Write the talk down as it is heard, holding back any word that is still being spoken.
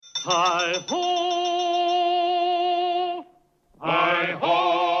Hi-ho! Hi-ho!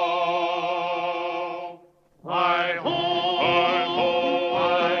 Hi-ho! Hi-ho!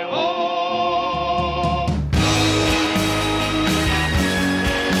 Hi-ho!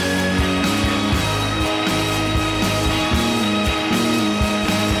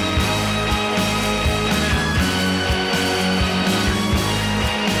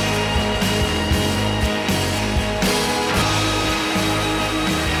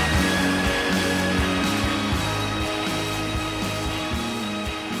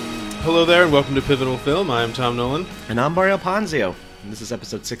 Hello there, and welcome to Pivotal Film. I am Tom Nolan. And I'm Mario Ponzio, and this is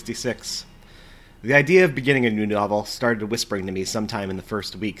episode 66. The idea of beginning a new novel started whispering to me sometime in the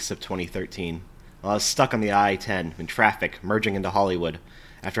first weeks of 2013, while I was stuck on the I-10 in traffic, merging into Hollywood,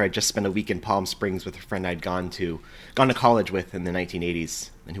 after I'd just spent a week in Palm Springs with a friend I'd gone to college with in the 1980s,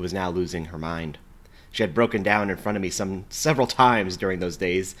 and who was now losing her mind. She had broken down in front of me several times during those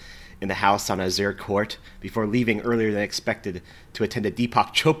days, in the house on Azure Court, before leaving earlier than expected to attend a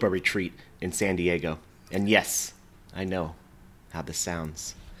Deepak Chopra retreat in San Diego. And yes, I know how this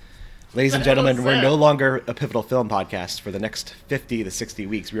sounds. Ladies and gentlemen, we're no longer a Pivotal Film podcast. For the next 50 to 60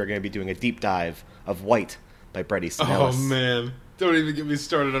 weeks, we are going to be doing a deep dive of White by Bret Easton Ellis. Oh man, don't even get me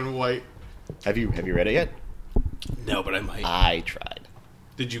started on White. Have you read it yet? No, but I might. I tried.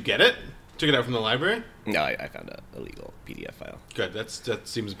 Did you get it? Took it out from the library? No, I found a illegal PDF file. Good, that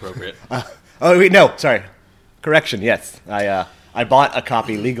seems appropriate. Oh wait, no, sorry. Correction, yes. I bought a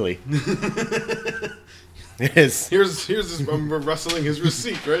copy legally. It is. Here's this. We're rustling his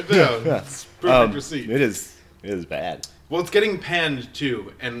receipt right now. Yeah. It's perfect receipt. It is bad. Well, it's getting panned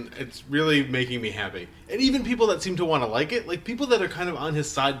too, and it's really making me happy. And even people that seem to want to like it, like people that are kind of on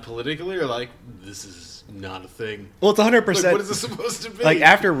his side politically, are like, "This is not a thing." Well, it's 100%. Like, what is this supposed to be? Like,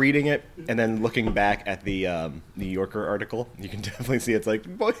 after reading it and then looking back at the New Yorker article, you can definitely see it's like,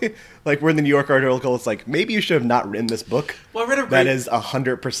 boy, like we're in the New Yorker article. It's like, maybe you should have not written this book. Well, I read a that is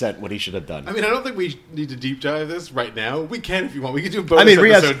 100% what he should have done. I mean, I don't think we need to deep dive this right now. We can if you want. We can do a bonus I mean,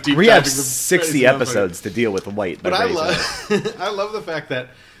 we episode deep have diving the 60 episodes to deal with White. But I love the fact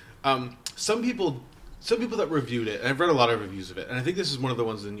that some people that reviewed it, and I've read a lot of reviews of it, and I think this is one of the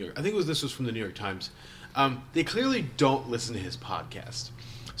ones in the New York. I think this was from the New York Times. They clearly don't listen to his podcast,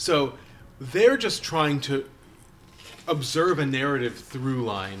 so they're just trying to observe a narrative through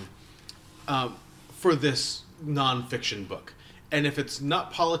line for this nonfiction book. And if it's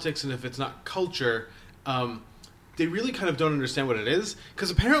not politics and if it's not culture, they really kind of don't understand what it is. Because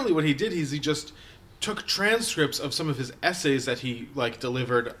apparently, what he did is he just took transcripts of some of his essays that he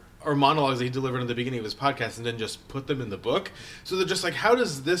delivered, or monologues that he delivered in the beginning of his podcast, and then just put them in the book. So they're just like, how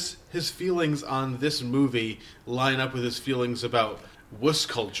does his feelings on this movie line up with his feelings about wuss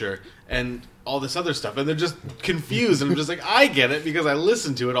culture and all this other stuff? And they're just confused, and I'm just like, I get it because I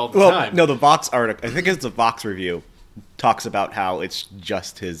listen to it all the time. No, the Vox article, I think it's the Vox review, talks about how it's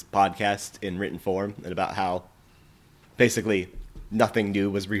just his podcast in written form, and about how basically nothing new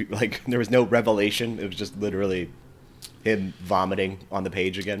was there was no revelation. It was just literally him vomiting on the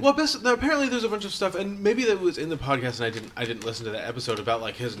page again. Well, apparently there's a bunch of stuff, and maybe that was in the podcast, and I didn't listen to that episode about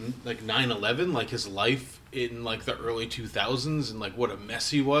his 9/11, his life in the early 2000s, and what a mess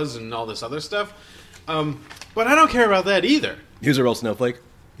he was, and all this other stuff. But I don't care about that either. He was a real snowflake.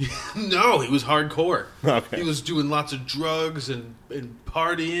 No, he was hardcore. Okay. He was doing lots of drugs and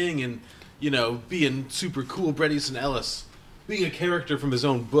partying, and being super cool. Bret Easton Ellis, being a character from his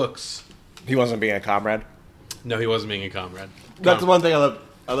own books. He wasn't being a comrade. No, he wasn't being a comrade. That's the one thing I love.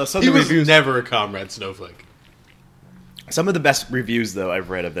 Some he of the was reviews. Never a comrade snowflake. Some of the best reviews, though, I've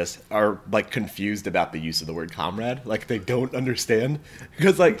read of this are confused about the use of the word comrade. They don't understand,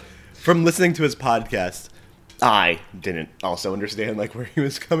 because from listening to his podcast, I didn't also understand where he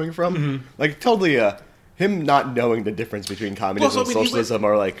was coming from. Mm-hmm. Totally him not knowing the difference between communism and socialism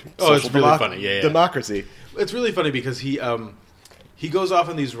or it's really funny. Yeah. Democracy. It's really funny because he goes off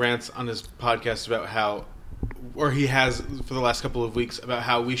on these rants on his podcast about how, or he has for the last couple of weeks, about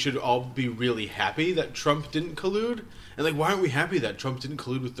how we should all be really happy that Trump didn't collude. And why aren't we happy that Trump didn't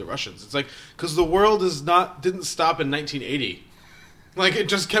collude with the Russians? It's because the world didn't stop in 1980. It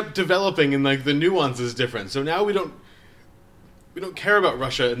just kept developing, and the nuance is different. So now we don't care about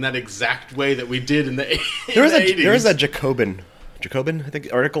Russia in that exact way that we did in the 80s. There was a Jacobin, I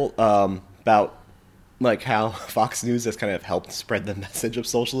think, article about how Fox News has kind of helped spread the message of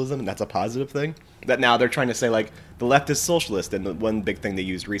socialism, and that's a positive thing. That now they're trying to say the left is socialist, and the one big thing they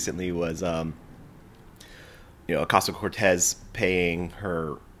used recently was Ocasio-Cortez paying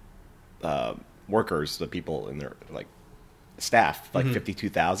her workers, the people in their staff, like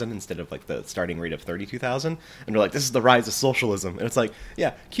 52,000 instead of like the starting rate of 32,000. And they're like, this is the rise of socialism. And it's like,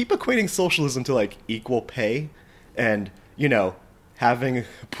 yeah, keep equating socialism to like equal pay and, you know,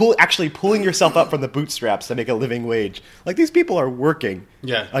 actually pulling yourself up from the bootstraps to make a living wage. Like, these people are working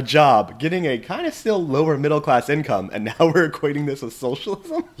a job, getting a kind of still lower middle class income, and now we're equating this with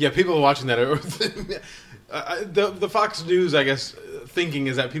socialism. Yeah, people watching that are the Fox News, I guess, thinking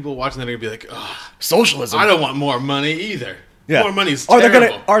is that people watching that are gonna be like, ugh, socialism. I don't want more money either. Yeah. More money's or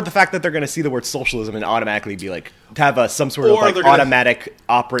terrible. Or the fact that they're gonna see the word socialism and automatically be like, to have some sort of Or like they're gonna- automatic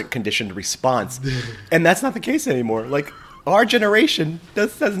operant conditioned response, and that's not the case anymore. Like, our generation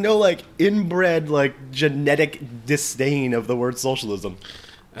has no like inbred like genetic disdain of the word socialism.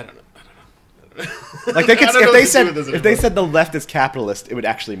 I don't know. Like, they could, I don't know if what to do with this they anymore. said the left is capitalist, it would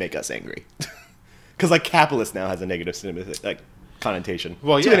actually make us angry. Because like capitalist now has a negative like connotation.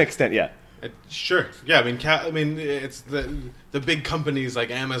 Well, to yeah. an extent, yeah. Sure. Yeah, I mean, it's the big companies like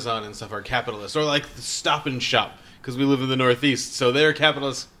Amazon and stuff are capitalists, or like the Stop and Shop, because we live in the Northeast, so they're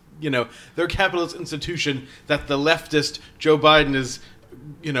capitalists. You know, they're a capitalist institution that the leftist Joe Biden is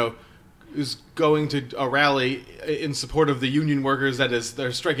going to a rally in support of the union workers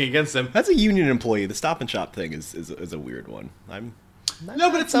they're striking against them. That's a union employee. The Stop and Shop thing is a weird one. No,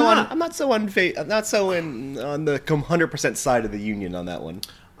 but it's so not. I'm not so on the 100% side of the union on that one.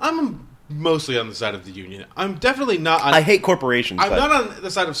 I'm mostly on the side of the union. I'm definitely not. I hate corporations. I'm but, not on the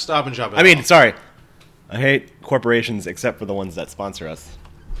side of Stop and Shop. I mean, sorry. I hate corporations except for the ones that sponsor us.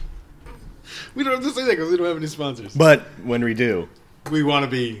 we don't have to say that because we don't have any sponsors. But when we do, We want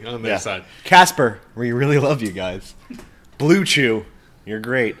to be on their side. Casper, we really love you guys. Blue Chew, you're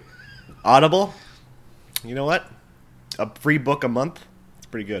great. Audible, you know what? A free book a month, it's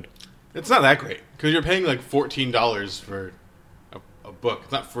pretty good. It's not that great because you're paying like $14 for a book.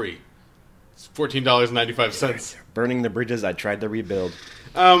 It's not free. It's $14.95. Burning the bridges I tried to rebuild.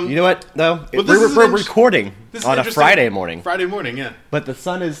 You You know what, though? Well, this is we're an recording this is on a interesting. Friday morning. Friday morning, yeah. But the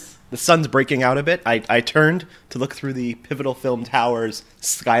sun's breaking out a bit. I turned to look through the Pivotal Film Tower's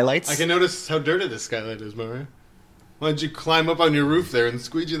skylights. I can notice how dirty this skylight is, Mario. Why don't you climb up on your roof there and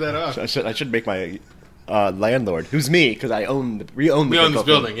squeegee that off? I should make my landlord, who's me, because we own the We own this Pivotal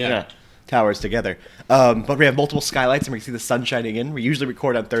building, Film, yeah. towers together. But we have multiple skylights, and we can see the sun shining in. We usually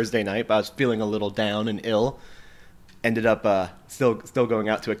record on Thursday night, but I was feeling a little down and ill. Ended up still going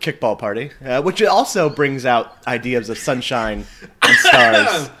out to a kickball party, which also brings out ideas of sunshine and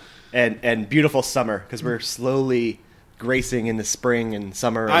stars and beautiful summer, because we're slowly gracing into spring and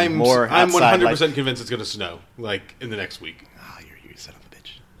summer and more I'm outside 100% life. convinced it's going to snow, like, in the next week. Oh, you son of a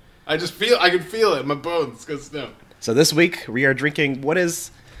bitch. I can feel it in my bones. It's going to snow. So this week we are drinking what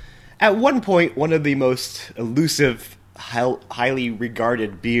is, at one point, one of the most elusive, highly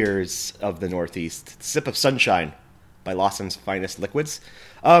regarded beers of the Northeast, Sip of Sunshine by Lawson's Finest Liquids.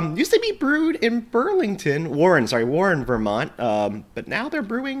 Used to be brewed in Warren, Vermont. But now they're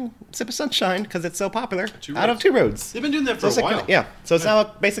brewing Sip of Sunshine because it's so popular out of Two Roads. They've been doing that for So it's a while. yeah. So it's now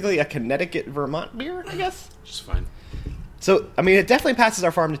basically a Connecticut, Vermont beer, I guess. Which is fine. So, I mean, it definitely passes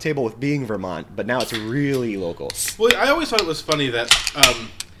our farm to table with being Vermont, but now it's really local. Well, I always thought it was funny that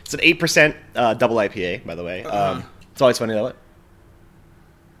It's an 8% double IPA, by the way. It's always funny to it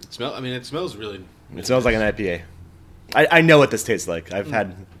smells really. It smells like an IPA. I know what this tastes like. I've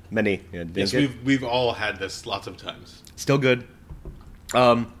had many. Yes, we've all had this lots of times. Still good.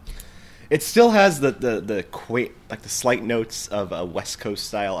 It still has the quaint, like the slight notes of a West Coast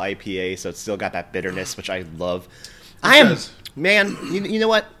style IPA, so it's still got that bitterness, which I love. does. Man, you know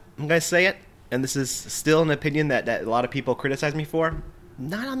what? I'm gonna say it, and this is still an opinion that a lot of people criticize me for.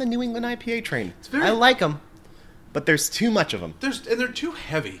 Not on the New England IPA train. I like them, but there's too much of them. They're too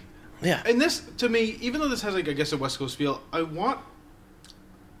heavy. Yeah. And this, to me, even though this has, like, I guess, a West Coast feel, I want...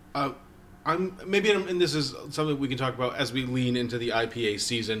 and this is something we can talk about as we lean into the IPA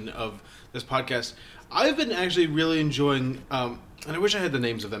season of this podcast. I've been actually really enjoying, and I wish I had the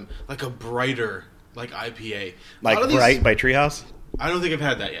names of them, like a brighter, like, IPA. Like Bright by Treehouse? I don't think I've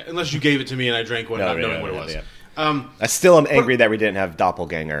had that yet, unless you gave it to me and I drank one not knowing what it was. Yeah. I still am angry that we didn't have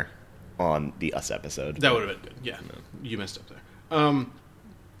Doppelganger on the Us episode. That would have been good. Yeah, you messed up there.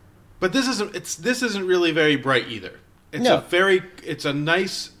 But this isn't really very bright either. It's a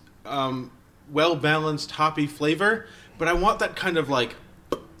nice, well balanced hoppy flavor. But I want that kind of like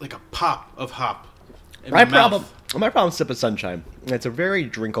a pop of hop. In my problem mouth. with Sip of Sunshine, it's a very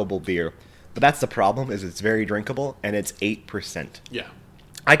drinkable beer. But that's the problem, is it's very drinkable, and it's 8%. Yeah.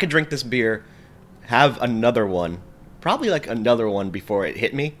 I could drink this beer, have another one, probably like another one before it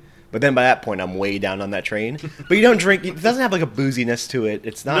hit me, But then by that point, I'm way down on that train. But you don't drink. It doesn't have like a booziness to it.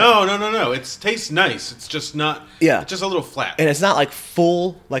 It's not. No. It tastes nice. It's just not. Yeah. It's just a little flat. And it's not like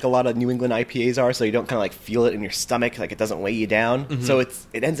full like a lot of New England IPAs are, so you don't kind of like feel it in your stomach, like it doesn't weigh you down. So it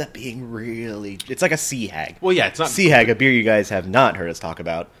ends up being really. It's like a Sea Hag. Well, yeah, it's not. Sea Hag, a beer you guys have not heard us talk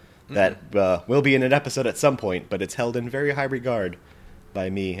about, that will be in an episode at some point, but it's held in very high regard by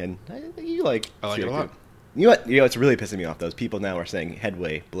me, and you like. I like it a lot. You know what? You know what's really pissing me off? Those people now are saying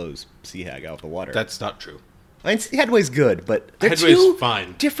Headway blows Sea Hag out of the water. That's not true. I mean, Headway's good, but they're Headway's two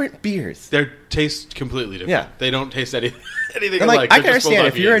fine. different beers. Their taste completely different. Yeah. They don't taste anything And alike. I They're can just both understand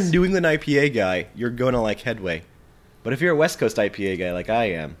if you're a IPAs. New England IPA guy, you're going to like Headway. But if you're a West Coast IPA guy like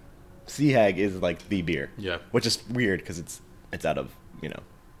I am, Sea Hag is like the beer. Yeah. Which is weird because it's out of,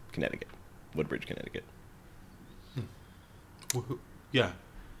 Connecticut. Woodbridge, Connecticut. Yeah.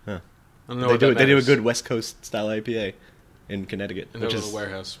 Huh. I don't know They what do that they do a matters. good West Coast style IPA in Connecticut, in their which little is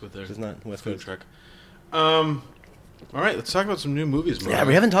warehouse with their which is not West food Coast. truck. All right, let's talk about some new movies. Yeah,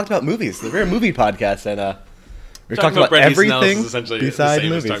 we haven't talked about movies. We're a movie podcast, and we're Talking talking about Bret Easton Ellis everything is essentially besides the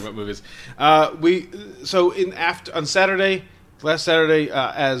same as movies. talking about movies. On Saturday, last Saturday,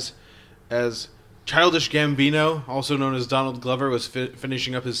 as Childish Gambino, also known as Donald Glover, was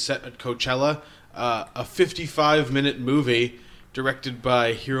finishing up his set at Coachella. A 55-minute movie directed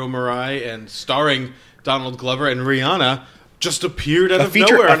by Hiro Murai and starring Donald Glover and Rihanna just appeared out of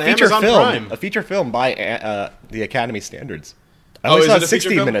nowhere on Amazon Prime. A feature film by the Academy standards. I Oh, only is saw it a 60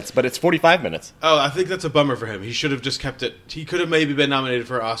 feature film? minutes, but it's 45 minutes. Oh, I think that's a bummer for him. He should have just kept it. He could have maybe been nominated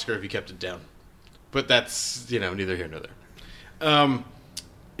for an Oscar if he kept it down. But that's, neither here nor there.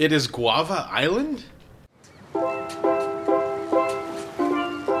 It is Guava Island?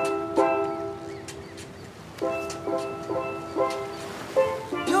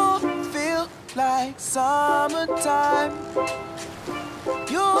 You feel like summertime.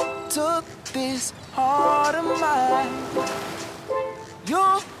 You took this heart of mine.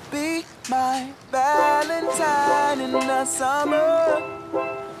 You'll be my Valentine in the summer.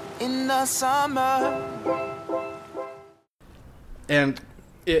 In the summer. And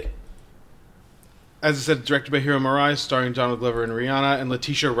it, as I said, directed by Hiro Murai, starring Donald Glover and Rihanna, and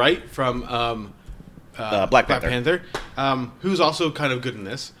Letitia Wright from Black Panther. Who's also kind of good in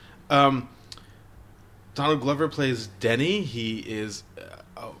this. Donald Glover plays Denny. He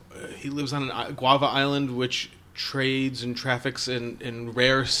lives on an Guava Island, which trades and traffics in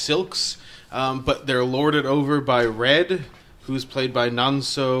rare silks, but they're lorded over by Red, who's played by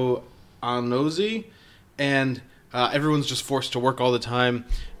Nonso Anozie, and everyone's just forced to work all the time.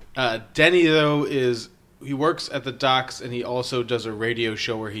 Denny, though, he works at the docks, and he also does a radio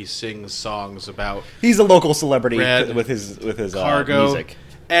show where he sings songs about He's a local celebrity Red, with his cargo, music.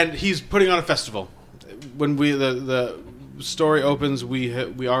 and he's putting on a festival. When the story opens, we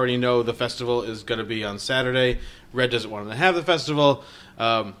already know the festival is going to be on Saturday. Red doesn't want him to have the festival.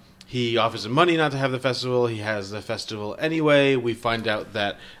 He offers him money not to have the festival. He has the festival anyway. We find out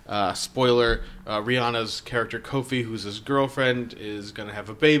that, spoiler, Rihanna's character Kofi, who's his girlfriend, is going to have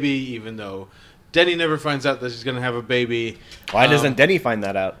a baby, even though Denny never finds out that she's going to have a baby. Why doesn't Denny find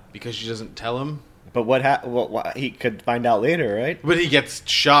that out? Because she doesn't tell him. But what he could find out later, right? But he gets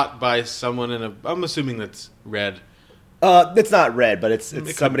shot by someone I'm assuming that's Red. It's not Red, but it's It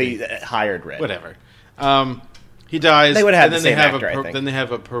could somebody be. that hired Red. Whatever. He dies. They would have and the then same actor, I think. Then they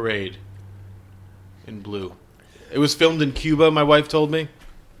have a parade in blue. It was filmed in Cuba, my wife told me,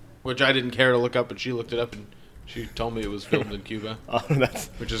 which I didn't care to look up, but she looked it up and she told me it was filmed in Cuba. Oh, that's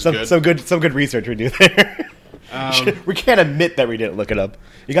Which is some good. some good research we do there. We can't admit that we didn't look it up.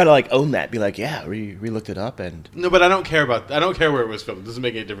 You got to own that. Be like, yeah, we looked it up, and No, but I don't care I don't care where it was filmed. It doesn't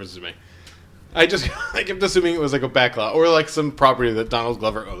make any difference to me. I kept assuming it was a backlot or some property that Donald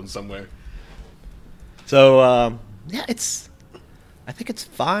Glover owns somewhere. so yeah, I think it's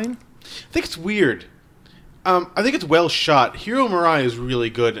fine. I think it's weird. I think it's well shot. Hiro Murai is really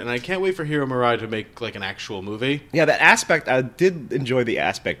good, and I can't wait for Hiro Murai to make an actual movie. Yeah, that aspect, I did enjoy the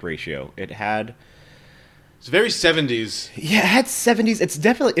aspect ratio. It had, It's very 70s, it had 70s.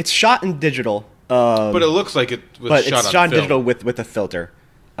 It's shot in digital, but it looks like it was but shot it's on shot in film. digital with a filter.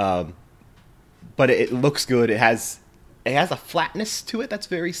 But it looks good. It has a flatness to it that's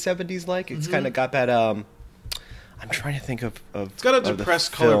very 70s like. It's kind of got that. I'm trying to think of. It's got a the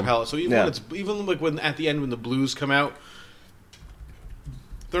depressed color film. palette, so even when at the end when the blues come out,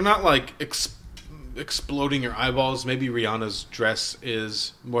 they're not exploding your eyeballs. Maybe Rihanna's dress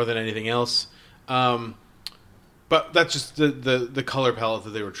is more than anything else, but that's just the color palette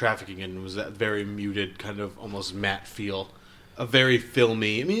that they were trafficking in was that very muted kind of almost matte feel, a very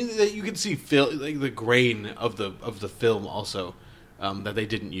filmy. I mean, you can see the grain of the film also. that they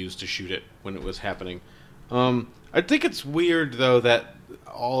didn't use to shoot it when it was happening. I think it's weird, though, that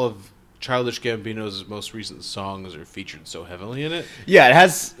all of Childish Gambino's most recent songs are featured so heavily in it. Yeah, it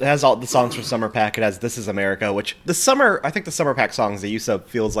has all the songs from Summer Pack. It has This Is America, which I think the Summer Pack songs, the use of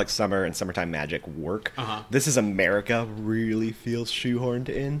Feels Like Summer and Summertime Magic work. Uh-huh. This Is America really feels shoehorned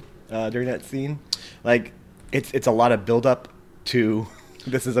in during that scene. Like, it's a lot of build-up to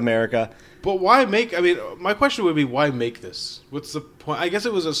This Is America. But why make... I mean, my question would be, why make this? What's the point? I guess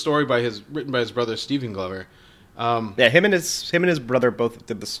it was a story written by his brother, Stephen Glover. Yeah, him and his brother both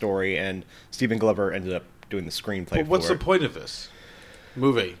did the story, and Stephen Glover ended up doing the screenplay. But what's for the point of this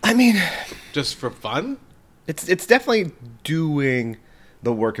movie? I mean, just for fun? It's definitely doing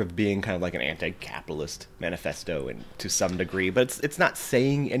the work of being kind of like an anti-capitalist manifesto, and to some degree, but it's not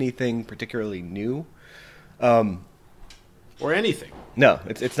saying anything particularly new, or anything. No,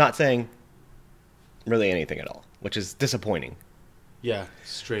 it's not saying really anything at all, which is disappointing. Yeah,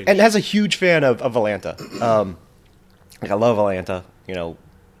 strange. And as a huge fan of Atlanta, like I love Atlanta. You know,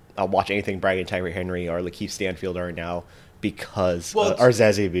 I'll watch anything Brian Tyree Henry or Lakeith Stanfield are now because or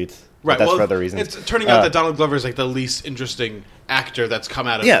Zazie Beetz. Right, That's for other reasons. It's turning out that Donald Glover is like the least interesting actor that's come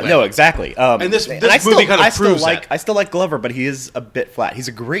out of Yeah, Atlanta. no, exactly. And this movie kind of proves that. I still like Glover, but he is a bit flat. He's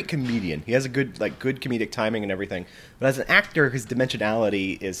a great comedian. He has a good comedic timing and everything. But as an actor, his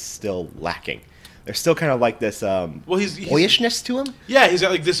dimensionality is still lacking. There's still kind of like this he's boyishness to him. Yeah, he's got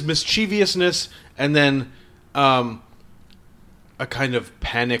like this mischievousness, and then a kind of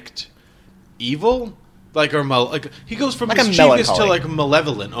panicked evil, like he goes from like a mischievous to melancholy. like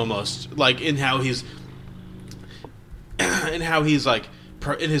malevolent almost, like in how he's like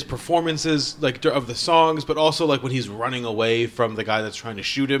in his performances, like of the songs, but also like when he's running away from the guy that's trying to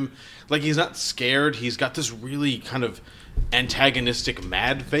shoot him. Like he's not scared. He's got this really kind of antagonistic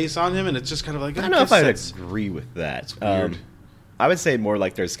mad face on him, and it's just kind of like I don't know if I would agree with that. It's weird. I would say more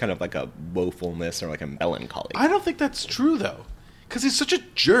like there's kind of like a woefulness or like a melancholy. I don't think that's true though, because he's such a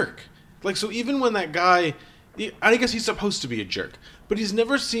jerk. Like, so even when that guy, I guess he's supposed to be a jerk, but he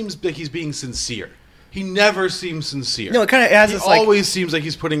never seems like he's being sincere. He never seems sincere. No, it kind of has this like always seems like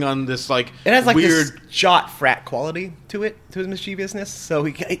he's putting on this like it has like weird this shot frat quality to it, to his mischievousness. So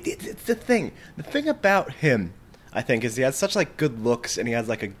it's the thing. The thing about him, I think, is he has such like good looks, and he has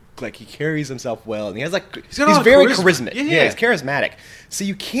like he carries himself well, and he has like he's very charismatic. Yeah, he's charismatic. So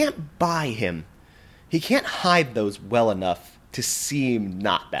you can't buy him. He can't hide those well enough to seem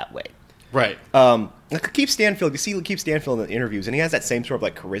not that way. right. Like Lakeith Stanfield, you see Lakeith Stanfield in the interviews, and he has that same sort of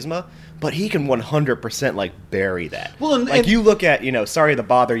like charisma, but he can 100% like bury that. Well, and you look at Sorry to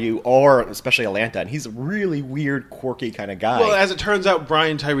Bother You, or especially Atlanta, and he's a really weird, quirky kind of guy. Well, as it turns out,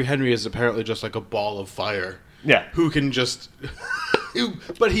 Brian Tyree Henry is apparently just like a ball of fire. Yeah. Who can just,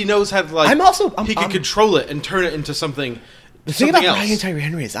 but he knows how to like. He can control it and turn it into something. The thing about else. Brian Tyree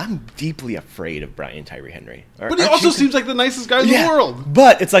Henry is I'm deeply afraid of Brian Tyree Henry. But he also seems like the nicest guy in the world.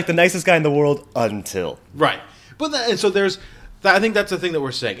 But it's like the nicest guy in the world until. Right. But and so there's... I think that's the thing that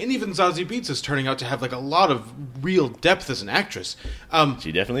we're saying. And even Zazie Beetz is turning out to have like a lot of real depth as an actress.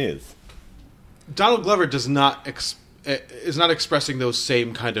 She definitely is. Donald Glover is not expressing those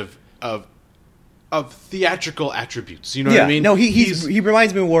same kind of theatrical attributes. You know what I mean? No, he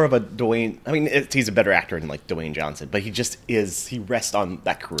reminds me more of a Dwayne. I mean, he's a better actor than like Dwayne Johnson, but he just is. He rests on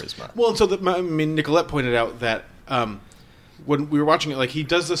that charisma. Well, and so Nicolette pointed out that when we were watching it, like he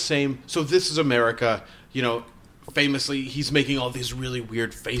does the same. So This Is America. Famously, he's making all these really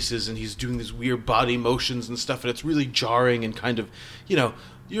weird faces and he's doing these weird body motions and stuff, and it's really jarring and kind of,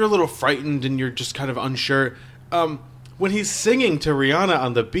 you're a little frightened and you're just kind of unsure. When he's singing to Rihanna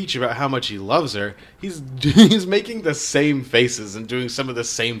on the beach about how much he loves her, he's making the same faces and doing some of the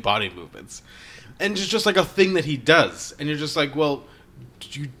same body movements. And it's just like a thing that he does. And you're just like, well,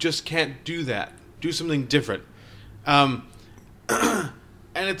 you just can't do that. Do something different.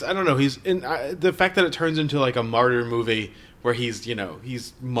 And it's, I don't know, the fact that it turns into like a martyr movie where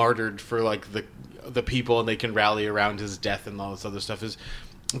he's martyred for like the people and they can rally around his death and all this other stuff it's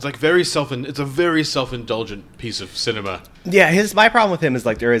like it's a very self-indulgent piece of cinema. Yeah, my problem with him is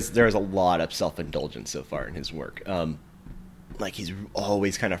like there is a lot of self-indulgence so far in his work. Like he's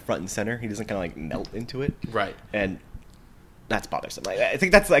always kind of front and center. He doesn't kind of like melt into it. Right. And that's bothersome. I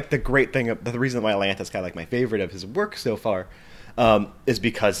think that's like the great thing. The reason why Atlanta's kind of like my favorite of his work so far is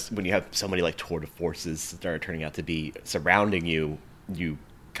because when you have somebody like Tour de Forces that are turning out to be surrounding you, you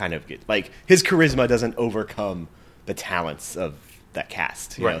kind of get like his charisma doesn't overcome the talents of that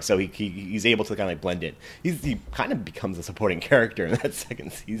cast, you know? So he's able to kind of like blend in. He kind of becomes a supporting character in that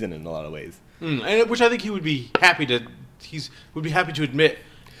second season in a lot of ways, and which I think he would be happy to. Would be happy to admit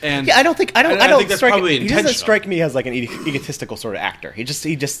And Yeah, I don't think that's strike. probably He doesn't intentional. strike me as like an egotistical sort of actor. He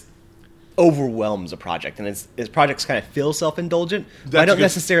just overwhelms a project, and his projects kind of feel self-indulgent. But I That's a don't good-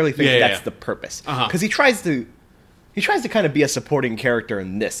 necessarily think yeah, that's yeah. the purpose, Uh-huh. because he tries to kind of be a supporting character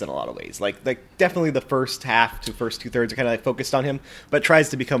in this in a lot of ways. Like definitely the first half to first 2/3 are kind of like focused on him, but tries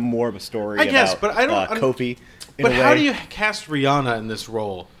to become more of a story. I guess, about, but I don't- Kofi. In But a how way. do you cast Rihanna in this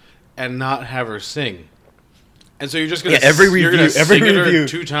role and not have her sing? And so you're just gonna Yeah, every you're gonna review- every sing at her review.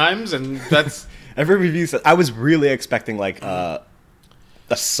 2 times, and that's Every review said I was really expecting like a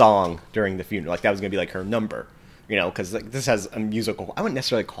song during the funeral, like that was gonna be like her number, because like this has a musical. I wouldn't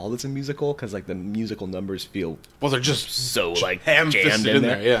necessarily call this a musical because like the musical numbers feel well, they're just so like ham-fisted jammed in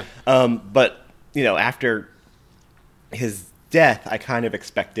there. Yeah, But after his death, I kind of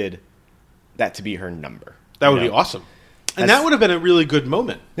expected that to be her number. that would be awesome, and That's- that would have been a really good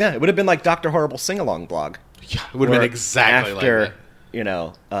moment. Yeah, it would have been like Dr. Horrible sing-along blog. Yeah, it would have been where exactly after, like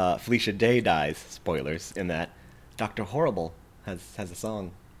that. Felicia Day dies. Spoilers in that Dr. Horrible has a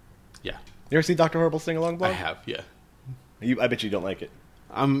song. Yeah, You ever see Dr. Horrible sing-along I blog? have. Yeah, I bet you don't like it.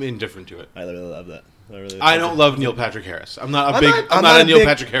 I'm indifferent to it. I really love that. I don't love Neil Patrick Harris. I'm not I'm a Neil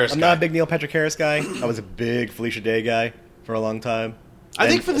Patrick Harris. I'm guy. not a big Neil Patrick Harris guy. I was a big Felicia Day guy for a long time. I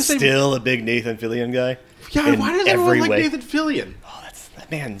think And for the same- still a big Nathan Fillion guy. Yeah, in why does everyone every like way. Nathan Fillion? Oh,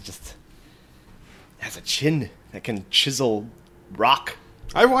 that man just has a chin that can chisel rock.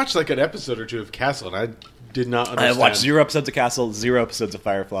 I watched like an episode or 2 of Castle, and I did not I understand. have watched 0 episodes of Castle, 0 episodes of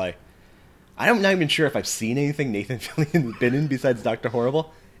Firefly. I'm not even sure if I've seen anything Nathan Fillion been in besides Dr.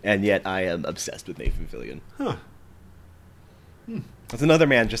 Horrible, and yet I am obsessed with Nathan Fillion. Huh. That's another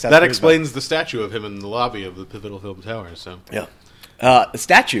man just That explains the statue of him in the lobby of the Pivotal Film Tower. So Yeah. The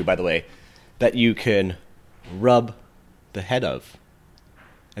statue, by the way, that you can rub the head of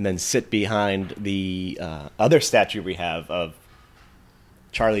and then sit behind the other statue we have of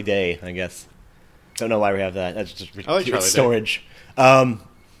Charlie Day, I guess. Don't know why we have that. That's just I like Charlie Day. storage.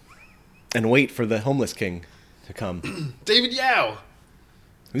 And wait for the homeless king to come. David Yao.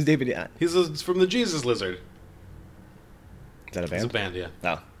 Who's David? Yeah. He's from the Jesus Lizard. Is that a It's band? a band, yeah.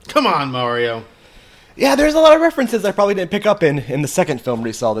 Oh. Come on, Mario. Yeah, there's a lot of references I probably didn't pick up in the second film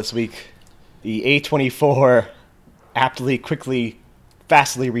we saw this week. The A24 aptly, quickly,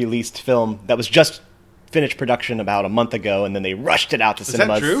 fastly released film that was just finished production about a month ago, and then they rushed it out to Is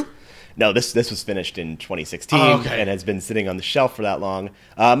cinemas. that true? No, this was finished in 2016 Oh, okay. and has been sitting on the shelf for that long.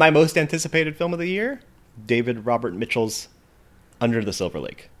 My most anticipated film of the year, David Robert Mitchell's Under the Silver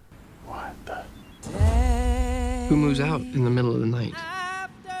Lake. Who moves out in the middle of the night?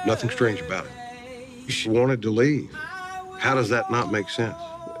 Nothing strange about it. She wanted to leave. How does that not make sense?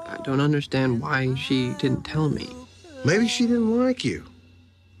 I don't understand why she didn't tell me. Maybe she didn't like you.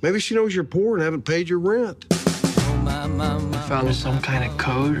 Maybe she knows you're poor and haven't paid your rent. I found some kind of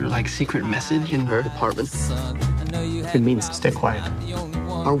code or like secret message in her apartment. It means stay quiet.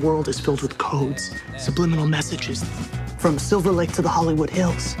 Our world is filled with codes, subliminal messages, from Silver Lake to the Hollywood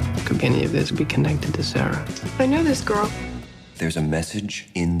Hills. Could any of this be connected to Sarah? I know this girl. There's a message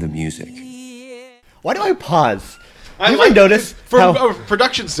in the music. Why do I pause? I You like ever notice From how... a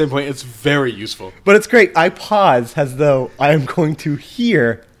production standpoint, it's very useful. But it's great. I pause as though I am going to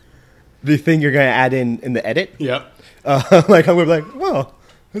hear the thing you're going to add in the edit. Yeah. Like I'm going to be like, "Whoa,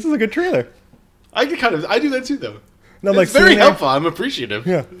 this is a good trailer." I do that too, though. And I'm It's like very sitting there- helpful. I'm appreciative.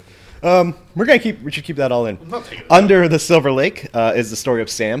 Yeah. We should keep that all in. not taking it out. Under the Silver Lake is the story of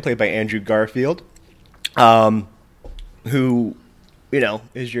Sam, played by Andrew Garfield, who,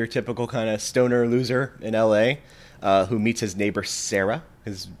 is your typical kind of stoner loser in L.A., who meets his neighbor Sarah,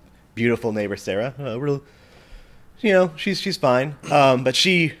 his beautiful neighbor Sarah. She's fine, but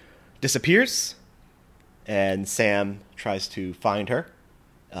she disappears, and Sam tries to find her,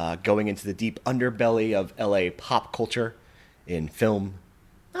 going into the deep underbelly of L.A. pop culture in film.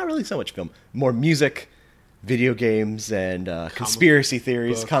 Not really so much film, more music, video games, and conspiracy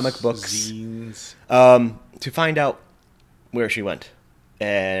theories, comic books, zines. to find out where she went.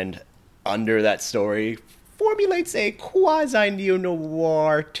 And under that story formulates a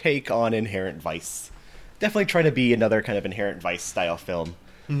quasi-neo-noir take on Inherent Vice. Definitely trying to be another kind of Inherent Vice style film.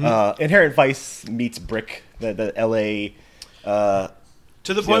 Inherent Vice meets Brick, the L.A. To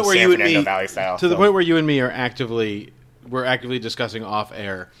the point where San you and Fernando me, Valley style to the film. point where you and me we're actively discussing off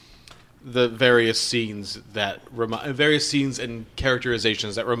air the various scenes and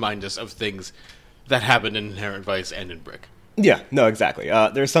characterizations that remind us of things that happened in Inherent Vice and in Brick. Yeah, no, exactly.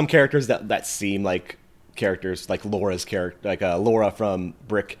 There's some characters that seem like characters, like Laura's character, like Laura from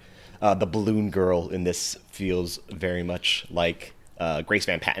Brick. The balloon girl in this feels very much like Grace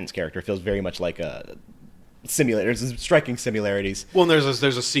Van Patten's character. Feels very much like there's striking similarities. Well, and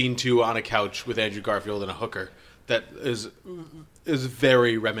there's a scene too on a couch with Andrew Garfield and a hooker that is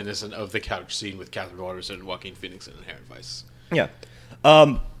very reminiscent of the couch scene with Catherine Waterston and Joaquin Phoenix in Inherent Vice. Yeah.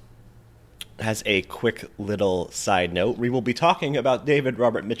 As a quick little side note, we will be talking about David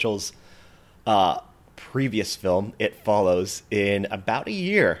Robert Mitchell's previous film, It Follows, in about a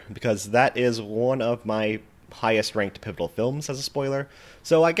year, because that is one of my highest ranked pivotal films as a spoiler.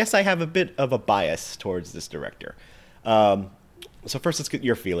 So I guess I have a bit of a bias towards this director. So first, let's get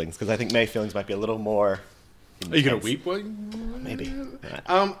your feelings, because I think my feelings might be a little more intense. Are you gonna weep? Maybe.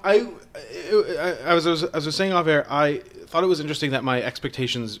 As I was saying off air, I thought it was interesting that my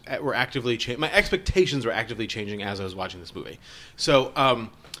expectations were actively changing as I was watching this movie. So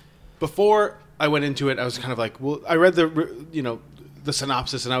before I went into it, I was kind of like, well, I read the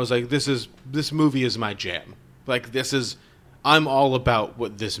synopsis, and I was like, this movie is my jam. Like, I'm all about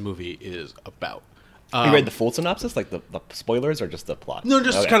what this movie is about. You read the full synopsis, like the spoilers, or just the plot? No,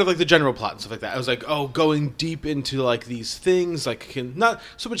 just kind of like the general plot and stuff like that. I was like, going deep into like these things, like not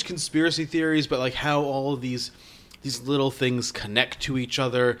so much conspiracy theories, but like how all of these little things connect to each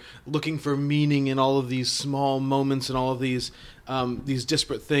other, looking for meaning in all of these small moments and all of these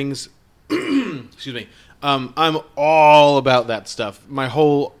disparate things. Excuse me. I'm all about that stuff.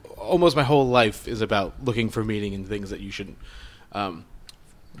 Almost my whole life is about looking for meaning in things that you shouldn't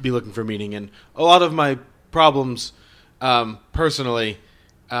be looking for meaning in. A lot of my problems, personally,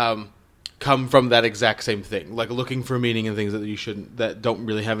 come from that exact same thing, like looking for meaning in things that don't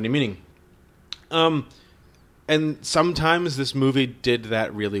really have any meaning. And sometimes this movie did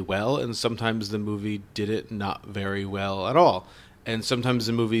that really well, and sometimes the movie did it not very well at all. And sometimes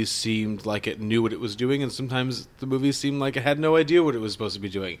the movie seemed like it knew what it was doing, and sometimes the movie seemed like it had no idea what it was supposed to be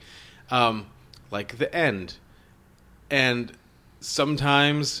doing. Like the end. And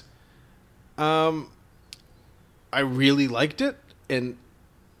sometimes I really liked it, and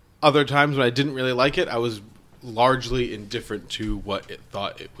other times when I didn't really like it, I was largely indifferent to what it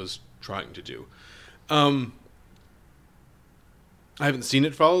thought it was trying to do. I haven't seen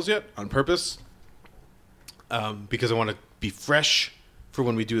It Follows yet, on purpose, because I want to be fresh for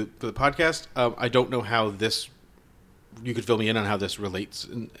when we do it for the podcast. I don't know how this... You could fill me in on how this relates,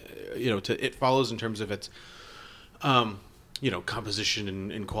 to It Follows in terms of its,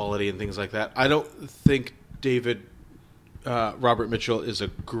 composition and quality and things like that. I don't think David Robert Mitchell is a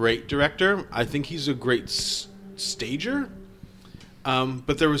great director. I think he's a great stager.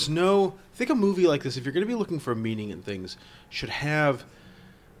 But there was no... I think a movie like this, if you're going to be looking for meaning in things, should have,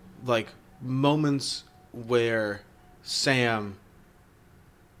 like, moments where Sam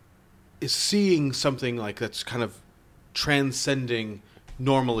is seeing something like that's kind of transcending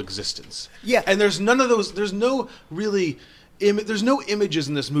normal existence. Yeah. And there's none of those. There's no really... there's no images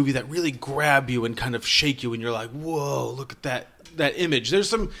in this movie that really grab you and kind of shake you, and you're like, whoa, look at that image. There's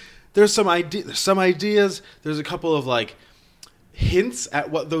some ideas. There's a couple of, like, hints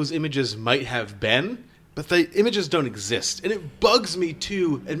at what those images might have been, but the images don't exist, and it bugs me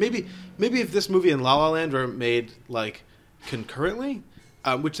too. And maybe if this movie and La La Land were made like concurrently,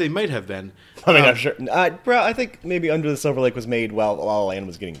 which they might have been. I mean, I'm sure. Bro, I think maybe Under the Silver Lake was made while La La Land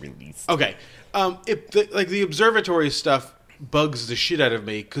was getting released. Okay, the observatory stuff bugs the shit out of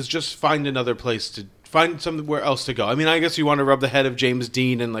me, because just find another place to find somewhere else to go. I mean, I guess you want to rub the head of James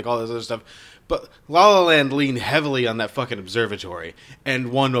Dean and like all this other stuff. But La La Land leaned heavily on that fucking observatory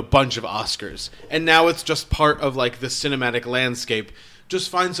and won a bunch of Oscars. And now it's just part of, like, the cinematic landscape. Just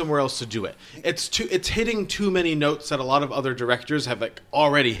find somewhere else to do it. It's hitting too many notes that a lot of other directors have, like,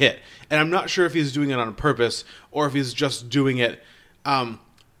 already hit. And I'm not sure if he's doing it on purpose or if he's just doing it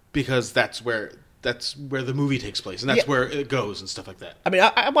because that's where the movie takes place and that's where it goes and stuff like that. I mean,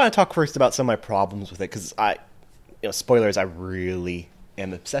 I want to talk first about some of my problems with it, because spoilers, I really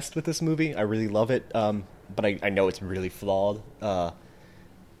am obsessed with this movie. I really love it, but I know it's really flawed. There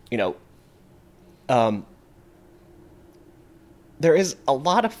is a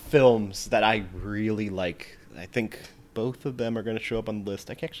lot of films that I really like. I think both of them are going to show up on the list.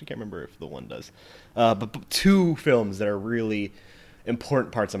 I actually can't remember if the one does. But two films that are really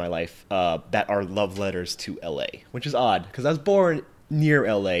important parts of my life that are love letters to L.A., which is odd, because I was born near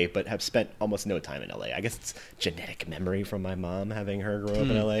L.A., but have spent almost no time in L.A. I guess it's genetic memory from my mom having her grow up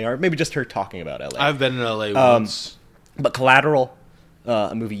in L.A., or maybe just her talking about L.A. I've been in L.A. once. But Collateral,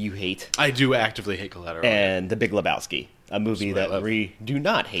 a movie you hate. I do actively hate Collateral. And The Big Lebowski, a movie that we do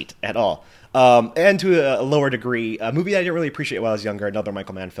not hate at all. And to a lower degree, a movie I didn't really appreciate when I was younger, another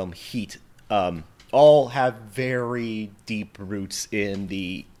Michael Mann film, Heat. All have very deep roots in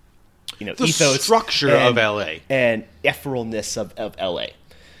the ethos, structure of L.A. and ephemeralness of L.A.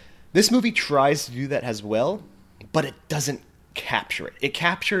 This movie tries to do that as well, but it doesn't capture it. It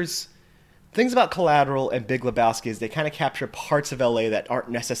captures things about Collateral and Big Lebowski is they kind of capture parts of LA that aren't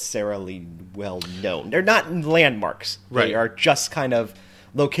necessarily well known. They're not landmarks. Right. They are just kind of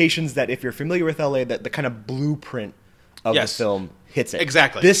locations that if you're familiar with LA, that the kind of blueprint of the film hits it.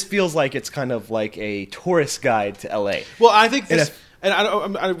 Exactly. This feels like it's kind of like a tourist guide to LA. Well, I think this, and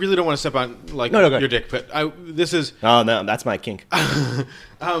I really don't want to step on your dick, but this is. Oh no, that's my kink.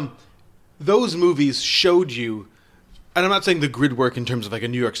 Those movies showed you, and I'm not saying the grid work in terms of like a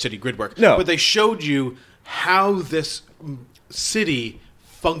New York City grid work, no, but they showed you how this city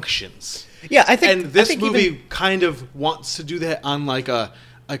functions. Yeah, I think, and this movie kind of wants to do that on like a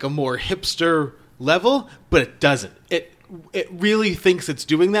more hipster level, but it doesn't. It really thinks it's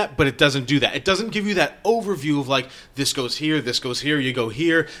doing that, but it doesn't do that. It doesn't give you that overview of like, this goes here, you go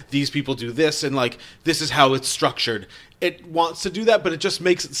here, these people do this, and like, this is how it's structured. It wants to do that, but it just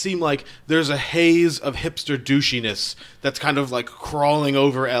makes it seem like there's a haze of hipster douchiness that's kind of like crawling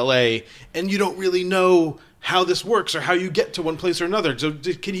over LA, and you don't really know how this works or how you get to one place or another. So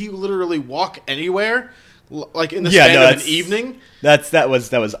can he literally walk anywhere? Like in the span of an evening? That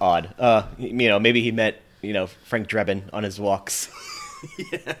was odd. Maybe he met Frank Drebin on his walks.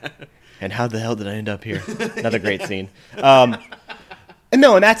 Yeah. And how the hell did I end up here? Another great scene. And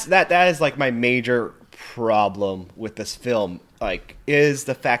that is like my major problem with this film, like, is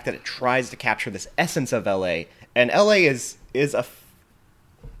the fact that it tries to capture this essence of LA. And LA is a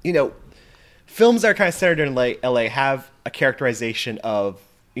films that are kind of centered in LA have a characterization of,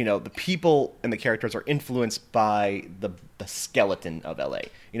 the people and the characters are influenced by the skeleton of LA.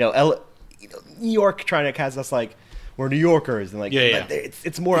 New York trying to cast us like we're New Yorkers, and like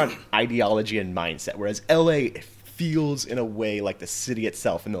it's more on ideology and mindset, whereas LA feels in a way like the city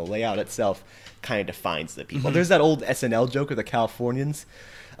itself and the layout itself kind of defines the people. Mm-hmm. There's that old SNL joke of the Californians,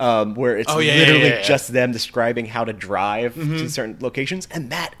 where it's literally just them describing how to drive to certain locations, and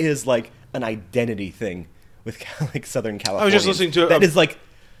that is like an identity thing with like Southern California. I was just listening to that is like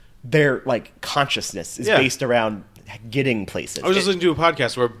their like consciousness is based around getting places. I was just listening to a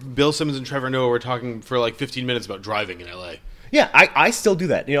podcast where Bill Simmons and Trevor Noah were talking for like 15 minutes about driving in LA. Yeah, I still do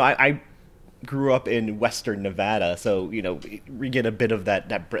that. I grew up in Western Nevada, so we get a bit of that.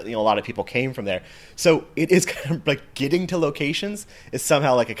 A lot of people came from there, so it is kind of like getting to locations is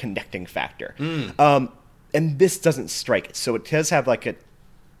somehow like a connecting factor. And this doesn't strike it, so it does have like an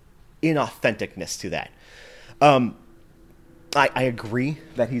inauthenticness to that. I agree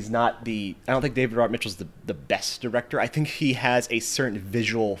that he's not I don't think David Robert Mitchell's the best director. I think he has a certain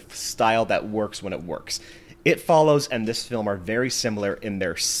visual style that works when it works. It Follows and this film are very similar in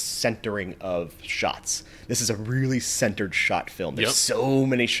their centering of shots. This is a really centered shot film. There's so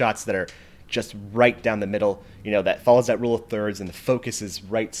many shots that are just right down the middle, that follows that rule of thirds, and the focus is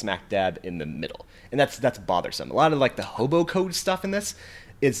right smack dab in the middle. And that's bothersome. A lot of like the hobo code stuff in this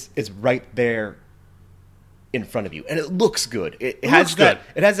is right there in front of you, and it looks good. It has that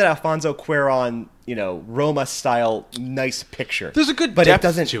Alfonso Cuarón, Roma style nice picture. There's a good but depth it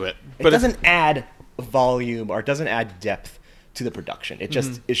doesn't, to it. But it doesn't add volume or it doesn't add depth to the production. It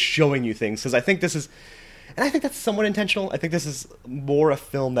just is showing you things, because I think this is, and I think that's somewhat intentional. I think this is more a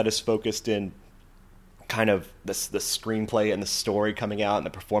film that is focused in kind of the screenplay and the story coming out and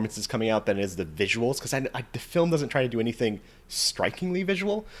the performances coming out than it is the visuals, because the film doesn't try to do anything strikingly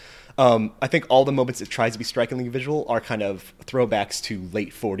visual. I think all the moments it tries to be strikingly visual are kind of throwbacks to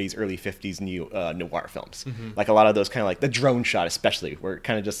late 40s, early 50s noir films. Mm-hmm. Like a lot of those kind of like the drone shot especially, where it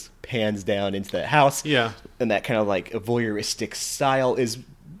kind of just pans down into the house. Yeah. And that kind of like a voyeuristic style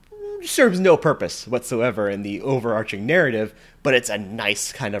serves no purpose whatsoever in the overarching narrative, but it's a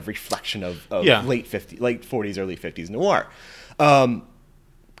nice kind of reflection of late 40s, early 50s noir.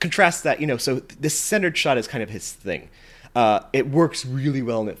 Contrast that, so this centered shot is kind of his thing. It works really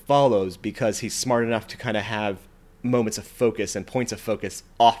well and It Follows because he's smart enough to kind of have moments of focus and points of focus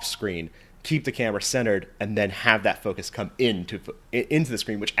off screen, keep the camera centered, and then have that focus come into the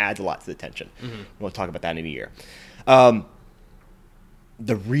screen, which adds a lot to the tension. Mm-hmm. We'll talk about that in a year.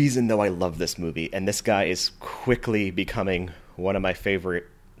 The reason, though, I love this movie, and this guy is quickly becoming one of my favorite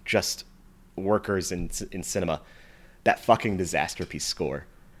just workers in cinema, that fucking Disasterpiece score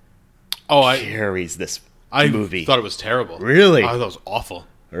carries this movie. I thought it was terrible. Really? I thought it was awful.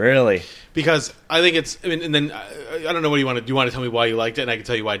 Really? Because I think it's... and then I don't know what you want to... Do you want to tell me why you liked it, and I can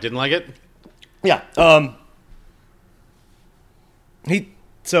tell you why I didn't like it? Yeah. He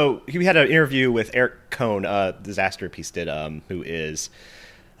had an interview with Eric Cohn, Disasterpiece did, who is...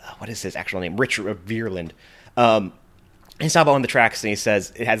 what is his actual name? Richard Veerland. he's talking about one of the tracks, and he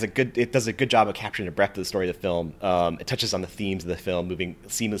says it does a good job of capturing the breadth of the story of the film. It touches on the themes of the film, moving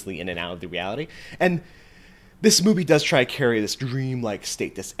seamlessly in and out of the reality. And this movie does try to carry this dreamlike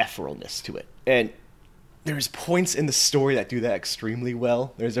state, this etherealness to it. And there's points in the story that do that extremely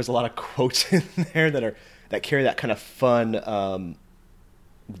well. There's a lot of quotes in there that carry that kind of fun,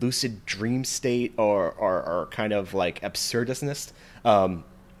 lucid dream state or kind of like absurdistness.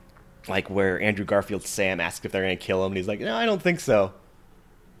 Like where Andrew Garfield's Sam asks if they're going to kill him, and he's like, "No, I don't think so.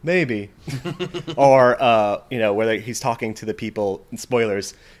 Maybe." Or, where he's talking to the people, and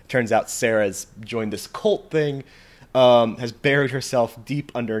spoilers, turns out Sarah's joined this cult thing, has buried herself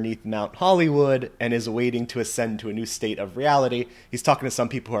deep underneath Mount Hollywood, and is waiting to ascend to a new state of reality. He's talking to some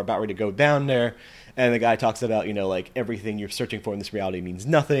people who are about ready to go down there, and the guy talks about, like, everything you're searching for in this reality means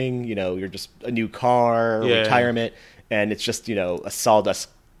nothing, you're just a new car, retirement, and it's just, a sawdust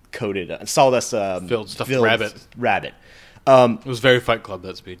filled rabbit. It was very Fight Club,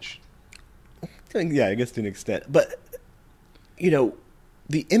 that speech. Yeah, I guess to an extent. But,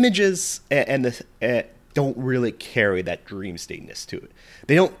 the images and the don't really carry that dream stateness to it.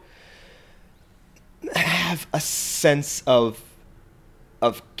 They don't have a sense of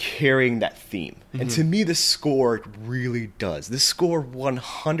carrying that theme. Mm-hmm. And to me, the score really does. This score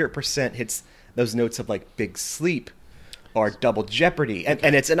 100% hits those notes of, like, Big Sleep or Double Jeopardy,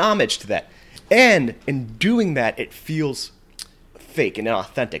 and it's an homage to that. And in doing that, it feels fake and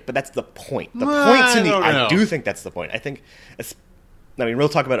inauthentic, but that's the point. The point to me, I do think that's the point. I think, we'll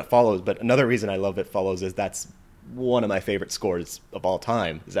talk about It Follows, but another reason I love It Follows is that's one of my favorite scores of all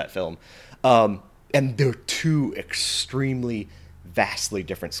time, is that film. And they're two extremely, vastly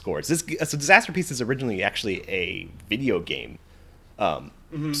different scores. So Disaster Piece is originally actually a video game.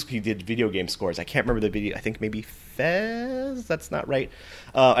 He did video game scores. I can't remember the video. I think maybe Fez? That's not right.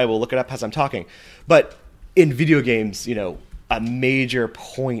 I will look it up as I'm talking. But in video games, a major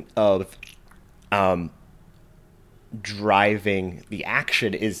point of driving the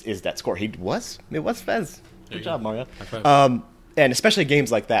action is that score. It was Fez. Good job, Mario. And especially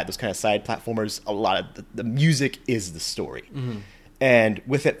games like that, those kind of side platformers, a lot of the music is the story. Mm-hmm. And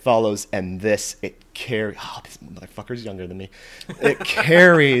with It Follows and this, it carries... Oh, this motherfucker's younger than me. It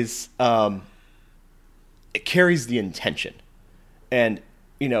carries... it carries the intention. And,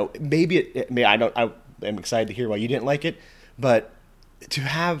 maybe I am excited to hear why you didn't like it, but to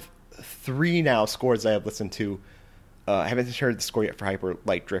have 3 now scores I have listened to, I haven't heard the score yet for Hyper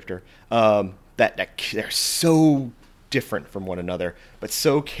Light Drifter, that they're so different from one another, but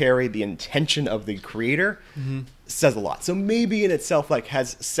so carry the intention of the creator, says a lot. So maybe in itself,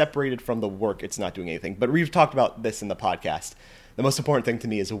 has separated from the work, it's not doing anything. But we've talked about this in the podcast. The most important thing to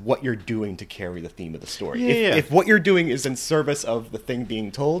me is what you're doing to carry the theme of the story. If what you're doing is in service of the thing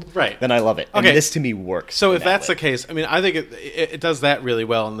being told, then I love it. Okay. And this to me works. So if that's the case, I think it does that really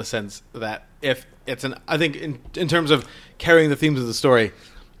well in the sense that if it's I think in terms of carrying the themes of the story,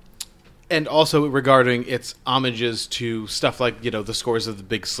 and also regarding its homages to stuff like, the scores of The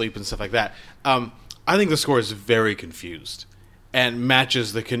Big Sleep and stuff like that, I think the score is very confused and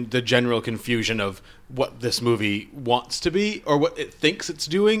matches the general confusion of what this movie wants to be or what it thinks it's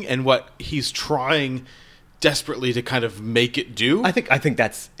doing and what he's trying desperately to kind of make it do. I think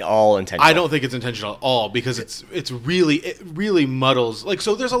that's all intentional. I don't think it's intentional at all because it really muddles.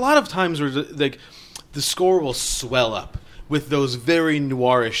 So there's a lot of times where the score will swell up with those very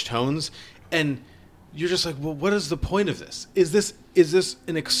noirish tones, and you're just like, well, what is the point of this? Is this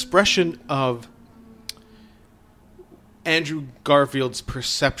an expression of Andrew Garfield's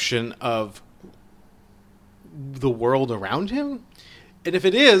perception of the world around him? And if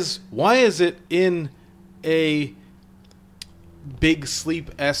it is, why is it in a Big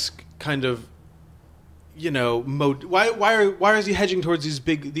Sleep-esque kind of, mode? Why is he hedging towards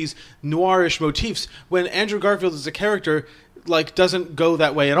these noirish motifs when Andrew Garfield as a character doesn't go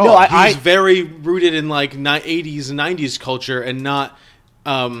that way at all? He's very rooted in 80s and 90s culture and not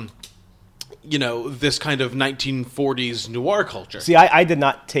this kind of 1940s noir culture. See, I did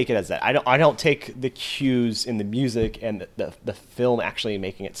not take it as that. I don't take the cues in the music and the film actually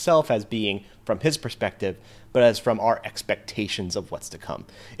making itself as being from his perspective, but as from our expectations of what's to come.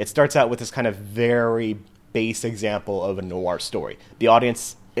 It starts out with this kind of very base example of a noir story. The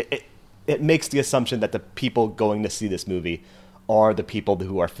audience, it makes the assumption that the people going to see this movie are the people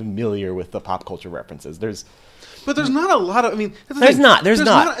who are familiar with the pop culture references. But there's not a lot of. There's not.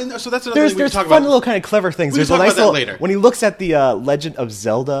 So that's another thing we there's talk fun about. little kind of clever things. There's a nice little later. When he looks at the Legend of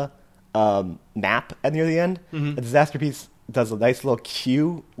Zelda map at near the end, the Disaster Piece does a nice little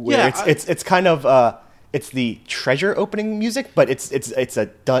cue where it's kind of it's the treasure opening music, but it's a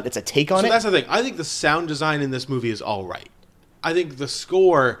take on it. So that's the thing. I think the sound design in this movie is all right. I think the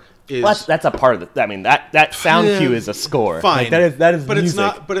score is Well, that's a part of it. I mean, that sound cue is a score. Fine, Like, that is but music. it's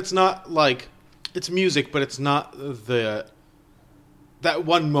not. But it's not like it's music. But it's not that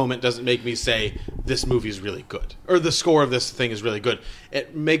one moment doesn't make me say this movie is really good or the score of this thing is really good.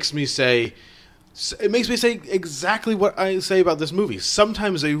 It makes me say exactly what I say about this movie.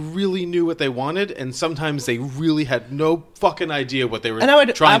 Sometimes they really knew what they wanted, and sometimes they really had no fucking idea what they were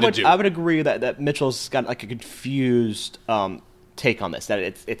trying to do. I would agree that Mitchell's got like a confused take on this. That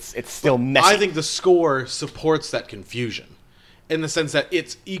it's still messy. I think the score supports that confusion, in the sense that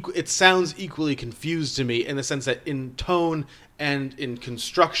it sounds equally confused to me. In the sense that in tone and in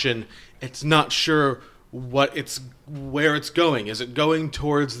construction, it's not sure where it's going. Is it going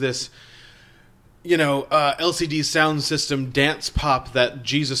towards this, LCD sound system dance pop that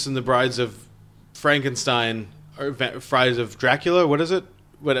Jesus and the Brides of Frankenstein or Brides of Dracula? What is it?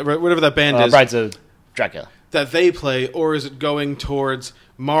 Whatever that band is. Brides of Dracula. That they play, or is it going towards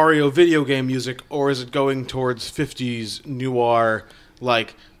Mario video game music, or is it going towards 50s noir,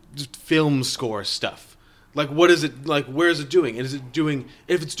 like, just film score stuff? Like, what is it, like, where is it doing? And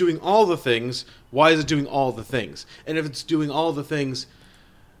if it's doing all the things, why is it doing all the things? And if it's doing all the things,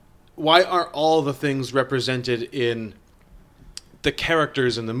 why aren't all the things represented in the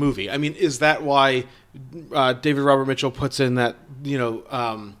characters in the movie? I mean, is that why David Robert Mitchell puts in that,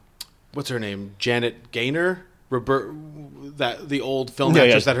 what's her name? Janet Gaynor? The old film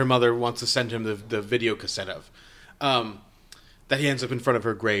actress that her mother wants to send him the video cassette of. That he ends up in front of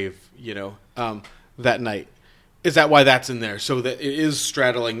her grave, that night. Is that why that's in there? So that it is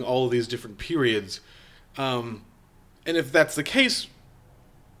straddling all of these different periods. And if that's the case,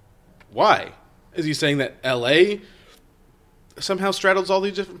 why? Is he saying that L.A. somehow straddles all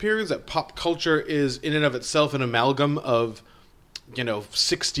these different periods? That pop culture is in and of itself an amalgam of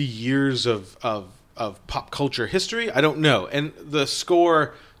 60 years of pop culture history? I don't know. And the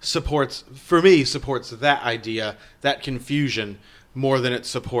score supports that idea, that confusion, more than it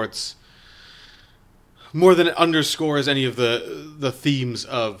underscores any of the themes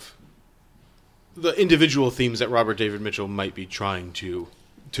of the individual themes that Robert David Mitchell might be trying to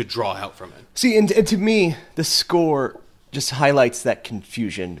draw out from it. See, and to me, the score just highlights that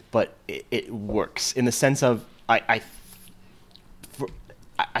confusion, but it works in the sense of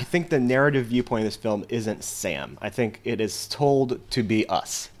I think the narrative viewpoint of this film isn't Sam. I think it is told to be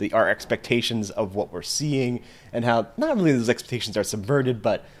us, our expectations of what we're seeing, and how not really those expectations are subverted,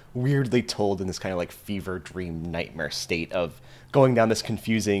 but weirdly told in this kind of like fever dream nightmare state of going down this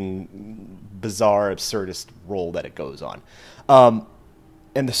confusing, bizarre, absurdist role that it goes on.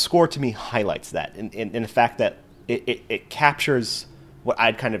 And the score to me highlights that in the fact that it captures what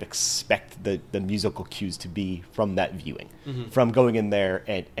I'd kind of expect the musical cues to be from that viewing, from going in there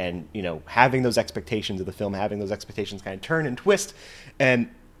and having those expectations of the film, having those expectations kind of turn and twist, and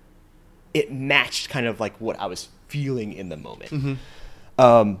it matched kind of like what I was feeling in the moment.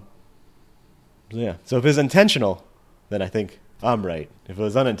 Yeah. So if it was intentional, then I think I'm right. If it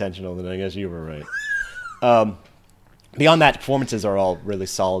was unintentional, then I guess you were right. Beyond that, performances are all really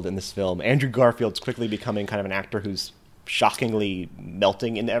solid in this film. Andrew Garfield's quickly becoming kind of an actor who's shockingly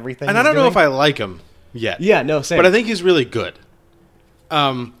melting into everything. And I don't know if I like him yet. Yeah, no, same. But I think he's really good.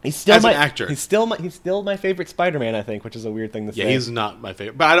 He's still as an actor. He's still my favorite Spider-Man, I think, which is a weird thing to say. Yeah, he's not my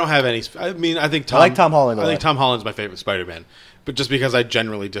favorite. But I don't have any... I mean, I think Tom... I like Tom Holland a I think lot. Tom Holland's my favorite Spider-Man. But just because I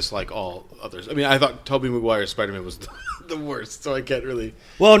generally dislike all others. I mean, I thought Tobey Maguire's Spider-Man was the worst, so I can't really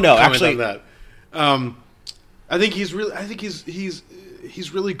comment on that. I think he's really... I think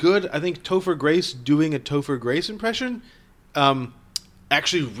he's really good. I think Topher Grace doing a Topher Grace impression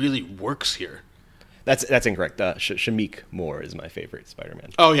actually really works here. That's incorrect. Shamik Moore is my favorite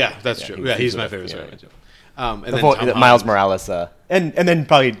Spider-Man. Oh yeah, that's true. Yeah, he's my favorite Spider-Man too. And then Tom Miles Holland. Morales, and then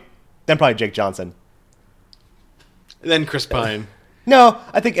probably Jake Johnson. Then Chris Pine. No,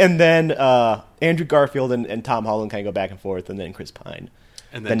 I think, and then Andrew Garfield and Tom Holland kind of go back and forth, and then Chris Pine,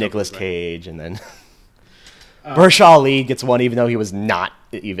 and then Nicolas Cage, and then Mahershala Ali gets one, even though he was not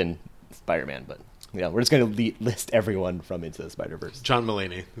even Spider-Man. But yeah, we're just going to list everyone from Into the Spider-Verse. John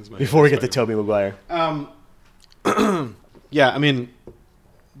Mulaney is my before we get to Tobey Maguire. Yeah, I mean,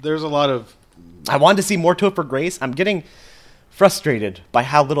 there's a lot of... I wanted to see more Topher Grace. I'm getting frustrated by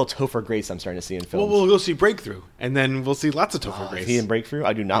how little Topher Grace I'm starting to see in films. Well, we'll go see Breakthrough, and then we'll see lots of Topher Grace. Is he in Breakthrough?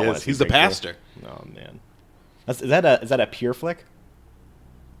 I do not want to see He's the Breakthrough. pastor. Oh, man. Is that a Pure Flick?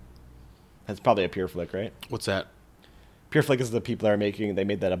 That's probably a Pure Flick, right? What's that? Pure Flick is the people that are making... They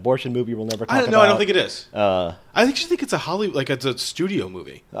made that abortion movie we'll never talk about. No, I don't think it is. I actually think it's a Hollywood... Like, it's a studio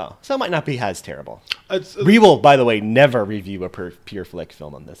movie. Oh, so it might not be as terrible. It's, we will, by the way, never review a Pure Flick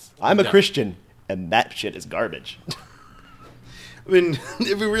film on this. I'm a Christian, and that shit is garbage. I mean,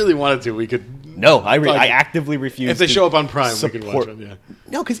 if we really wanted to, we could. No, I Like, actively refuse. If they to show up on Prime, we can support- watch them. Yeah.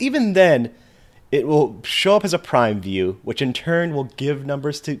 No, because even then, it will show up as a Prime view, which in turn will give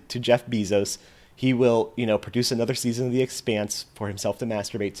numbers to Jeff Bezos. He will, produce another season of The Expanse for himself to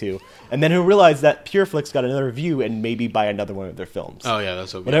masturbate to, and then he'll realize that PureFlix got another view and maybe buy another one of their films. Oh yeah,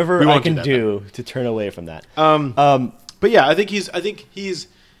 that's okay. Whatever We I won't can that, do to turn away from that. But yeah, I think he's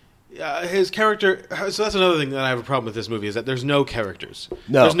his character. So that's another thing that I have a problem with this movie is that there's no characters.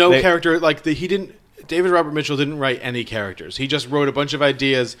 No, there's no they- character. Like he didn't. David Robert Mitchell didn't write any characters. He just wrote a bunch of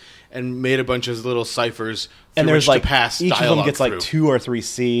ideas and made a bunch of little ciphers And through there's which like to pass each of them dialogue gets through. like 2 or 3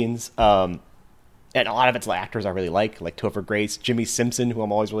 scenes. And a lot of it's like actors I really like Topher Grace, Jimmy Simpson, who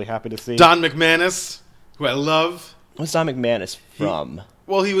I'm always really happy to see. Don McManus, who I love. What's Don McManus from?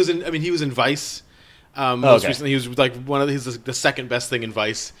 Well, he was in. I mean, he was in Vice. Most okay. recently, he was like one of he's the second best thing in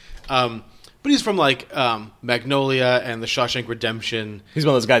Vice. But he's from like Magnolia and The Shawshank Redemption. He's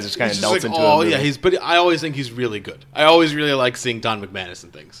one of those guys that's kind He's of just melts like, into a movie. yeah. But I always think he's really good. I always really like seeing Don McManus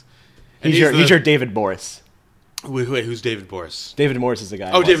and things. And He's your David Morris. Wait, who's David Boris? David Morris is the guy.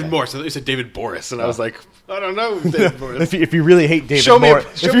 Oh, David Morris. I thought you said David Boris, and I was like, I don't know, who David Boris. If you really hate David Show me a-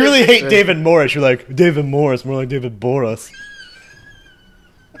 Morris, show if me you a really hate picture. David Morris, you're like David Morris, more like David Boris.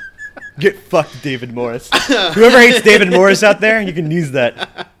 Get fucked, David Morris. Whoever hates David Morris out there, you can use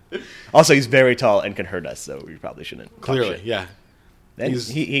that. Also, he's very tall and can hurt us, so we probably shouldn't. talk Clearly, shit. yeah. And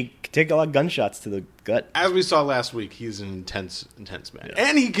he can take a lot of gunshots to the gut. As we saw last week, he's an intense man,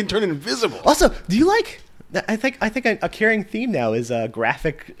 and he can turn invisible. Also, do you like? I think a carrying theme now is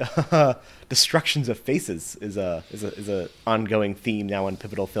graphic destructions of faces is a ongoing theme now in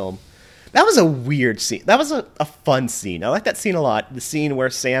Pivotal Film. That was a weird scene. That was a fun scene. I like that scene a lot. The scene where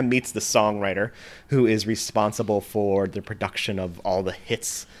Sam meets the songwriter who is responsible for the production of all the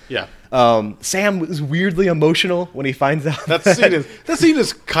hits. Yeah. Sam was weirdly emotional when he finds out That scene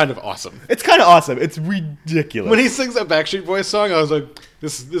is kind of awesome. It's kind of awesome. It's ridiculous. When he sings that Backstreet Boys song, I was like,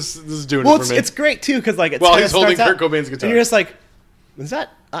 this is doing Well, it for me. it's great too because like it's While kinda he's holding starts Kurt Cobain's guitar. and you're just like, "Was that?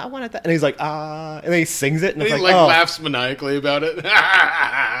 I wanted that." And he's like, and then he sings it, and And it's he like, like oh. laughs maniacally about it.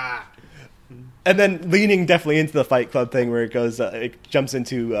 And then leaning definitely into the Fight Club thing where it goes, it jumps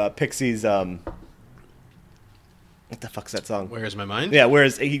into Pixie's. What the fuck's that song? Where's my mind? Yeah,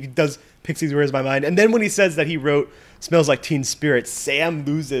 whereas he does Pixie's "Where's My Mind," and then when he says that he wrote "Smells Like Teen Spirit," Sam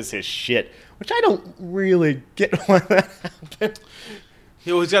loses his shit, which I don't really get why that happened.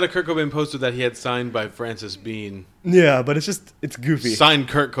 He's got a Kurt Cobain poster that he had signed by Francis Bean. Yeah, but it's goofy. Signed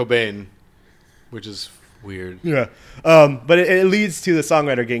Kurt Cobain, which is weird. Yeah, but it leads to the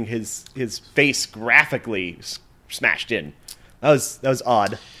songwriter getting his face graphically smashed in. That was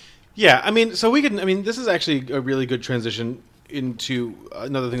odd. Yeah, I mean, this is actually a really good transition into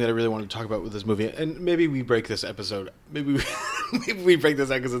another thing that I really wanted to talk about with this movie, and maybe we break this episode. Maybe we break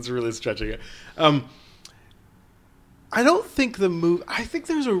this out because it's really stretching it. I don't think I think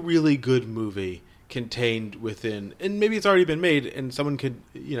there's a really good movie contained within, and maybe it's already been made, and someone could,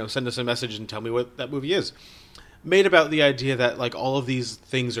 send us a message and tell me what that movie is. Made about the idea that like all of these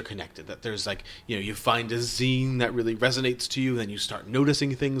things are connected, that there's like, you find a zine that really resonates to you, and then you start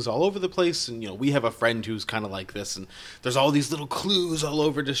noticing things all over the place, and we have a friend who's kind of like this, and there's all these little clues all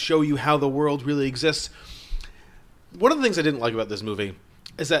over to show you how the world really exists. One of the things I didn't like about this movie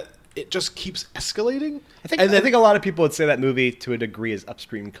is that it just keeps escalating. I think a lot of people would say that movie to a degree is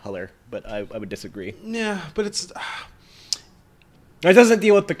upstream color, but I would disagree. Yeah, but it's It doesn't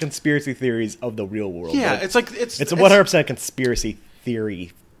deal with the conspiracy theories of the real world. yeah, but it's like it's a 100% conspiracy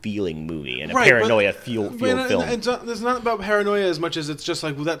theory feeling movie and a paranoia feel film. It's not about paranoia as much as it's just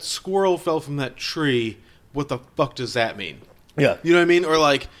like, well, that squirrel fell from that tree. What the fuck does that mean? Yeah, You know what I mean? Or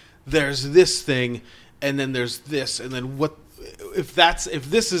like, there's this thing, and then there's this, and then what? If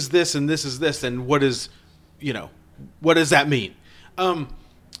this is this and this is this, then what is, what does that mean?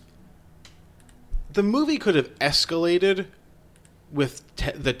 The movie could have escalated with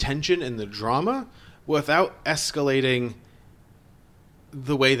the tension and the drama without escalating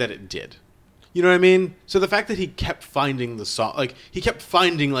the way that it did. You know what I mean? So the fact that he kept finding the song, like he kept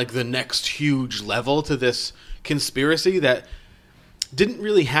finding like the next huge level to this conspiracy that didn't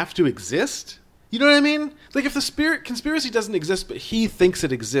really have to exist. You know what I mean? Like if the conspiracy doesn't exist, but he thinks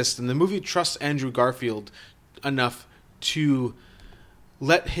it exists, and the movie trusts Andrew Garfield enough to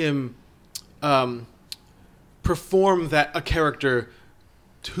let him perform a character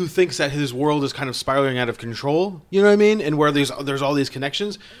who thinks that his world is kind of spiraling out of control. You know what I mean? And where there's all these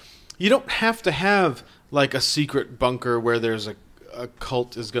connections. You don't have to have like a secret bunker where there's a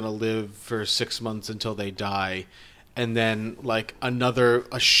cult is going to live for 6 months until they die, and then like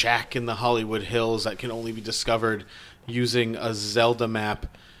a shack in the Hollywood Hills that can only be discovered using a Zelda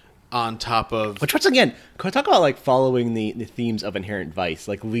map on top of... Which, once again, can we talk about, like, following the themes of Inherent Vice,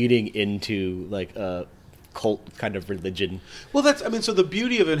 like, leading into, like, a cult kind of religion? Well, so the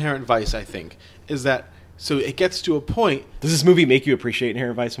beauty of Inherent Vice, I think, is that, so it gets to a point... Does this movie make you appreciate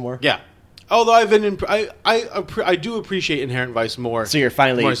Inherent Vice more? Yeah. Although I do appreciate Inherent Vice more. So you're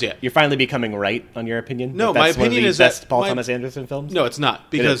finally becoming right on your opinion? No, my opinion is best that Paul Thomas Anderson films? No, it's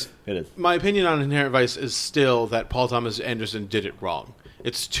not, because it is. My opinion on Inherent Vice is still that Paul Thomas Anderson did it wrong.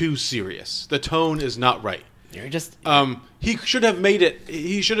 It's too serious. The tone is not right. You're just he should have made it.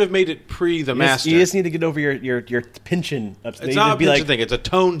 He should have made it pre The Master. You just need to get over your pinching. It's not a pinching thing. It's a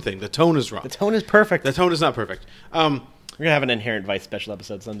tone thing. The tone is wrong. The tone is perfect. The tone is not perfect. We're gonna have an Inherent Vice special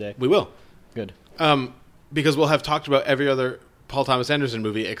episode someday. We will. Good. Because we'll have talked about every other Paul Thomas Anderson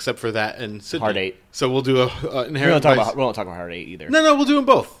movie except for that and Sydney. Hard 8. So we'll do a Inherent Vice. We won't talk about Hard 8 either. No, we'll do them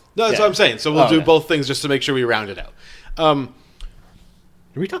both. No, that's what I'm saying. So we'll do both things just to make sure we round it out.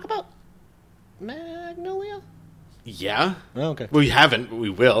 Did we talk about Magnolia? Yeah. Oh, okay. We haven't, but we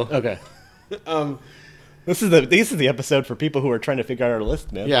will. Okay. This is the episode for people who are trying to figure out our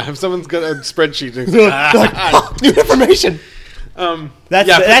list, man. Yeah, if someone's got a spreadsheet, new information.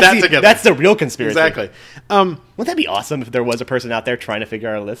 That's the real conspiracy. Exactly. Wouldn't that be awesome if there was a person out there trying to figure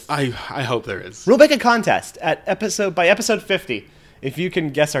out our list? I hope there is. We'll make a contest at episode 50. If you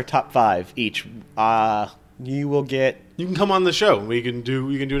can guess our top 5 each, you will get. You can come on the show. We can do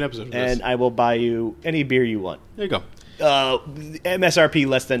an episode of this. And I will buy you any beer you want. There you go. MSRP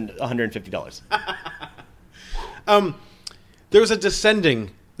less than $150. There's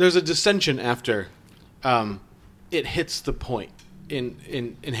a dissension after it hits the point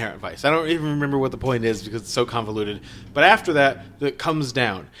in Inherent Vice. I don't even remember what the point is because it's so convoluted. But after that, it comes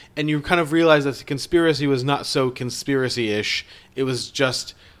down, and you kind of realize that the conspiracy was not so conspiracy-ish. It was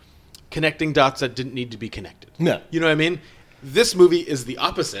just connecting dots that didn't need to be connected. No. You know what I mean? This movie is the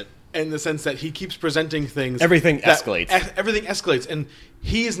opposite in the sense that he keeps presenting things. Everything escalates. Everything escalates. And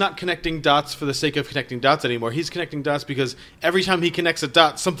he is not connecting dots for the sake of connecting dots anymore. He's connecting dots because every time he connects a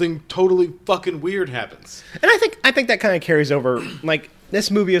dot, something totally fucking weird happens. And I think that kind of carries over. Like,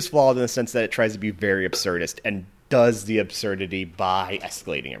 this movie is flawed in the sense that it tries to be very absurdist and does the absurdity by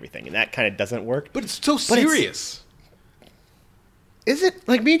escalating everything. And that kind of doesn't work. But it's so serious. Is it?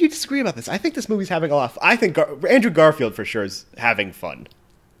 Like, me and you disagree about this. I think this movie's having a lot of fun. I think Andrew Garfield, for sure, is having fun.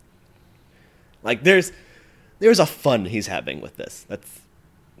 Like, there's a fun he's having with this.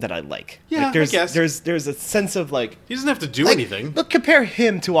 That I like. Yeah, like, I guess. There's a sense of, like... He doesn't have to do anything. Look, compare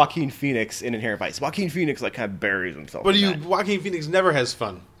him to Joaquin Phoenix in Inherent Vice. Joaquin Phoenix, like, kind of buries himself. But Joaquin Phoenix never has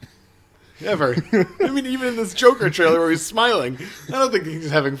fun. Ever. I mean, even in this Joker trailer where he's smiling, I don't think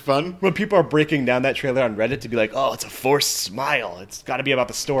he's having fun. When people are breaking down that trailer on Reddit to be like, oh, it's a forced smile. It's got to be about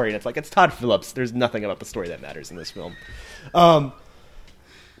the story. And it's like, it's Todd Phillips. There's nothing about the story that matters in this film.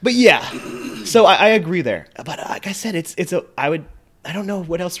 But yeah, so I agree there. But like I said, I don't know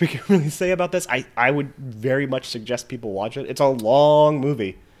what else we can really say about this. I would very much suggest people watch it. It's a long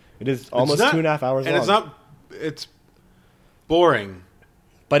movie. It is almost 2.5 hours long. And it's boring.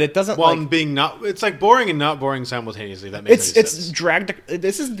 But it doesn't it's like boring and not boring simultaneously. That makes sense. It's dragged.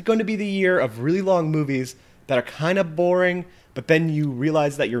 This is going to be the year of really long movies that are kind of boring, but then you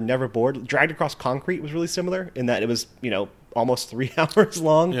realize that you're never bored. Dragged Across Concrete was really similar in that it was, almost 3 hours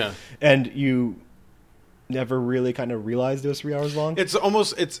long. Yeah. And you never really kind of realized it was 3 hours long. It's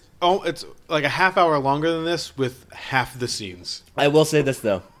like a half hour longer than this with half the scenes. I will say this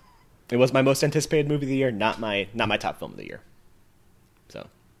though. It was my most anticipated movie of the year, not my top film of the year. So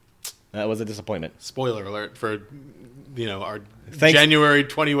that was a disappointment. Spoiler alert for our January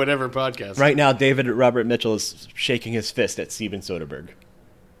 20 whatever podcast. Right now, David Robert Mitchell is shaking his fist at Steven Soderbergh.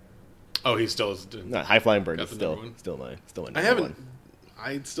 Oh, he still is. No, High Flying Bird is still my number one.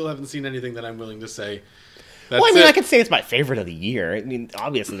 I still haven't seen anything that I'm willing to say. I could say it's my favorite of the year. I mean,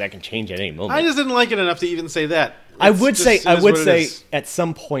 obviously that can change at any moment. I just didn't like it enough to even say that. I would say at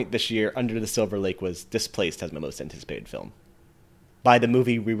some point this year, Under the Silver Lake was displaced as my most anticipated film by the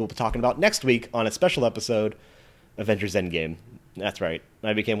movie we will be talking about next week on a special episode, Avengers Endgame. That's right.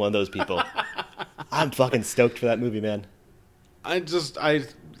 I became one of those people. I'm fucking stoked for that movie, man. I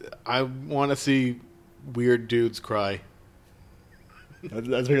want to see weird dudes cry. That's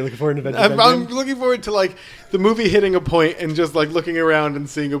what you're looking forward to Avengers I'm Endgame? looking forward to like the movie hitting a point and just like looking around and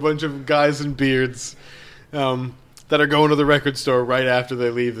seeing a bunch of guys in beards that are going to the record store right after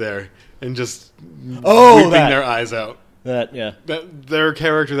they leave there and just weeping their eyes out. Their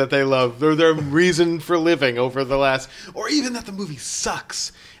character that they love, their reason for living over the last, or even that the movie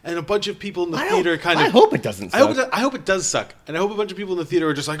sucks and a bunch of people in the theater I hope it doesn't suck. I hope it does suck, and I hope a bunch of people in the theater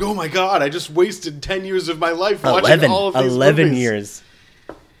are just like, "Oh my god, I just wasted 10 years of my life watching all of these 11 movies." years.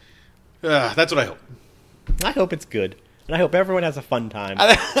 That's what I hope. I hope it's good, and I hope everyone has a fun time.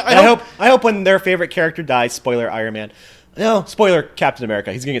 I hope when their favorite character dies, spoiler Iron Man. No, spoiler Captain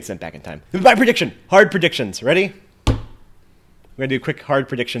America. He's gonna get sent back in time. My prediction. Hard predictions. Ready? We're gonna do quick hard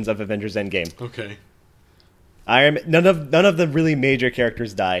predictions of Avengers Endgame. Okay. Iron Man, none of the really major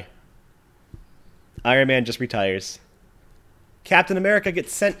characters die. Iron Man just retires. Captain America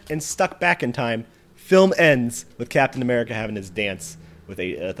gets sent and stuck back in time. Film ends with Captain America having his dance with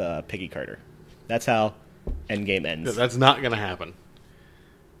Peggy Carter. That's how Endgame ends. That's not gonna happen.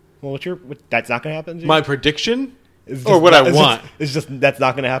 Well, that's not gonna happen? James? My prediction, or what I want, it's just that's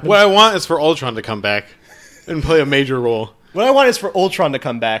not gonna happen. What I want is for Ultron to come back and play a major role. What I want is for Ultron to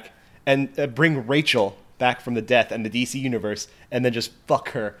come back and bring Rachel back from the death and the DC universe, and then just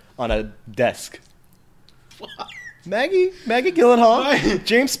fuck her on a desk. Maggie Gyllenhaal,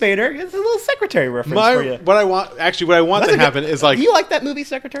 James Spader. It's a little Secretary reference for you. What I want to happen is like. Do you like that movie,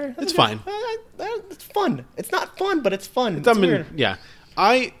 Secretary? It's fine. It's fun. It's not fun, but it's fun. It's weird. Yeah,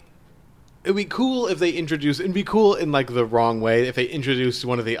 it'd be cool if they introduce. It'd be cool in like the wrong way if they introduced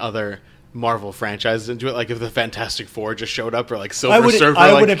one of the other Marvel franchises into it, like if the Fantastic Four just showed up, or like Silver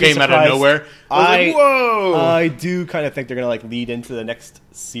Surfer came out of nowhere. I was like, whoa! I do kind of think they're gonna like lead into the next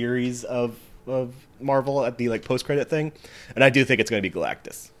series of Marvel at the like post-credit thing, and I do think it's gonna be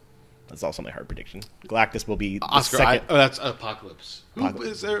Galactus. That's also my hard prediction. Galactus will be Oscar. That's Apocalypse.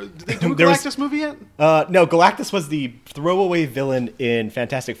 Is there? Did they do a Galactus movie yet? No, Galactus was the throwaway villain in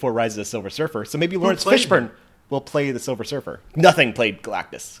Fantastic Four: Rise of the Silver Surfer. So maybe Lawrence Fishburne will play the Silver Surfer. Nothing played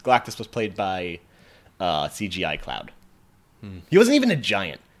Galactus. Galactus was played by CGI Cloud. He wasn't even a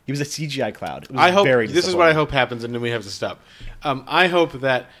giant. He was a CGI Cloud. I hope this is what I hope happens, and then we have to stop. I hope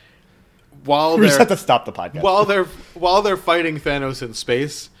that while we just have to stop the podcast while they're fighting Thanos in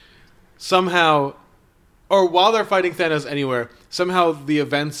space, somehow, or while they're fighting Thanos anywhere, somehow the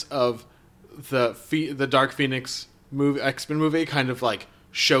events of the Dark Phoenix X-Men movie kind of like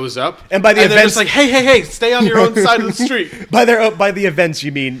shows up, and by the events, they're just like, hey, stay on your own side of the street. By the events,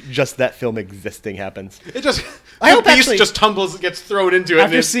 you mean just that film existing happens. It just Beast just tumbles, gets thrown into it.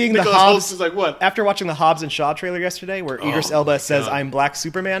 After seeing Nicholas the Hobbs, Hoult is like, what? After watching the Hobbs and Shaw trailer yesterday, where Idris Elba says, "I'm Black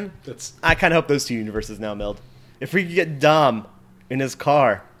Superman," I kind of hope those two universes now meld. If we could get Dom in his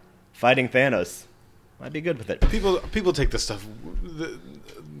car fighting Thanos, I'd be good with it. People take this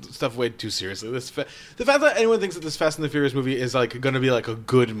stuff way too seriously. The fact that anyone thinks that this Fast and the Furious movie is like going to be like a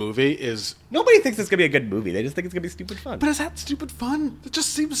good movie is... Nobody thinks it's going to be a good movie. They just think it's going to be stupid fun. But is that stupid fun? It just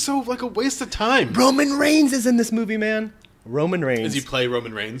seems so like a waste of time. Roman Reigns is in this movie, man. Roman Reigns. Does he play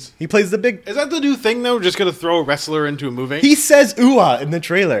Roman Reigns? He plays the big... Is that the new thing, though? We're just going to throw a wrestler into a movie? He says ooh-ah in the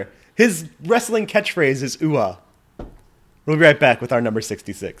trailer. His wrestling catchphrase is ooh-ah. We'll be right back with our number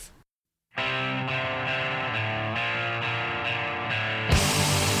 66.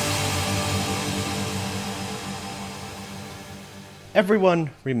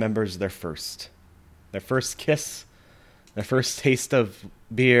 Everyone remembers their first kiss, their first taste of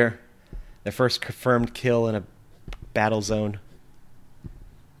beer, their first confirmed kill in a battle zone.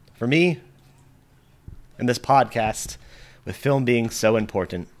 For me, in this podcast, with film being so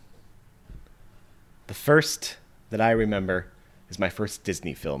important, the first that I remember is my first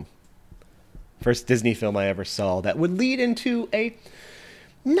Disney film. First Disney film I ever saw that would lead into a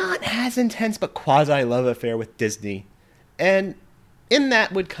not as intense but quasi love affair with Disney. And in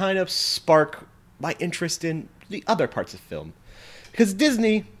that would kind of spark my interest in the other parts of film. Because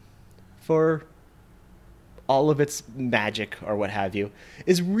Disney, for all of its magic or what have you,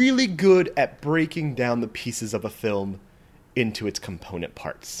 is really good at breaking down the pieces of a film into its component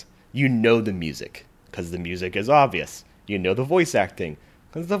parts. You know the music, because the music is obvious. You know the voice acting,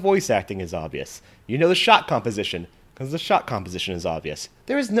 because the voice acting is obvious. You know the shot composition, because the shot composition is obvious.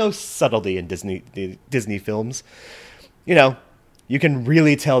 There is no subtlety in Disney films. You know, you can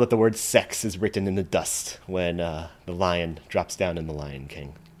really tell that the word sex is written in the dust when the lion drops down in The Lion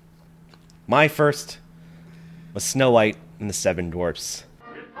King. My first was Snow White and the Seven Dwarfs.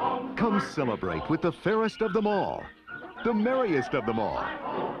 Come celebrate with the fairest of them all, the merriest of them all,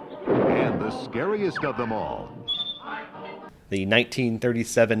 and the scariest of them all. The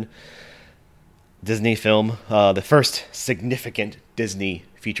 1937 Disney film, the first significant Disney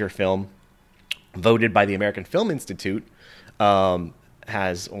feature film, voted by the American Film Institute,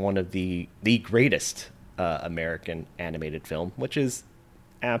 has one of the greatest American animated film, which is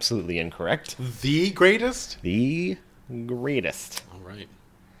absolutely incorrect. The greatest? The greatest. All right.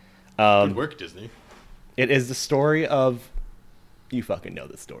 Good work, Disney. It is the story of You fucking know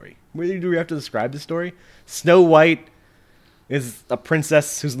the story. Where do we have to describe the story? Snow White is a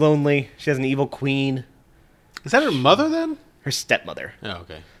princess who's lonely. She has an evil queen. Is that her mother then? Her stepmother. Oh,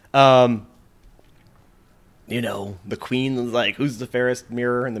 okay. The queen is like, who's the fairest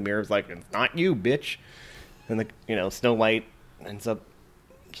mirror? And the mirror's like, it's not you, bitch. And Snow White ends up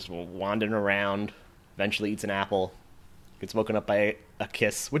just wandering around, eventually eats an apple, gets woken up by a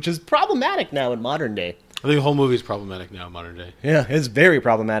kiss, which is problematic now in modern day. I think the whole movie is problematic now in modern day. Yeah, it's very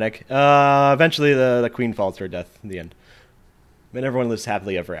problematic. Eventually the queen falls to her death in the end. And everyone lives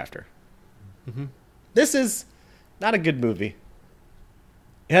happily ever after. Mm-hmm. This is not a good movie.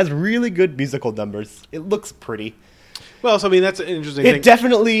 It has really good musical numbers. It looks pretty. Well, so I mean, that's an interesting thing. It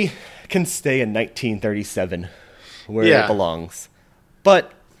definitely can stay in 1937, where it belongs.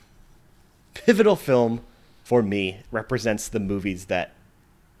 But pivotal film, for me, represents the movies that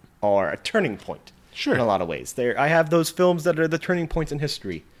are a turning point. Sure. In a lot of ways. I have those films that are the turning points in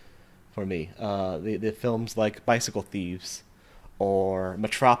history for me. The films like Bicycle Thieves or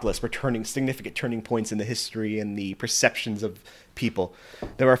Metropolis were significant turning points in the history and the perceptions of people.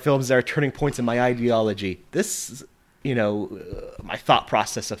 There are films that are turning points in my ideology. This, my thought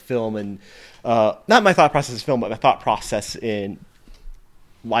process of film and not my thought process of film, but my thought process in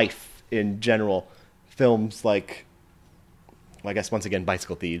life in general. Films like, I guess once again,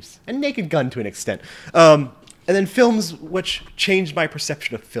 Bicycle Thieves and Naked Gun to an extent. And then films which changed my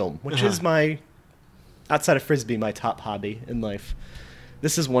perception of film, which is outside of Frisbee, my top hobby in life.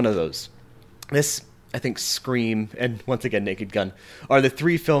 This is one of those. This, I think, Scream, and once again, Naked Gun, are the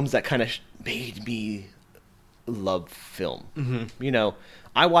three films that kind of made me love film. Mm-hmm.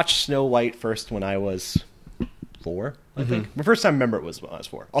 I watched Snow White first when I was 4, I think. The first time I remember it was when I was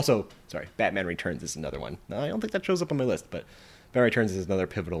 4. Also, Batman Returns is another one. I don't think that shows up on my list, but Batman Returns is another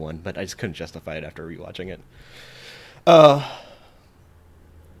pivotal one, but I just couldn't justify it after rewatching it.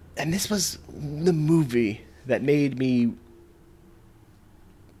 And this was the movie that made me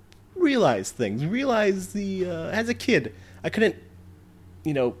realize things. As a kid, I couldn't,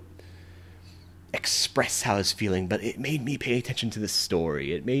 express how I was feeling, but it made me pay attention to the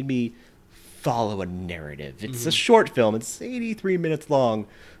story. It made me follow a narrative. It's a short film. It's 83 minutes long,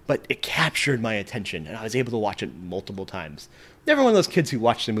 but it captured my attention, and I was able to watch it multiple times. Never one of those kids who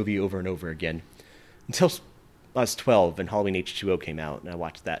watched the movie over and over again. Until I was 12 and Halloween H2O came out, and I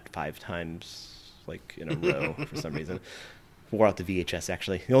watched that 5 times, in a row for some reason. Wore out the VHS,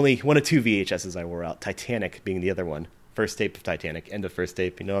 actually. The only one of 2 VHSs I wore out. Titanic being the other one. First tape of Titanic. End of first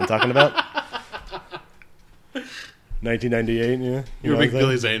tape. You know what I'm talking about? 1998, yeah. You're a big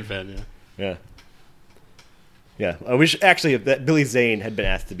Billy Zane fan, yeah. Yeah. I wish, actually, if that Billy Zane had been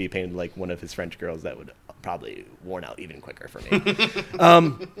asked to be painted like one of his French girls, that would probably worn out even quicker for me.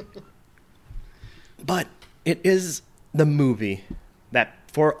 But it is the movie that,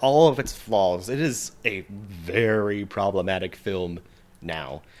 for all of its flaws, it is a very problematic film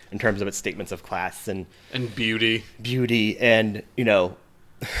now in terms of its statements of class and beauty and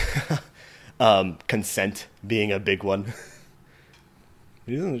consent being a big one.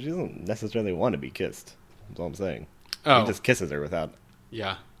 She doesn't necessarily want to be kissed. That's all I'm saying. He just kisses her without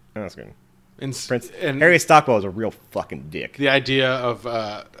asking. And Harry Stockwell is a real fucking dick. The idea of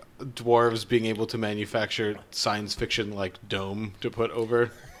dwarves being able to manufacture science fiction like dome to put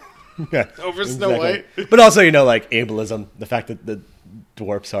over Snow White. But also, ableism, the fact that the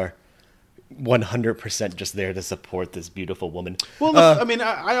dwarfs are 100% just there to support this beautiful woman. Well,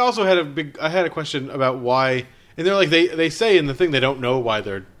 I also had a question about why, and they're like, they say in the thing they don't know why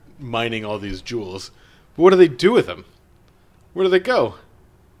they're mining all these jewels, but what do they do with them? Where do they go?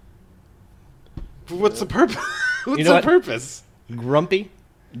 What's the purpose? Purpose? Grumpy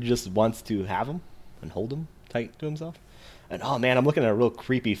just wants to have them and hold them tight to himself. And oh man, I'm looking at a real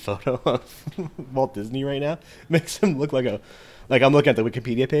creepy photo of Walt Disney right now. Makes him look like I'm looking at the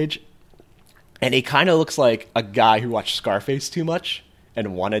Wikipedia page, and he kind of looks like a guy who watched Scarface too much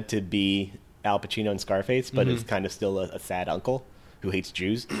and wanted to be Al Pacino in Scarface, but is kind of still a sad uncle who hates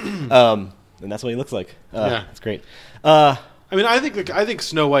Jews. And that's what he looks like. It's great. I think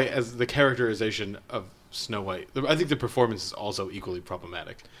Snow White, as the characterization of Snow White, I think the performance is also equally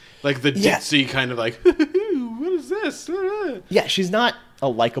problematic. Like the ditzy kind of like, what is this? Yeah, she's not a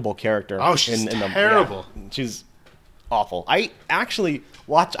likable character. Oh, she's terrible. She's awful. I actually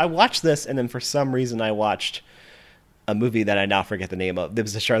watched this, and then for some reason I watched a movie that I now forget the name of. There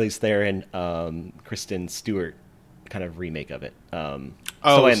was a Charlize Theron, Kristen Stewart kind of remake of it. Snow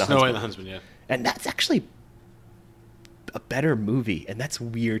White and the Huntsman, yeah. And that's actually a better movie, and that's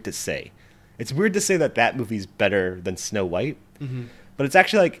weird to say. It's weird to say that movie's better than Snow White, but it's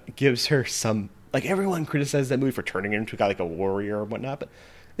actually gives her some like everyone criticizes that movie for turning her into like a warrior or whatnot, but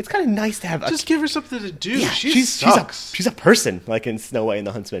it's kind of nice to have Just give her something to do. Yeah, She sucks. she's a person, like in Snow White and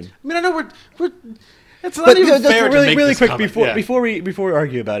the Huntsman. I mean, I know we're it's not But even fair to make really this quick comment. before we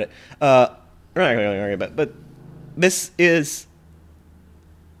argue about it. We're not going to argue about it, but this is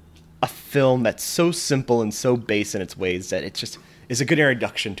a film that's so simple and so base in its ways that it just is a good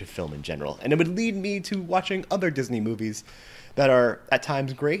introduction to film in general, and it would lead me to watching other Disney movies that are at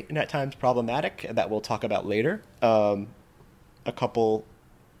times great and at times problematic, and that we'll talk about later. A couple.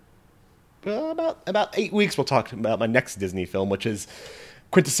 About 8 weeks, we'll talk about my next Disney film, which is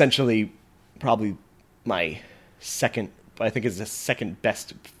quintessentially probably my second. I think is the second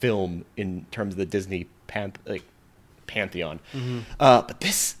best film in terms of the Disney pantheon. Mm-hmm. But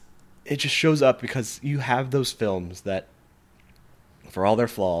this, it just shows up because you have those films that, for all their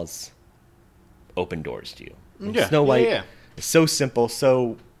flaws, open doors to you. And Yeah. Snow White Yeah. is so simple,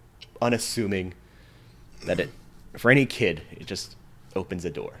 so unassuming that it, for any kid, it just opens a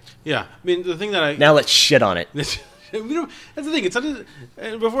door. Yeah, I mean, the thing that I Now let's shit on it. that's the thing. It's not,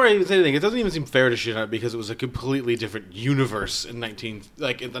 before I even say anything, it doesn't even seem fair to shit on it because it was a completely different universe in in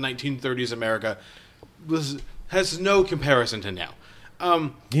the 1930s America. Has no comparison to now.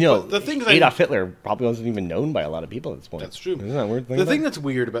 The thing that Adolf Hitler probably wasn't even known by a lot of people at this point. That's true. Isn't that a weird thing? The thing that's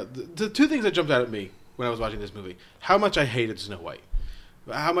weird about the two things that jumped out at me when I was watching this movie: how much I hated Snow White,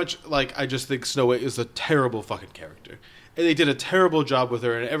 how much I just think Snow White is a terrible fucking character, and they did a terrible job with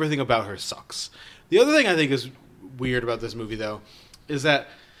her, and everything about her sucks. The other thing I think is weird about this movie, though, is that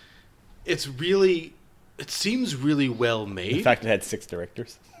it seems really well made. The fact it had 6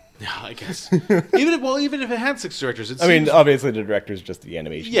 directors. Yeah, I guess. even if it had 6 directors, I mean, obviously the director is just the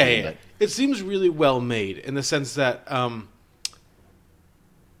animation. Yeah. But It seems really well made in the sense that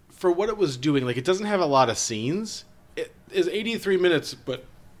for what it was doing, it doesn't have a lot of scenes. It is 83 minutes, but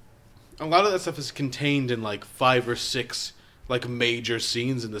a lot of that stuff is contained in 5 or 6 major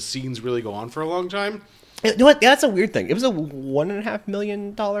scenes, and the scenes really go on for a long time. you know what? Yeah, that's a weird thing. It was a $1.5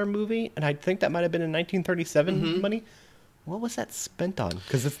 million movie, and I think that might have been in 1937 money. What was that spent on?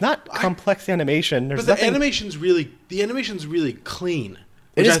 Because it's not complex animation. There's But the animation's really clean.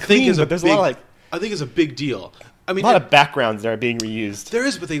 Which It is I think clean, but there's a lot I think is a big deal. I mean, a lot of backgrounds that are being reused. there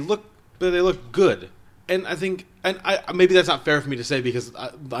is, but they look good. And I think, maybe that's not fair for me to say because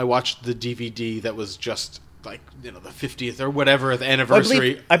I watched the DVD that was just the 50th or whatever the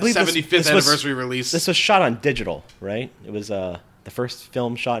anniversary, I believe 75th anniversary release. This was shot on digital, right? It was the first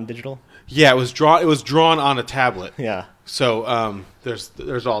film shot in digital. Yeah, it was drawn on a tablet. Yeah. So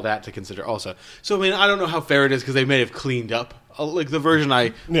there's all that to consider also. So I mean, I don't know how fair it is because they may have cleaned up. The version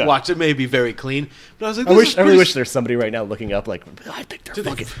I watched, it may be very clean. But I was like, I really wish there's somebody right now looking up I think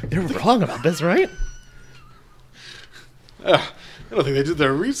they're wrong about this, right? I don't think they did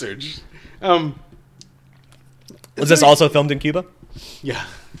their research. Was this also filmed in Cuba? Yeah.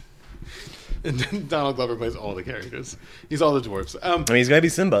 And then Donald Glover plays all the characters. He's all the dwarves. I mean, he's got to be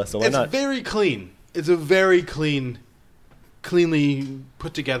Simba, so why not? It's very clean. It's a very cleanly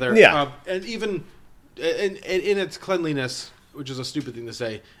put together. Yeah. And even in its cleanliness, which is a stupid thing to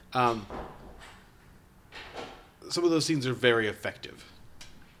say, some of those scenes are very effective.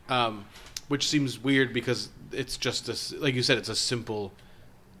 Which seems weird because it's just like you said, it's a simple,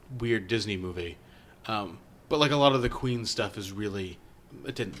 weird Disney movie. But a lot of the Queen stuff is really,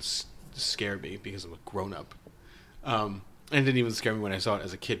 it didn't scare me because I'm a grown up. And it didn't even scare me when I saw it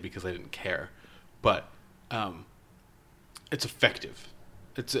as a kid because I didn't care. But it's effective.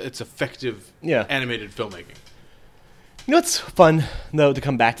 It's effective animated filmmaking. You know what's fun, though, to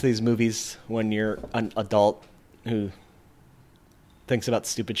come back to these movies when you're an adult who thinks about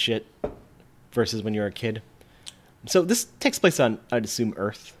stupid shit versus when you're a kid? So this takes place on, I'd assume,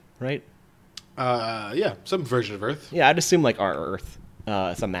 Earth, right? Yeah, some version of Earth. Yeah, I'd assume our Earth.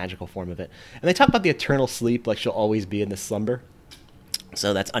 Some magical form of it. And they talk about the eternal sleep, she'll always be in this slumber.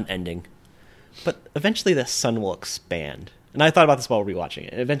 So that's unending. But eventually the sun will expand. And I thought about this while rewatching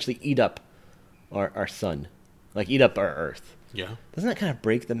it. And eventually eat up our sun. Eat up our Earth. Yeah. Doesn't that kind of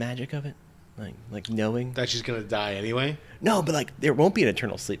break the magic of it? Like knowing that she's gonna die anyway? No, but there won't be an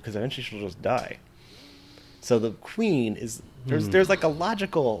eternal sleep because eventually she'll just die. So the Queen is... There's a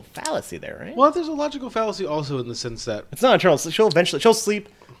logical fallacy there, right? Well, there's a logical fallacy also in the sense that... It's not eternal. She'll sleep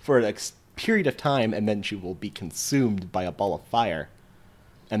for a period of time, and then she will be consumed by a ball of fire.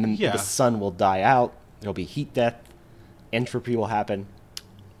 And then the sun will die out. There'll be heat death. Entropy will happen.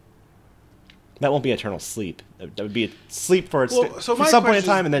 That won't be eternal sleep. That would be a sleep for some point in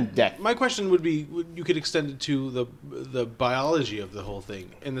time, and then death. My question would be, you could extend it to the biology of the whole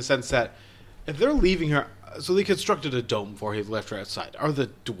thing, in the sense that if they're leaving her... So they constructed a dome before he left her outside. Are the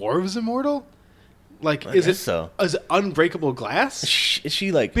dwarves immortal? Like, I is guess it so. Is it unbreakable glass? Is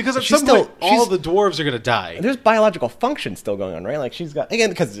she like... Because at she's some point, all she's- the dwarves are going to die. There's biological function still going on, right? Like she's got, again,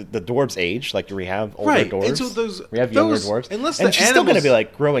 because the dwarves age. Like, do we have older Right, dwarves? and so those- we have younger those- dwarves. unless and the she's still going to animals- be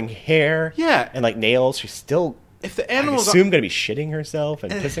like growing hair, Yeah. and like nails. She's still, If the I animals assume, going to be shitting herself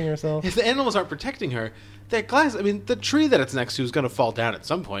and pissing herself. If the animals aren't protecting her, that glass, I mean, the tree that it's next to is going to fall down at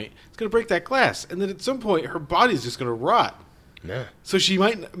some point. It's going to break that glass. And then at some point, her body's just going to rot. Yeah. So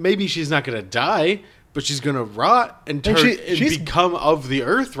maybe she's not going to die, but she's going to rot and turn she's- become of the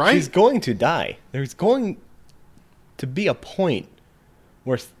earth, right? She's going to die. There's going to be a point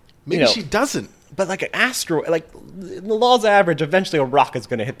where Maybe she doesn't. But like an asteroid, like in the laws of average, eventually a rock is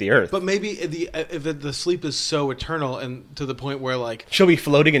going to hit the Earth. But maybe if the sleep is so eternal and to the point where, like, she'll be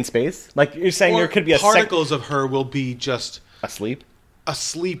floating in space. Like you're saying, there could be particles of her will be just asleep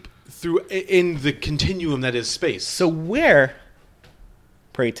through in the continuum that is space. So where,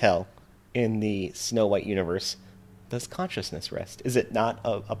 pray tell, in the Snow White universe, does consciousness rest? Is it not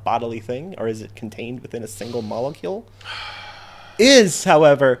a bodily thing, or is it contained within a single molecule?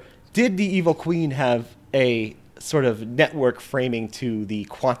 However, did the evil queen have a sort of network framing to the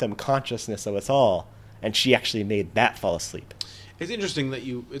quantum consciousness of us all, and she actually made that fall asleep? It's interesting that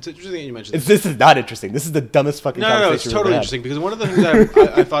you mentioned This is not interesting. This is the dumbest fucking conversation No, it's we've totally ever had. interesting because one of the things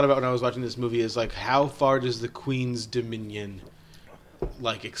that I thought about when I was watching this movie is, like, how far does the queen's dominion,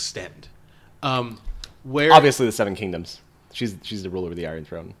 like, extend? Where Obviously, the Seven Kingdoms. She's the ruler of the Iron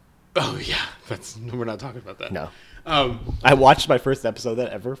Throne. Oh yeah, we're not talking about that. No. I watched my first episode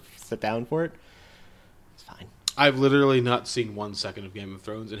that ever sit down for it. It's fine. I've literally not seen 1 second of Game of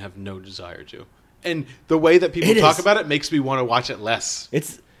Thrones and have no desire to. And the way that people It talk is. about it makes me want to watch it less.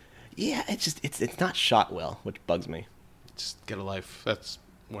 It's not shot well, which bugs me. Just get a life. That's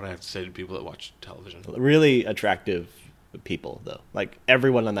what I have to say to people that watch television. Really attractive people, though. Like,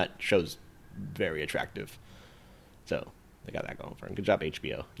 everyone on that show's very attractive. So they got that going for them. Good job,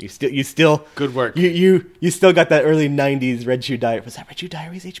 HBO. You still good work. You still got that early '90s Red Shoe Diaries. Was that Red Shoe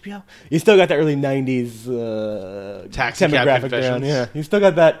Diaries HBO? You still got that early '90s Taxi Cab demographic Confessions. around. Yeah, you still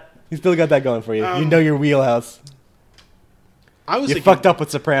got that. You still got that going for you. You know your wheelhouse. You thinking, fucked up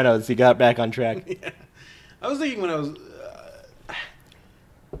with Sopranos. You got back on track. Yeah. I was thinking when I was...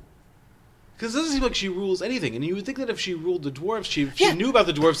 Because it doesn't seem like she rules anything. And you would think that if she ruled the dwarves, she knew about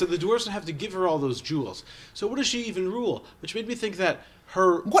the dwarves, that the dwarves would have to give her all those jewels. So what does she even rule? Which made me think that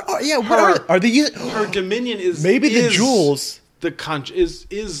her... Are the... Her dominion is... Maybe the jewels...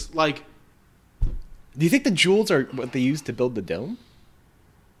 Is like... Do you think the jewels are what they used to build the dome?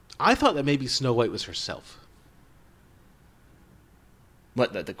 I thought that maybe Snow White was herself.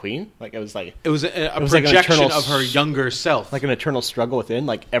 What, the queen? Like, it was a projection of her younger self. Like an eternal struggle within?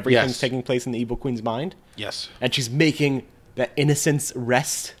 Like, everything's Yes. taking place in the evil queen's mind? Yes. And she's making that innocence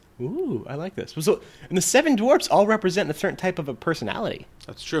rest? Ooh, I like this. So, and the seven dwarfs all represent a certain type of a personality.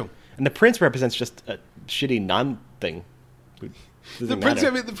 That's true. And the prince represents just a shitty non-thing. The prince,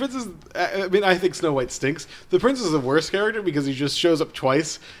 the prince is... I think Snow White stinks. The prince is the worst character because he just shows up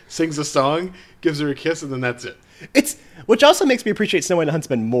twice, sings a song, gives her a kiss, and then that's it. Which also makes me appreciate Snow White and the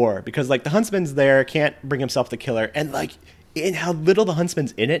Huntsman more, because, like, the Huntsman's there, can't bring himself to kill her, and, like, in how little the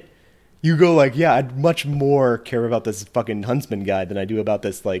Huntsman's in it, you go, like, yeah, I'd much more care about this fucking Huntsman guy than I do about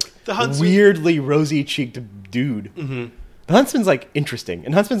this, like, weirdly rosy-cheeked dude. Mm-hmm. The Huntsman's, like, interesting,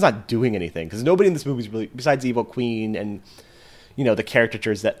 and Huntsman's not doing anything, because nobody in this movie is really, besides the Evil Queen and, you know, the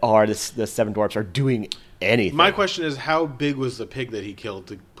caricatures that are the Seven Dwarfs, are doing anything. My question is, how big was the pig that he killed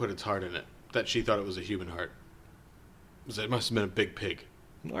to put its heart in it, that she thought it was a human heart? It must have been a big pig.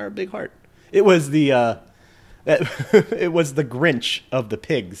 Or a big heart. It was the it was the Grinch of the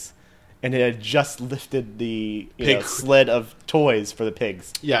pigs, and it had just lifted the sled of toys for the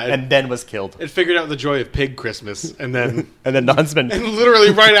pigs. Yeah, and then was killed. It figured out the joy of pig Christmas, and then and then the huntsman, and literally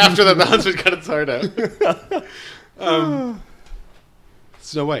right after that, the huntsman cut its heart out.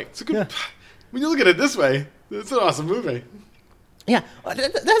 Snow White. It's a good. When you look at it this way, it's an awesome movie. Yeah,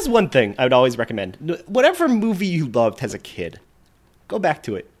 that's one thing I would always recommend. Whatever movie you loved as a kid, go back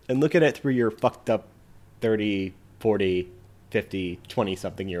to it and look at it through your fucked up 30, 40, 50,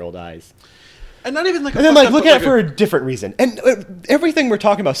 20-something-year-old eyes. And not even like and then, like, look at it for a different reason. And everything we're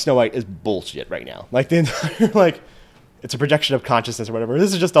talking about Snow White is bullshit right now. Like, the entire, like, it's a projection of consciousness or whatever.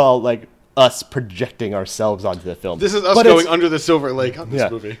 This is just all, like, us projecting ourselves onto the film. This is us going under the Silver Lake on this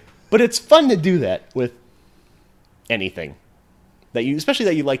movie. But it's fun to do that with anything. Especially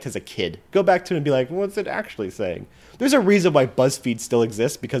that you liked as a kid. Go back to it and be like, what's it actually saying? There's a reason why BuzzFeed still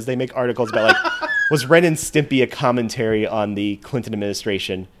exists, because they make articles about, like, was Ren and Stimpy a commentary on the Clinton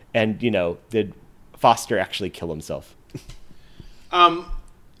administration? And, you know, did Foster actually kill himself?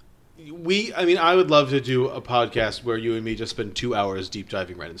 I would love to do a podcast where you and me just spend 2 hours deep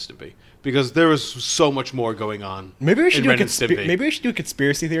diving Ren and Stimpy, because there was so much more going on. Maybe we should in do Ren and Stimpy. maybe we should do a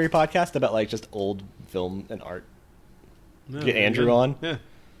conspiracy theory podcast about like just old film and art. Get Andrew on. Yeah.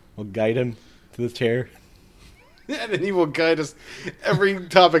 We'll guide him to the chair. And then he will guide us every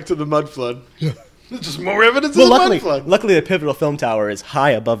topic to the mud flood. Yeah. Just more evidence Well, of the luckily, mud flood. luckily the pivotal film tower is high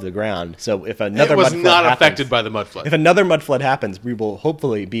above the ground, so if another It was mud flood not happens, affected by the mud flood. If another mud flood happens, we will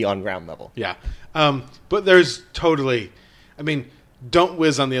hopefully be on ground level. Yeah. But there's totally... I mean, Don't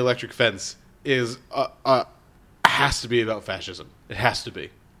Whiz on the Electric Fence is... has to be about fascism. It has to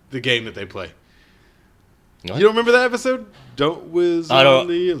be. The game that they play. What? You don't remember that episode? Don't Whiz on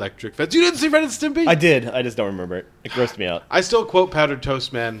the Electric Fence. You didn't see Ren and Stimpy? I did. I just don't remember it. It grossed me out. I still quote Powdered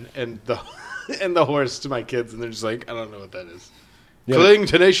Toast Man and the and the horse to my kids, and they're just like, I don't know what that is. Yeah, Cling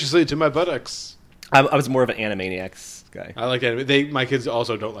tenaciously to my buttocks. I was more of an Animaniacs guy. I like anime. My kids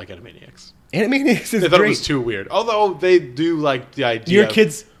also don't like Animaniacs. Animaniacs is They thought great. it was too weird. Although they do like the idea. Your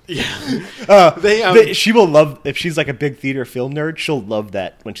kids... Yeah. she will love... If she's like a big theater film nerd, she'll love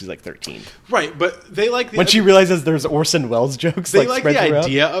that when she's like 13. Right, but they like... When she realizes there's Orson Welles jokes They like like spread the throughout.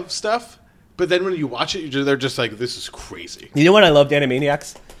 idea of stuff, but then when you watch it, they're just like, this is crazy. You know when I loved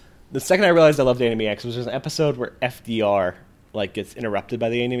Animaniacs? The second I realized I loved Animaniacs was there's an episode where FDR like gets interrupted by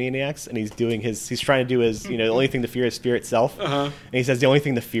the Animaniacs, and he's trying to do his, the only thing to fear is fear itself. And he says, the only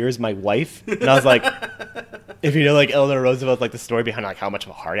thing to fear is my wife. And I was like, if you know like Eleanor Roosevelt, like the story behind like how much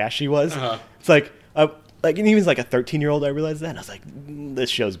of a hard ass she was, it's like, and even as like a 13-year-old, I realized that, and I was like, this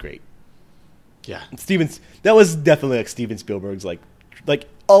show's great. Yeah. That was definitely like Steven Spielberg's like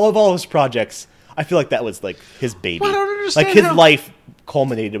all his projects. I feel like that was like his baby. Well, I don't understand like his how- life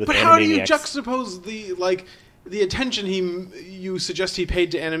culminated with But Animaniacs. how do you juxtapose the attention you suggest he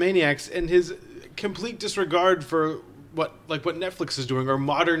paid to Animaniacs and his complete disregard for what Netflix is doing or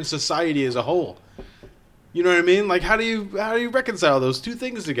modern society as a whole? You know what I mean? Like, how do you reconcile those two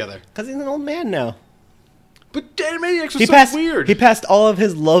things together? Because he's an old man now. But Animaniacs was weird. He passed all of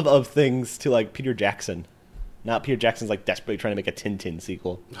his love of things to like Peter Jackson. Now Peter Jackson's like desperately trying to make a Tintin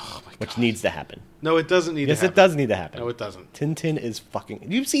sequel, which needs to happen. No, it doesn't need to happen. Yes, it does need to happen. No, it doesn't. Tintin is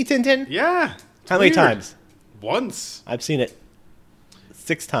fucking... You see Tintin? Yeah. How many times? Once. I've seen it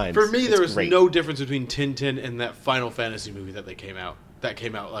 6 times. For me, It's there was great. no difference between Tintin and that Final Fantasy movie that came out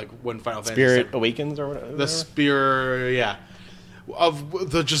like when Final Spirit Fantasy Awakens or whatever. the Spirit, yeah, of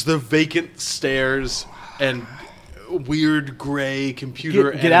the vacant stares and weird gray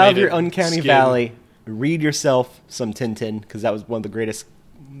computer. Get out of your animated uncanny skin. valley. Read yourself some Tintin, because that was one of the greatest,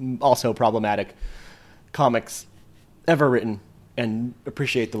 also problematic comics ever written, and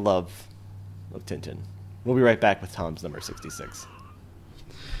appreciate the love of Tintin. We'll be right back with Tom's number 66.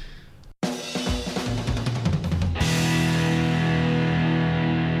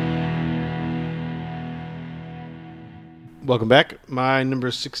 Welcome back. My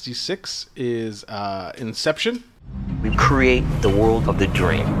number 66 is Inception. We create the world of the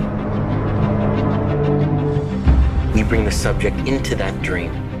dream. We bring the subject into that dream,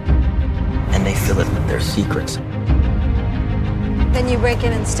 and they fill it with their secrets. Then you break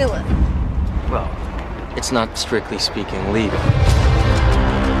in and steal it. Well, it's not strictly speaking legal.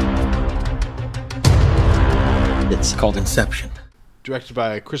 It's called Inception. Directed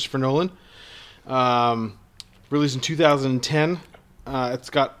by Christopher Nolan. Released in 2010. It's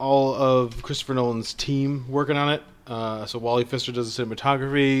got all of Christopher Nolan's team working on it. So Wally Pfister does the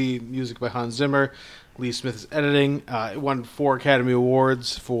cinematography, music by Hans Zimmer, Lee Smith is editing. It won 4 Academy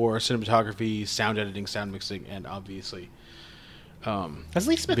Awards for cinematography, sound editing, sound mixing, and obviously Has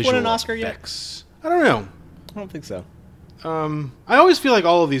Lee Smith won visual an Oscar effects. I don't know. I don't think so. I always feel like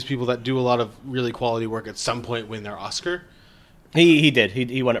all of these people that do a lot of really quality work at some point win their Oscar. He did.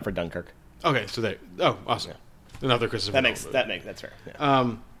 He won it for Dunkirk. Okay, so they... Oh, awesome. Another Christopher Nolan movie. That's fair.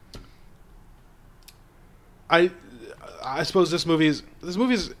 Yeah. I suppose this movie is...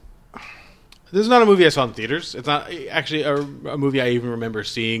 This is not a movie I saw in theaters. It's not actually a movie I even remember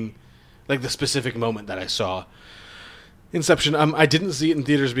seeing, like the specific moment that I saw Inception. I didn't see it in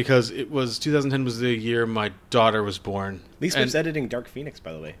theaters because 2010 was the year my daughter was born. Lee Smith's editing Dark Phoenix,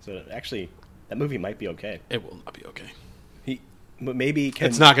 by the way. So actually, that movie might be okay. It will not be okay. Maybe can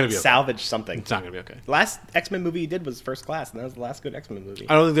it's not going to be okay. salvage something. It's not going to be okay. The last X-Men movie he did was First Class, and that was the last good X-Men movie.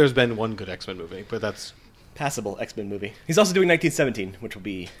 I don't think there's been one good X-Men movie, but that's... Passable X-Men movie. He's also doing 1917, which will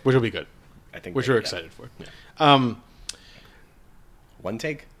be good. I think. Which we're excited for. Yeah. One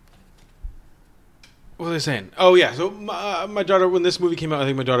take? What was I saying? Oh, yeah. So my daughter, when this movie came out, I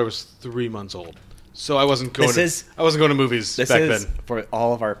think my daughter was 3 months old. so I wasn't going to movies back then. For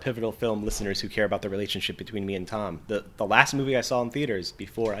all of our pivotal film listeners who care about the relationship between me and Tom, the last movie I saw in theaters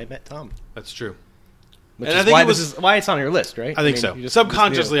before I met Tom. That's true. Which and is I think this is why it's on your list, right? I think so.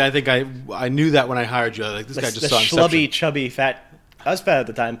 Subconsciously, I think I knew that when I hired you. Like, this guy just saw Inception. Schlubby, chubby, fat. I was fat at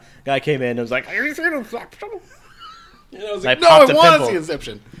the time. Guy came in and was like, "Are you seeing Inception?" And I was like, "No, I want to see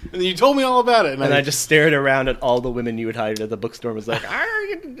Inception." And then you told me all about it, and I just stared around at all the women you had hired at the bookstore and was like,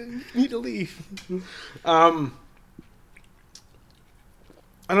 "I need to leave." I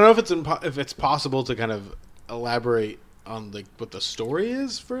don't know if it's possible to kind of elaborate on like what the story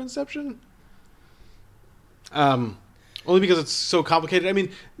is for Inception. Only because it's so complicated. I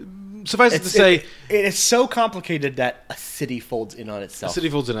mean, suffice it to say, it's so complicated that a city folds in on itself.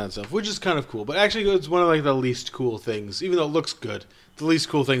 Which is kind of cool. But actually, it's one of like the least cool things, even though it looks good. The least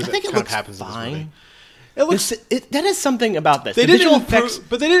cool things that kind of happens fine. In this movie. It looks. That is something about this. They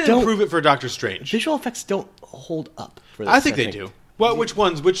didn't improve it for Doctor Strange. Visual effects don't hold up. For this, I think they do. Well, which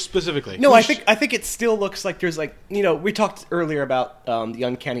ones? Which specifically? No, I think it still looks like there's like we talked earlier about the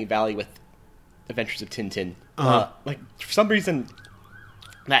Uncanny Valley with Adventures of Tintin. Like for some reason,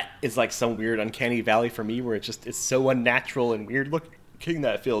 that is like some weird Uncanny Valley for me, where it's so unnatural and weird looking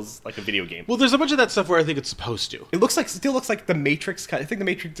that it feels like a video game. Well, there's a bunch of that stuff where I think it's supposed to. It still looks like the Matrix. I think the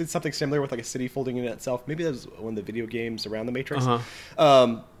Matrix did something similar with like a city folding in itself. Maybe that was one of the video games around the Matrix.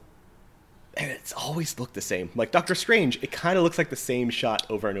 And it's always looked the same. Like Doctor Strange, it kind of looks like the same shot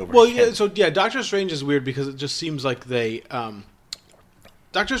over and over again. Doctor Strange is weird because it just seems like they.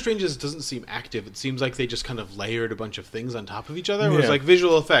 Doctor Strange doesn't seem active. It seems like they just kind of layered a bunch of things on top of each other. Whereas like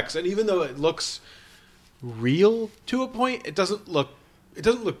visual effects, and even though it looks real to a point, it doesn't look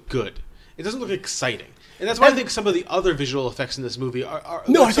good. It doesn't look exciting. And that's why I think some of the other visual effects in this movie are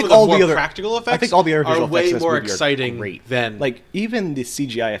I think all the other practical effects. I think all the other visual are way effects more exciting than like even the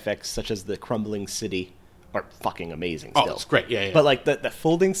CGI effects, such as the crumbling city, are fucking amazing. Still. Oh, it's great. Yeah. But like the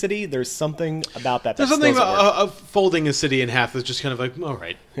folding city, there's something about that. There's something about folding a city in half that's just kind of like, all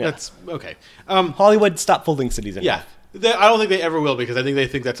right, that's okay. Hollywood, stop folding cities in half. I don't think they ever will, because I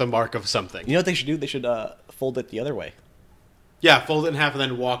think that's a mark of something. You know what they should do? They should fold it the other way. Yeah, fold it in half and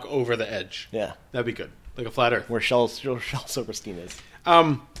then walk over the edge. Yeah, that'd be good, like a flat Earth. Where Shel Silverstein is.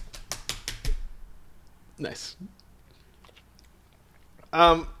 Nice.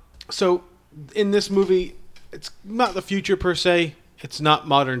 So in this movie, it's not the future per se. It's not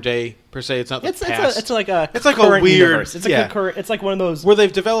modern day per se. It's not the past. It's like a weird universe. It's it's like one of those where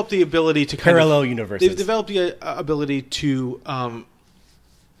they've developed the ability to parallel universes. They've developed the ability to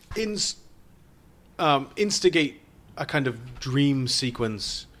instigate a kind of dream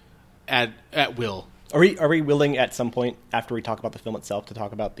sequence at will. Are we willing at some point after we talk about the film itself to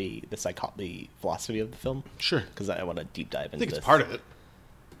talk about the philosophy of the film? Sure, because I want to deep dive into this. I think it's part of it.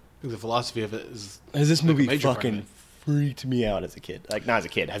 I think the philosophy of it is. This movie fucking freaked me out as a kid. Like not as a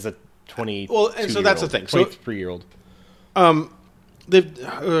kid, as a 20. Well, and so that's the thing. 23-year-old. We'll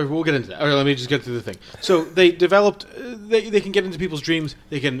get into that. Let me just get through the thing. So they developed. They can get into people's dreams.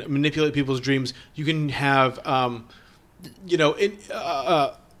 They can manipulate people's dreams. You can have,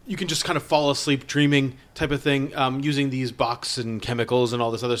 you can just kind of fall asleep dreaming type of thing, using these box and chemicals and all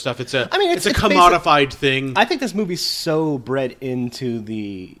this other stuff. It's a commodified thing. I think this movie's so bred into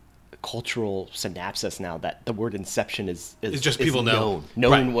the cultural synapses now that the word Inception is just people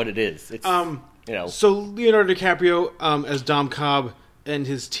known what it is. It's So Leonardo DiCaprio as Dom Cobb and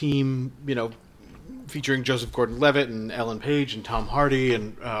his team, featuring Joseph Gordon-Levitt and Ellen Page and Tom Hardy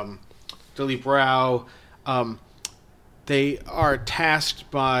and Dilip Rao. They are tasked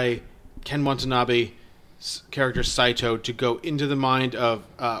by Ken Watanabe's character Saito to go into the mind of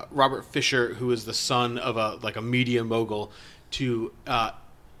Robert Fisher, who is the son of a media mogul, to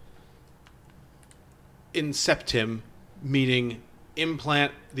incept him, meaning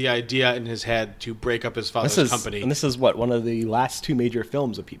implant the idea in his head to break up his father's company. And this is one of the last two major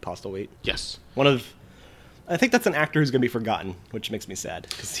films of Pete Postlewaite. Yes. I think that's an actor who's going to be forgotten, which makes me sad,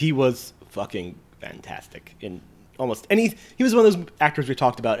 because he was fucking fantastic in almost any. He was one of those actors we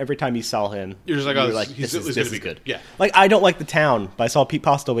talked about. Every time you saw him, you're just like, this is good. Yeah. Like, I don't like The Town, but I saw Pete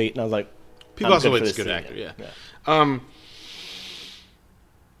Postlewaite, and I was like, Pete Postlewaite's a good actor, yeah.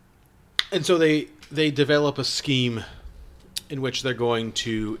 And so they develop a scheme in which they're going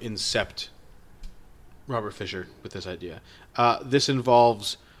to incept Robert Fisher with this idea. This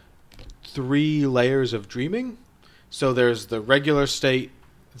involves 3 layers of dreaming. So there's the regular state,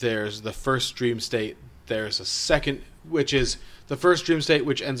 there's the first dream state, there's a second, which is the first dream state,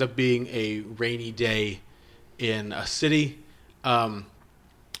 which ends up being a rainy day in a city,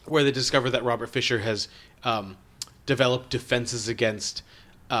 where they discover that Robert Fisher has developed defenses against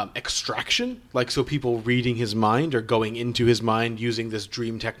extraction, like so people reading his mind or going into his mind using this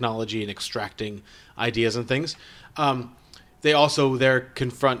dream technology and extracting ideas and things. They also there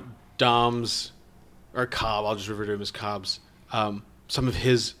confront Dom's, or Cobb, I'll just refer to him as Cobb's, some of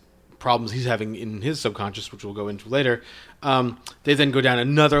his problems he's having in his subconscious, which we'll go into later. They then go down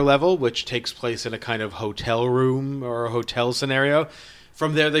another level, which takes place in a kind of hotel room or a hotel scenario.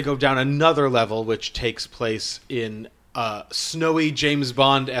 From there, they go down another level, which takes place in a snowy James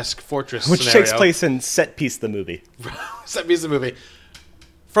Bond-esque fortress Which scenario. takes place in Set Piece the movie. Set Piece the movie.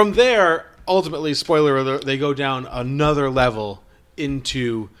 From there, ultimately, spoiler alert, they go down another level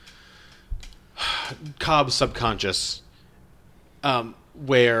into Cobb's subconscious,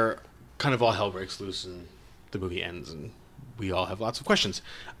 where kind of all hell breaks loose and the movie ends and we all have lots of questions.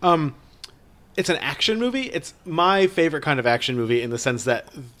 It's an action movie. It's my favorite kind of action movie in the sense that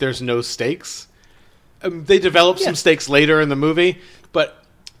there's no stakes. They develop some stakes later in the movie, but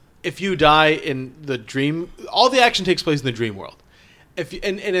if you die in the dream, all the action takes place in the dream world.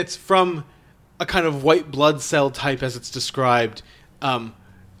 And it's from a kind of white blood cell type, as it's described,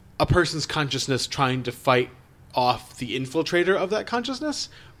 a person's consciousness trying to fight off the infiltrator of that consciousness,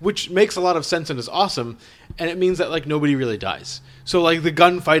 which makes a lot of sense and is awesome, and it means that like nobody really dies. So like the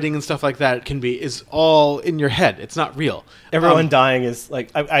gunfighting and stuff like that is all in your head. It's not real. Everyone dying is like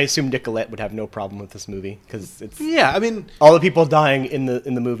I assume Nicolette would have no problem with this movie because it's I mean all the people dying in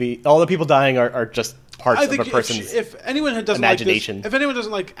the movie, all the people dying are just parts of a person's if anyone doesn't imagination. Like this, if anyone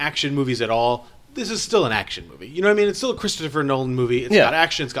doesn't like action movies at all, this is still an action movie. You know what I mean? It's still a Christopher Nolan movie. It's got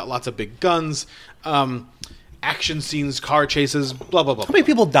action. It's got lots of big guns. Action scenes, car chases, blah, blah, blah. How many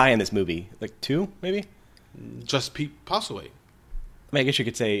people die in this movie? Like 2, maybe? Just Pete Postlethwaite. I mean, I guess you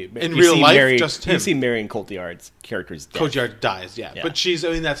could say... In real life, just him. You see Marion Cotillard's character's death. Cotillard dies, yeah. But she's...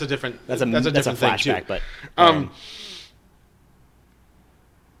 I mean, that's a different... That's a different flashback, thing, but...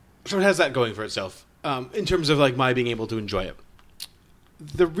 So it has that going for itself. In terms of, like, my being able to enjoy it.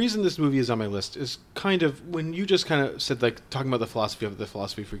 The reason this movie is on my list is kind of... When you just kind of said, like, talking about the philosophy of it, the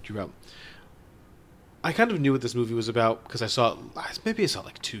philosophy freaked you out. I kind of knew what this movie was about because I saw it, maybe I saw it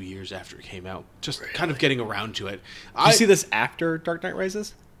like 2 years after it came out. Just kind of getting around to it. Did you see this after Dark Knight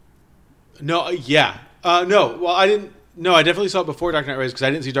Rises? No, yeah. No, well, I didn't. No, I definitely saw it before Dark Knight Rises because I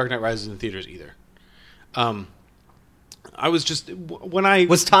didn't see Dark Knight Rises in theaters either. I was just... when I...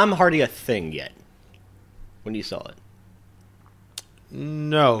 Was Tom Hardy a thing yet when you saw it?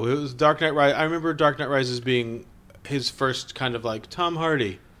 No, it was Dark Knight Rises. I remember Dark Knight Rises being his first kind of like, Tom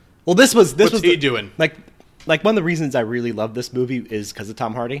Hardy. Well, this was What's he doing? Like one of the reasons I really love this movie is because of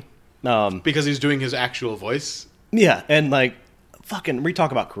Tom Hardy. Because he's doing his actual voice. Yeah, and like we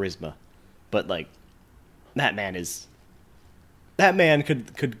talk about charisma, but like that man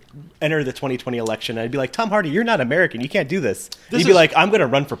could enter the 2020 election and I'd be like, Tom Hardy, you're not American, you can't do this. He'd be like, I'm going to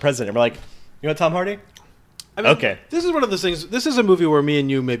run for president. And we're like, you know, Tom Hardy. I mean, okay, this is one of those things. This is a movie where me and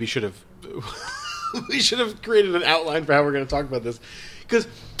you maybe should have we should have created an outline for how we're going to talk about this because.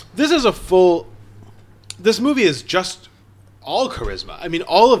 This movie is just all charisma. I mean,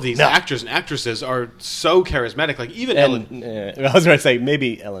 all of these actors and actresses are so charismatic. Like even Ellen. I was going to say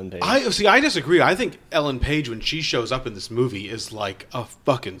maybe Ellen Page. I disagree. I think Ellen Page, when she shows up in this movie, is like a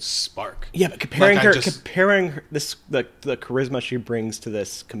fucking spark. Yeah, but comparing the charisma she brings to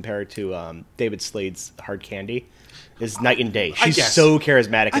this compared to David Slade's Hard Candy. Is night and day. She's so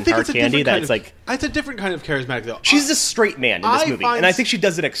charismatic in Hard Candy that it's like... It's a different kind of charismatic, though. She's a straight man in this movie, and I think she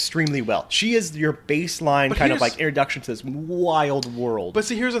does it extremely well. She is your baseline kind of like introduction to this wild world. But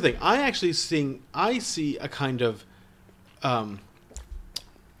see, here's the thing. I see a kind of...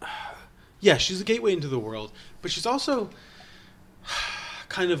 she's a gateway into the world, but she's also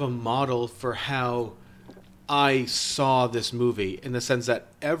kind of a model for how I saw this movie in the sense that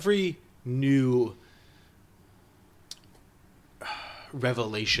every new...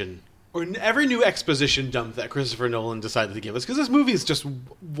 revelation or every new exposition dump that Christopher Nolan decided to give us, because this movie is just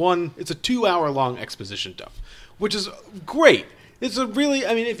it's a 2-hour long exposition dump, which is great. It's a really,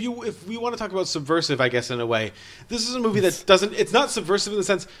 I mean, if we want to talk about subversive, I guess in a way, this is a movie that it's not subversive in the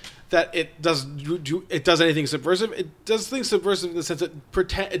sense that it does anything subversive. It does things subversive in the sense that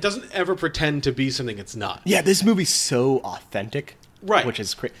it doesn't ever pretend to be something it's not. Yeah, this movie's so authentic, right? Which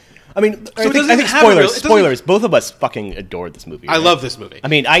is crazy. I mean, I think spoilers. Both of us fucking adored this movie. Right? I love this movie. I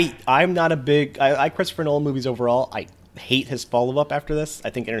mean, I'm not a big... I like Christopher Nolan movies overall. I hate his follow-up after this.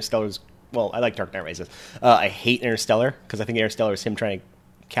 I think Interstellar's... Well, I like Dark Knight Rises. I hate Interstellar, because I think Interstellar is him trying to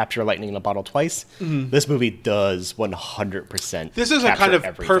capture lightning in a bottle twice. Mm-hmm. This movie does 100% This is a kind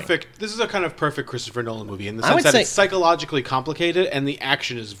of perfect Christopher Nolan movie in the sense that it's psychologically complicated and the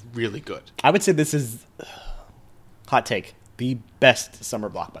action is really good. I would say this is... hot take. the best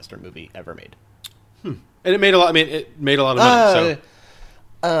summer blockbuster movie ever made. And it made a lot. I mean, it made a lot of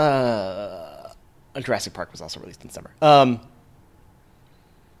money. Jurassic Park was also released in summer.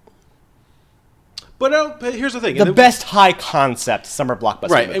 But here's the thing: the best high concept summer blockbuster,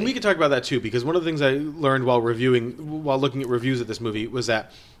 right? movie. And we can talk about that too, because one of the things I learned while looking at reviews of this movie, was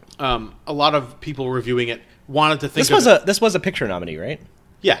that a lot of people reviewing it wanted to think this was a picture nominee, right?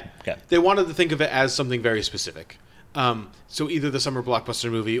 Yeah. Okay. They wanted to think of it as something very specific. So either the summer blockbuster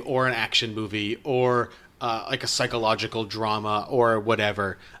movie, or an action movie, or like a psychological drama, or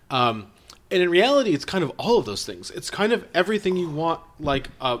whatever. And in reality, it's kind of all of those things. It's kind of everything you want, like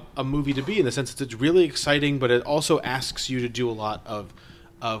a movie to be, in the sense that it's really exciting, but it also asks you to do a lot of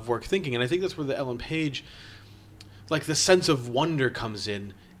work thinking. And I think that's where the Ellen Page, like the sense of wonder comes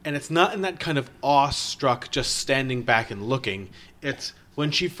in. And it's not in that kind of awestruck, just standing back and looking. It's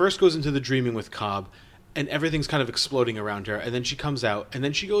when she first goes into the dreaming with Cobb, and everything's kind of exploding around her, and then she comes out, and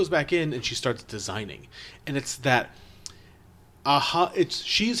then she goes back in and she starts designing. And it's that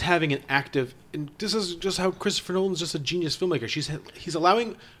she's having an active, and this is just how Christopher Nolan's just a genius filmmaker. He's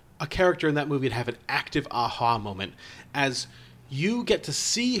allowing a character in that movie to have an active aha moment as you get to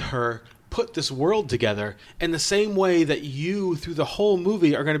see her put this world together in the same way that you, through the whole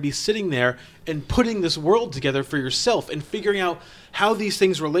movie, are going to be sitting there and putting this world together for yourself and figuring out how these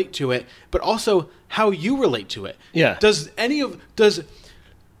things relate to it, but also how you relate to it. Yeah. Do any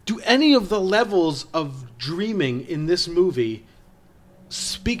of the levels of dreaming in this movie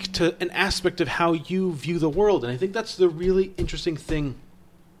speak to an aspect of how you view the world? And I think that's the really interesting thing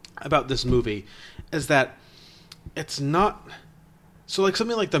about this movie, is that it's not... So like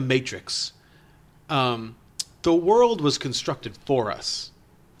something like The Matrix, the world was constructed for us,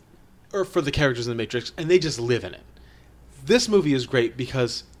 or for the characters in The Matrix, and they just live in it. This movie is great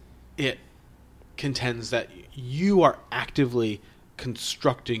because it contends that you are actively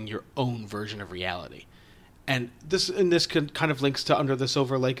constructing your own version of reality. And this kind of links to Under the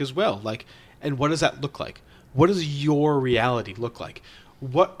Silver Lake as well. Like, and what does that look like? What does your reality look like?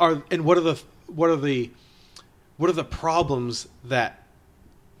 What are the problems that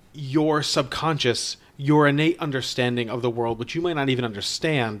your subconscious, your innate understanding of the world, which you might not even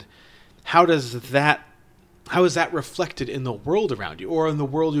understand, how is that reflected in the world around you, or in the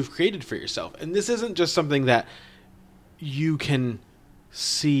world you've created for yourself? And this isn't just something that you can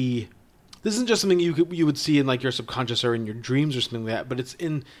see. This isn't just something you would see in like your subconscious or in your dreams or something like that, but it's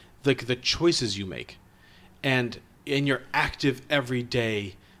in like the choices you make and in your active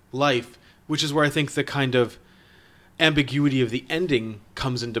everyday life, which is where I think the kind of ambiguity of the ending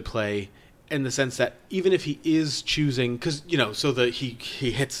comes into play, in the sense that even if he is choosing, because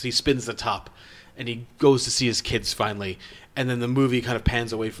he spins the top and he goes to see his kids finally, and then the movie kind of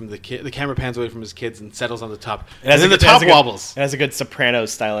pans away from the camera pans away from his kids and settles on the top, and then the top wobbles. It has a good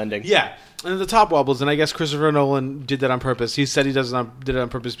Sopranos style ending. Yeah, and then the top wobbles, and I guess Christopher Nolan did that on purpose. He said he did it on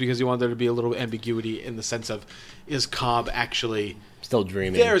purpose because he wanted there to be a little ambiguity in the sense of, is Cobb actually still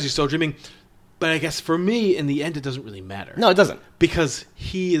dreaming? There, is he still dreaming? But I guess for me, in the end, it doesn't really matter. No, it doesn't, because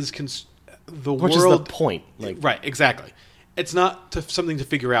he is the Which world. Is the point, right? Exactly. It's not something to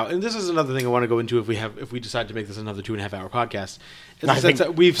figure out, and this is another thing I want to go into if we decide to make this another 2.5 hour podcast. I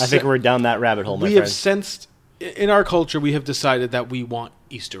think we're down that rabbit hole. We have sensed in our culture, we have decided that we want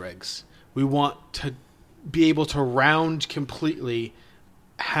Easter eggs. We want to be able to round completely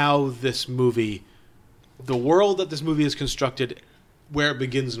how this movie, the world that this movie is constructed, where it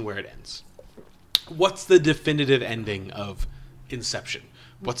begins and where it ends. What's the definitive ending of Inception?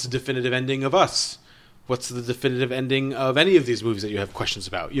 What's the definitive ending of Us? What's the definitive ending of any of these movies that you have questions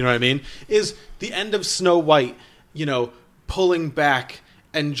about? You know what I mean? Is the end of Snow White, pulling back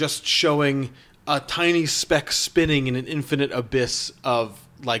and just showing a tiny speck spinning in an infinite abyss of,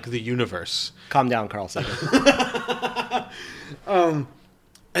 like, the universe? Calm down, Carl Sagan. And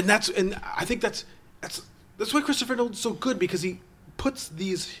I think that's why Christopher Nolan's so good, because he puts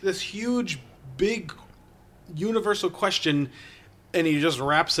this huge, big, universal question, and he just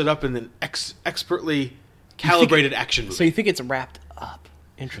wraps it up in an expertly calibrated action movie. So you think it's wrapped up?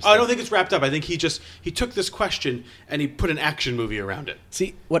 Interesting. I don't think it's wrapped up. I think he took this question and he put an action movie around it.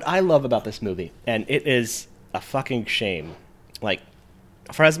 See, what I love about this movie, and it is a fucking shame, like,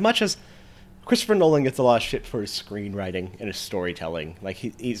 for as much as Christopher Nolan gets a lot of shit for his screenwriting and his storytelling, like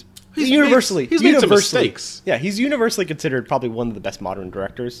he's universally made some mistakes. Yeah, he's universally considered probably one of the best modern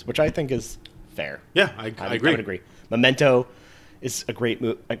directors, which I think is fair. Yeah, I agree. I would agree. Memento is a great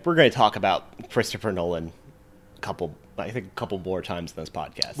movie. Like, we're going to talk about Christopher Nolan a couple more times in this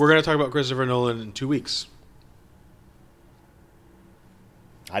podcast. We're going to talk about Christopher Nolan in 2 weeks.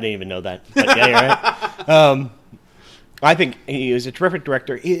 I didn't even know that. But yeah, you're right. I think he is a terrific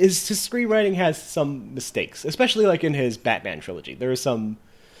director. His screenwriting has some mistakes, especially like in his Batman trilogy. There are some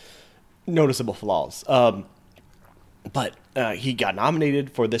noticeable flaws. But he got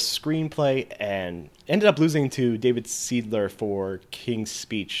nominated for this screenplay and ended up losing to David Seidler for King's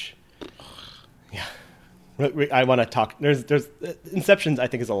Speech. Yeah. I want to talk. There's Inception, I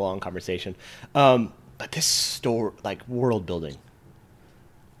think, is a long conversation. But this story, like world building,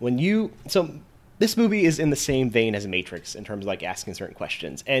 this movie is in the same vein as Matrix in terms of like asking certain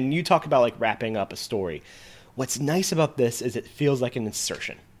questions. And you talk about like wrapping up a story. What's nice about this is it feels like an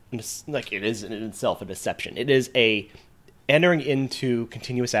insertion. Like it is in itself a deception. It is a entering into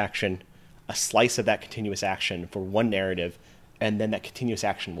continuous action, a slice of that continuous action for one narrative, and then that continuous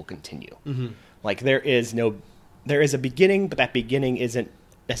action will continue. Mm-hmm. Like there is a beginning, but that beginning isn't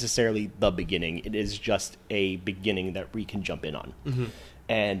necessarily the beginning. It is just a beginning that we can jump in on. Mm-hmm.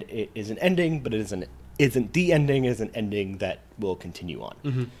 And it is an ending, but it isn't the ending. It is an ending that will continue on.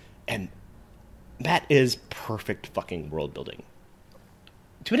 Mm-hmm. And that is perfect fucking world building.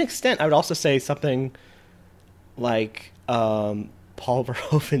 To an extent, I would also say something like Paul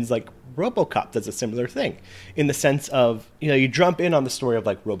Verhoeven's like RoboCop does a similar thing in the sense of, you jump in on the story of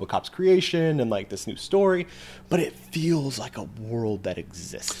like RoboCop's creation and like this new story, but it feels like a world that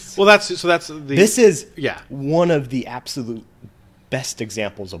exists. Well, this is one of the absolute best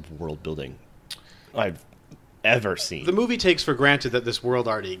examples of world building I've ever seen. The movie takes for granted that this world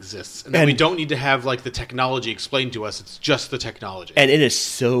already exists, and that we don't need to have like the technology explained to us. It's just the technology, and it is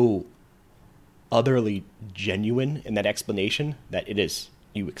so utterly genuine in that explanation that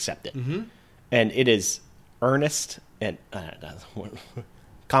you accept it, mm-hmm. and it is earnest and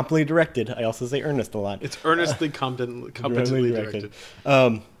competently directed. I also say earnest a lot. It's earnestly competently directed.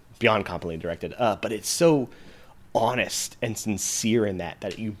 Beyond competently directed, but it's so honest and sincere in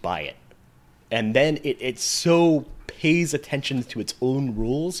that you buy it. And then it so pays attention to its own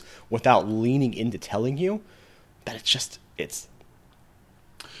rules without leaning into telling you that it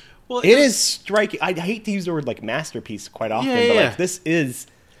is striking. I hate to use the word like masterpiece quite often, but like this is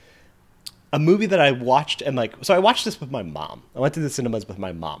a movie that I watched and like, so I watched this with my mom. I went to the cinemas with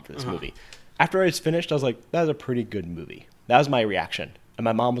my mom for this movie. After I was finished, I was like, that was a pretty good movie. That was my reaction. And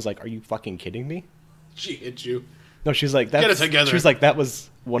my mom was like, are you fucking kidding me? She hit you. No, she's like, get it together. She was like, that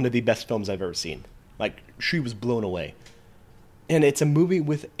was one of the best films I've ever seen. Like, she was blown away. And it's a movie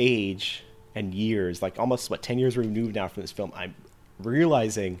with age and years, like almost, 10 years removed now from this film, I'm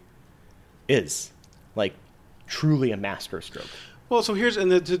realizing is, like, truly a masterstroke. Well, so here's,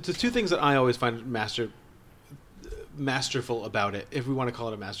 and the two things that I always find masterful about it, if we want to call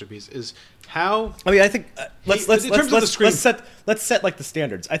it a masterpiece, is how... I mean, I think, let's set, like, the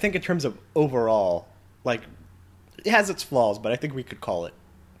standards. I think in terms of overall, like... It has its flaws, but I think we could call it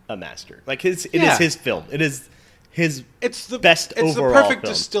a master. Like it is his film. It is his best overall. It's the perfect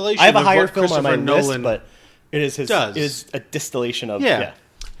film. Distillation. I have a higher film on my list, but it is his. It is a distillation of the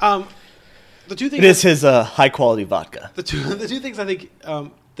two things. It is his high quality vodka. The two things I think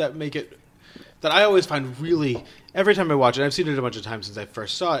that make it that I always find really every time I watch it. I've seen it a bunch of times since I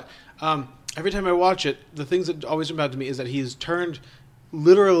first saw it. Every time I watch it, the things that always jump out to me is that he's turned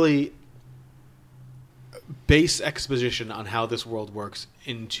literally base exposition on how this world works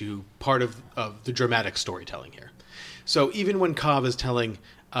into part of the dramatic storytelling here. So even when Cobb is telling,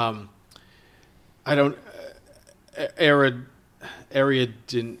 Ariadne,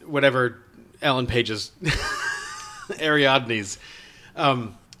 whatever Ellen Page's, Ariadne's,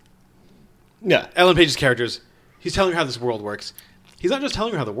 Ellen Page's characters, he's telling her how this world works. He's not just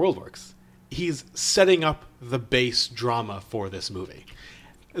telling her how the world works. He's setting up the base drama for this movie.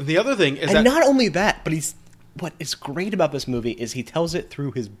 The other thing is and not only that, but what is great about this movie is he tells it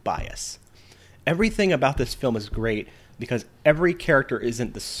through his bias. Everything about this film is great because every character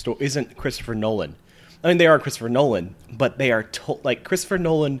isn't Christopher Nolan. I mean, they are Christopher Nolan, but they are like Christopher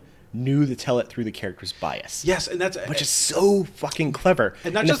Nolan knew to tell it through the character's bias. Yes, and which is so fucking clever.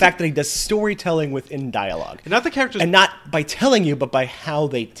 And the fact that he does storytelling within dialogue, and not the characters, and not by telling you, but by how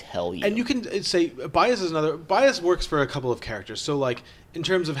they tell you. And you can say bias works for a couple of characters. So like in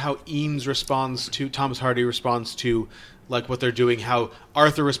terms of how Eames responds to Thomas Hardy responds to like what they're doing, how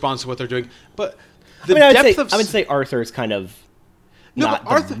Arthur responds to what they're doing, but I would say Arthur is kind of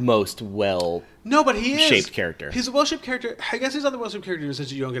the most well. No, but he is shaped character. He's a well-shaped character. I guess he's not the well-shaped character in the sense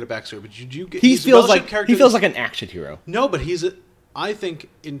that you don't get a backstory, but you get. He feels like an action hero. No, but I think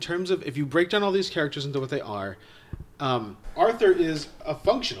in terms of if you break down all these characters into what they are, Arthur is a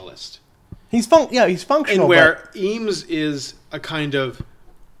functionalist. He's functional. And where Eames is a kind of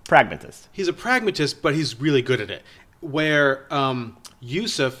pragmatist. He's a pragmatist, but he's really good at it. Where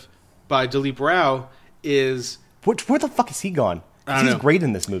Yusuf by Dilip Rao is Where the fuck is he gone? He's great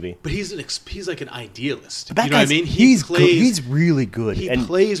in this movie. But he's like an idealist. But that you know what I guy's- mean? he's good. He's really good. He And-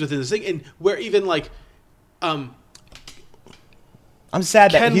 plays within this thing, and where even like, I'm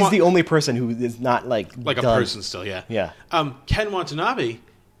sad that Ken he's Wa- the only person who is not like a done. person still, yeah. Yeah. Ken Watanabe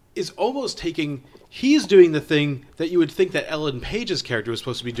is almost taking. He's doing the thing that you would think that Ellen Page's character was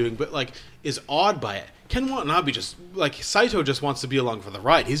supposed to be doing, but like is awed by it. Ken Watanabe just like Saito just wants to be along for the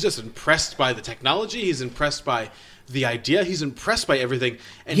ride. He's just impressed by the technology. He's impressed by the idea. He's impressed by everything.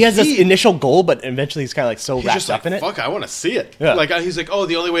 And He has this initial goal, but eventually he's kind of like so he's wrapped just up in it. Fuck, I want to see it. Yeah. Like he's like, oh,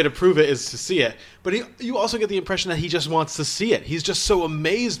 the only way to prove it is to see it. But you also get the impression that he just wants to see it. He's just so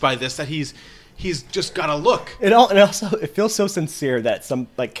amazed by this that he's just got to look. And also, it feels so sincere that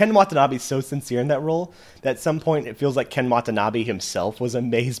Ken Watanabe is so sincere in that role that at some point it feels like Ken Watanabe himself was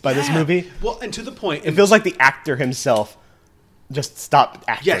amazed by this movie. Well, and to the point, It feels like the actor himself just stopped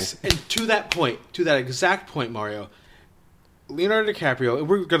acting. yes, and to that exact point, Mario, Leonardo DiCaprio, and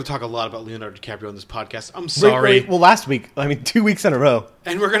we're going to talk a lot about Leonardo DiCaprio on this podcast. I'm sorry. Well, last week, 2 weeks in a row.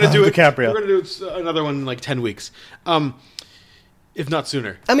 And we're going to do it. DiCaprio. We're going to do another one in like 10 weeks. If not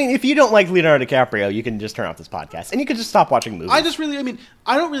sooner. I mean, if you don't like Leonardo DiCaprio, you can just turn off this podcast and you can just stop watching movies. I don't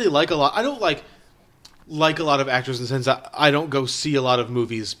really like a lot. I don't like a lot of actors in the sense that I don't go see a lot of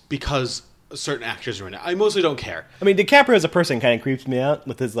movies because certain actors are in it. I mostly don't care. I mean, DiCaprio as a person kind of creeps me out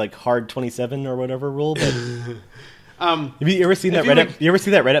with his like hard 27 or whatever rule. But have you ever seen that Reddit? You ever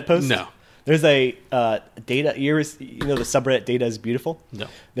see that Reddit post? No. There's a Data. You know the subreddit Data is Beautiful? No.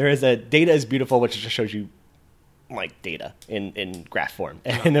 There is a Data is Beautiful, which just shows you like data in graph form,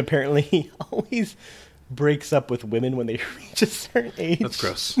 and apparently he always breaks up with women when they reach a certain age. That's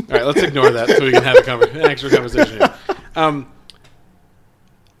gross. All right, let's ignore that so we can have an actual conversation here.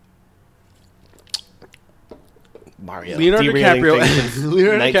 Mario. Leonardo derailing DiCaprio, things since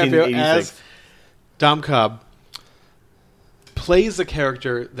Leonardo DiCaprio 1986. as Dom Cobb plays the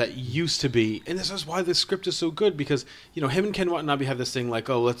character that used to be, and this is why this script is so good, because him and Ken Watanabe have this thing like,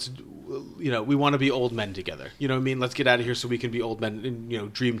 oh, we want to be old men together. You know what I mean? Let's get out of here so we can be old men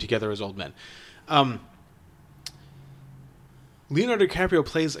and dream together as old men. Leonardo DiCaprio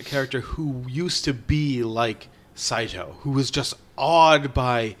plays a character who used to be like Saito, who was just awed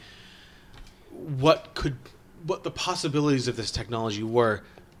by what the possibilities of this technology were.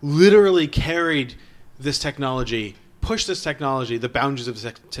 Literally carried this technology, pushed this technology, the boundaries of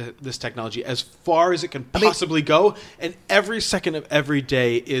this technology as far as it can possibly go, and every second of every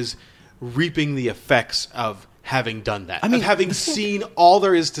day is reaping the effects of having done that. Of having seen all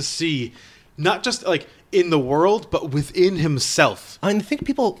there is to see, not just like in the world, but within himself. I think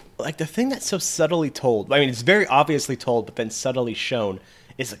people like the thing that's so subtly told. I mean, it's very obviously told, but then subtly shown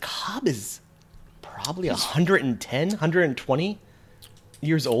is that Cobb is probably 110, 120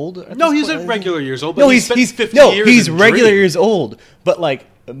 years old. No, he's at regular years old. But No, he's 50 years. He's in regular Dream. years old, but like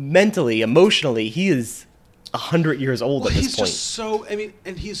mentally, emotionally, he is 100 years old at this he's point. just so. I mean,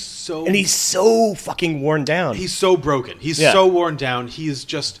 and he's so fucking worn down. He's so broken. He's so worn down. He's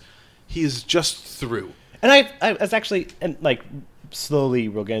just through. And I was actually, and like slowly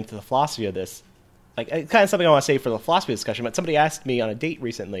we'll get into the philosophy of this. Like kind of something I want to say for the philosophy discussion. But somebody asked me on a date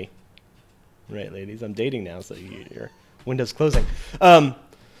recently. Right, ladies, I'm dating now, so your window's closing.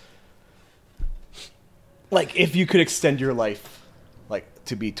 Like, if you could extend your life, like,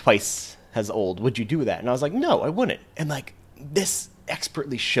 to be twice as old, would you do that? And I was like, no, I wouldn't. And like, this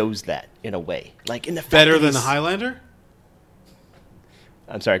expertly shows that in a way. Like, in the fact Better that than the Highlander?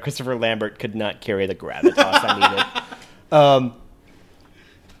 I'm sorry, Christopher Lambert could not carry the gravitas I needed.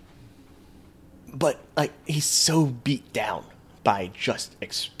 But like, he's so beat down by just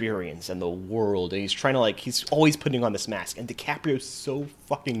experience and the world, and he's trying to like, he's always putting on this mask. And DiCaprio's so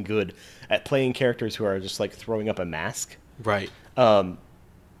fucking good at playing characters who are just like throwing up a mask, right? That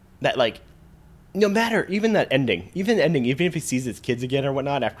like, no matter even if he sees his kids again or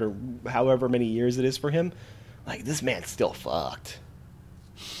whatnot after however many years it is for him, like this man's still fucked.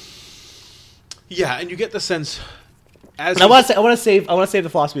 Yeah, and you get the sense. But I want to save the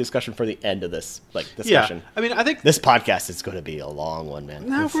philosophy discussion for the end of this discussion. Yeah, I mean, I think this podcast is going to be a long one, man.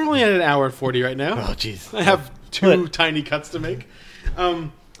 No, we're only at an hour and 40 right now. Oh, jeez. I have two tiny cuts to make. I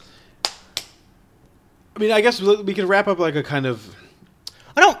mean, I guess we could wrap up like a kind of.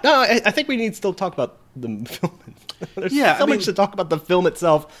 I think we need to still talk about the film. There's so much to talk about the film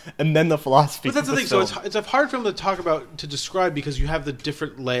itself and then the philosophy. But that's the thing. Film. So it's a hard film to talk about, to describe, because you have the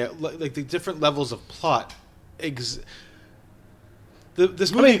different like the different levels of plot.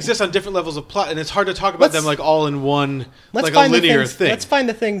 This movie exists on different levels of plot, and it's hard to talk about them like all in one, like a linear thing. Let's find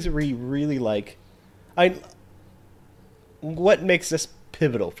the things we really like. What makes this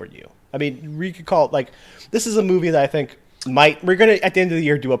pivotal for you? I mean, we could call it like, this is a movie that I think we're going to, at the end of the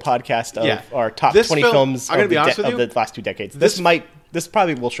year, do a podcast of our top 20 films of the last 2 decades. This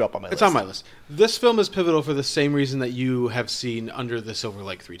probably will show up on my list. It's on my list. This film is pivotal for the same reason that you have seen Under the Silver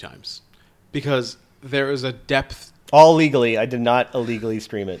Lake 3 times. Because there is a depth... All legally. I did not illegally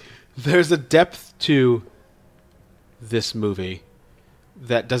stream it. There's a depth to this movie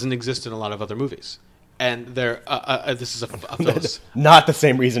that doesn't exist in a lot of other movies. And this is a not the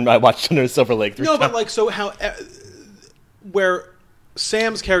same reason I watched Under the Silver Lake 3 times. No, but like, so how... where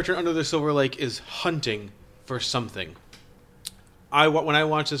Sam's character Under the Silver Lake is hunting for something... when I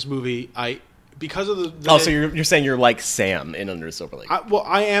watch this movie, because of the so you're saying you're like Sam in Under the Silver Lake.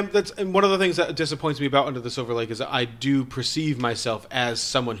 I am. And one of the things that disappoints me about Under the Silver Lake is that I do perceive myself as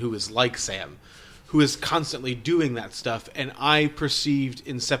someone who is like Sam, who is constantly doing that stuff, and I perceived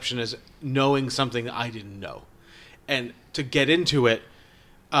Inception as knowing something that I didn't know, and to get into it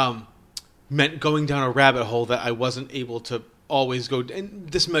meant going down a rabbit hole that I wasn't able to always go. And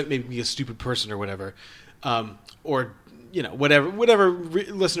this might make me a stupid person or whatever, or. You know, whatever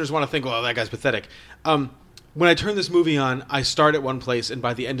listeners want to think, well, that guy's pathetic. When I turn this movie on, I start at one place, and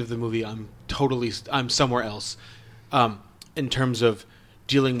by the end of the movie, I'm somewhere else. In terms of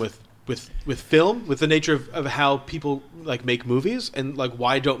dealing with film, with the nature of how people like make movies, and like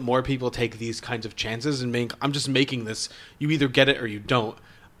why don't more people take these kinds of chances and make? I'm just making this. You either get it or you don't.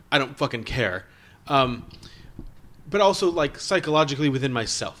 I don't fucking care. But also like psychologically within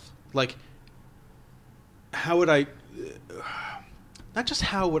myself, like how would I? Not just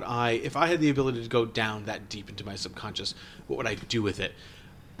how would I, if I had the ability to go down that deep into my subconscious, what would I do with it?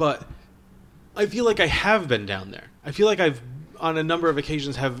 But I feel like I have been down there. I feel like I've, on a number of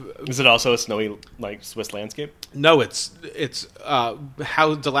occasions, have... Is it also a snowy, like, Swiss landscape? No, it's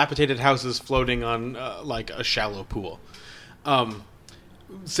how dilapidated houses floating on, like, a shallow pool.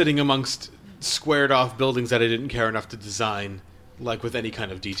 Sitting amongst squared-off buildings that I didn't care enough to design, like, with any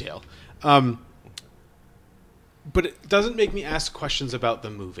kind of detail. But it doesn't make me ask questions about the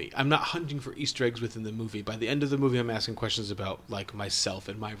movie. I'm not hunting for Easter eggs within the movie. By the end of the movie, I'm asking questions about like myself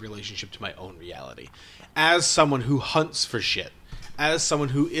and my relationship to my own reality. As someone who hunts for shit, as someone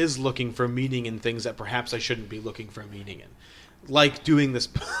who is looking for meaning in things that perhaps I shouldn't be looking for meaning in, like doing this,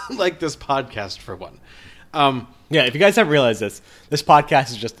 like this podcast for one. Yeah, if you guys haven't realized this podcast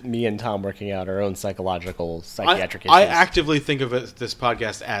is just me and Tom working out our own psychiatric issues. I actively think of this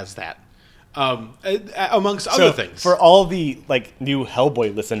podcast as that. Amongst other things. For all the like new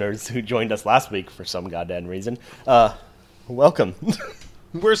Hellboy listeners who joined us last week for some goddamn reason, welcome.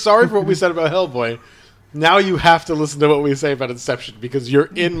 We're sorry for what we said about Hellboy. Now you have to listen to what we say about Inception because you're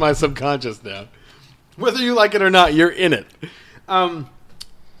in my subconscious now. Whether you like it or not, you're in it. And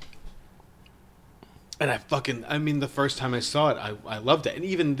the first time I saw it, I loved it. And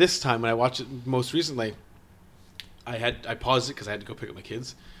even this time when I watched it most recently, I paused it because I had to go pick up my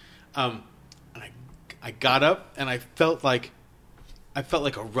kids. And I got up and I felt like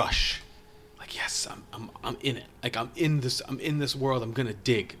a rush. Like, yes, I'm in it. Like I'm in this world. I'm gonna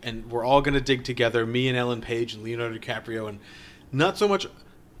dig, and we're all gonna dig together. Me and Ellen Page and Leonardo DiCaprio, and not so much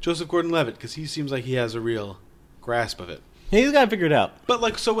Joseph Gordon-Levitt because he seems like he has a real grasp of it. He's got it figured out. But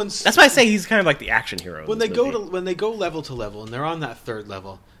like, so when that's why I say he's kind of like the action hero. When they go level to level, and they're on that third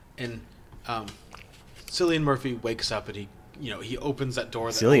level, and Cillian Murphy wakes up and he opens that door.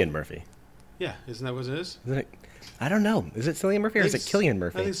 Cillian Murphy. Yeah, isn't that what it is? I don't know. Is it Cillian Murphy or is it Cillian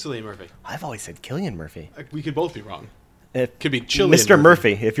Murphy? I think it's Cillian Murphy. I've always said Cillian Murphy. We could both be wrong. It could be Cillian Mr.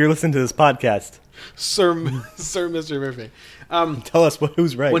 Murphy, if you're listening to this podcast. Sir Mr. Murphy. Tell us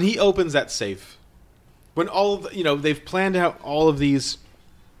who's right. When he opens that safe, when all of they've planned out all of these,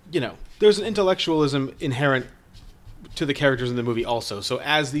 there's an intellectualism inherent to the characters in the movie also. So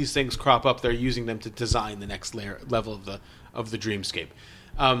as these things crop up, they're using them to design the next level of the dreamscape.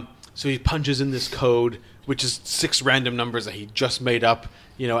 So he punches in this code, which is 6 random numbers that he just made up,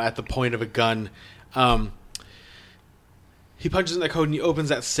 at the point of a gun. He punches in that code and he opens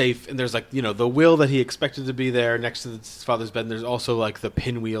that safe, and there's the will that he expected to be there next to his father's bed. And there's also like the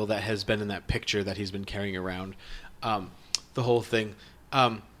pinwheel that has been in that picture that he's been carrying around. The whole thing.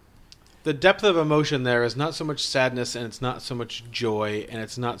 The depth of emotion there is not so much sadness, and it's not so much joy, and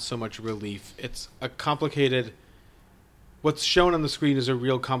it's not so much relief. It's a complicated... What's shown on the screen is a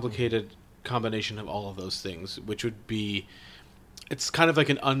real complicated combination of all of those things, which would be... It's kind of like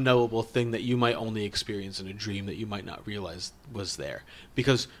an unknowable thing that you might only experience in a dream that you might not realize was there.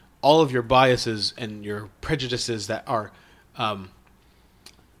 Because all of your biases and your prejudices that are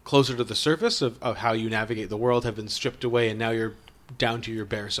closer to the surface of how you navigate the world have been stripped away, and now you're down to your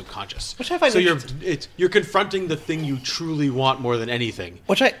bare subconscious. Which I find so interesting. you're confronting the thing you truly want more than anything.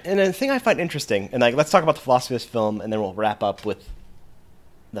 And the thing I find interesting, and like let's talk about the philosophy of this film, and then we'll wrap up with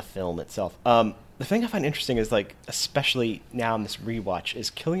the film itself. The thing I find interesting is like, especially now in this rewatch, is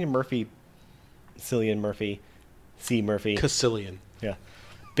Cillian Murphy, Cillian. Yeah.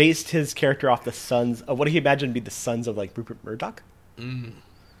 Based his character off the sons of what do you imagine to be the sons of like Rupert Murdoch? Mm.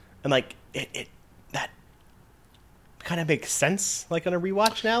 And like that kind of makes sense like on a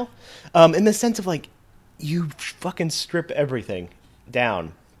rewatch now. In the sense of like you fucking strip everything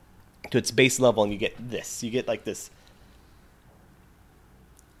down to its base level and you get this. You get like this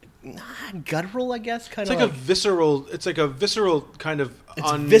guttural, I guess, kind of like a visceral. It's like a visceral kind of.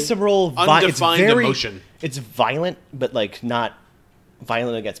 It's visceral, undefined emotion. It's violent, but like not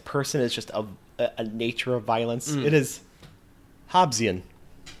violent against person. It's just a nature of violence. It is Hobbesian.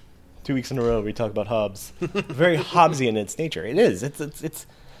 2 weeks in a row we talk about Hobbes. Very Hobbesian in its nature. It is. It's this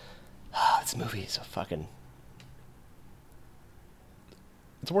movie is a fucking.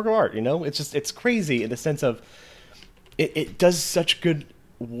 It's a work of art, you know. It's crazy in the sense of it does such good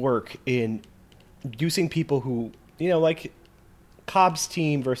work in using people who, you know, like Cobb's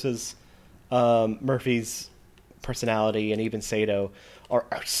team versus Murphy's personality and even Sato are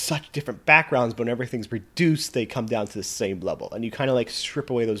such different backgrounds, but when everything's reduced, they come down to the same level. And you kind of like strip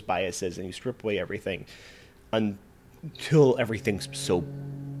away those biases and you strip away everything until everything's so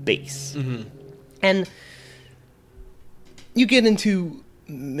base. Mm-hmm. And you get into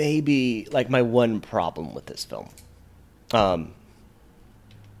maybe like my one problem with this film.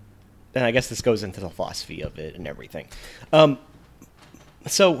 And I guess this goes into the philosophy of it and everything.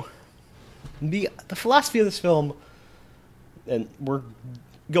 So the philosophy of this film, and we're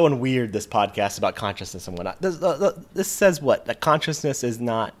going weird this podcast about consciousness and whatnot. This says what? That consciousness is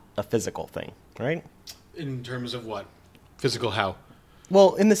not a physical thing, right? In terms of what? Physical how?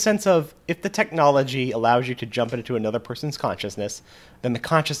 Well, in the sense of if the technology allows you to jump into another person's consciousness, then the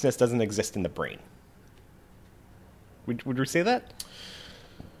consciousness doesn't exist in the brain. Would we say that?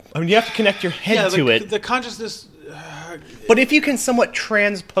 I mean, you have to connect your head to it. The consciousness... but if you can somewhat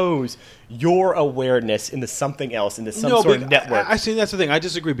transpose your awareness into something else, into some sort of network... I see, that's the thing. I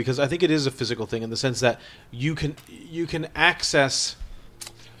disagree, because I think it is a physical thing in the sense that you can access...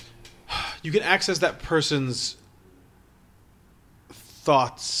 You can access that person's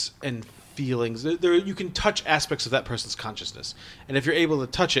thoughts and feelings. You can touch aspects of that person's consciousness. And if you're able to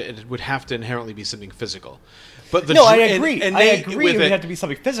touch it, it would have to inherently be something physical. But I agree. I agree it would have to be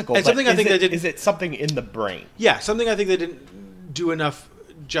something physical. And something I think is it something in the brain? Yeah, something I think they didn't do enough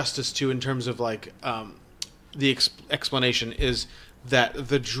justice to in terms of like the explanation is that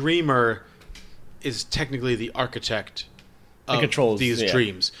the dreamer is technically the architect of these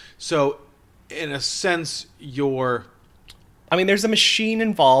dreams. So in a sense, there's a machine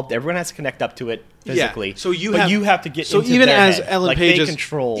involved. Everyone has to connect up to it physically. Yeah. So you have to get. So into even their as head. Ellen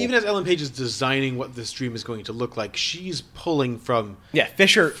Page is designing what this dream is going to look like, she's pulling from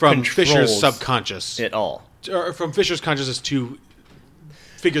Fisher's subconscious it all, or from Fisher's consciousness to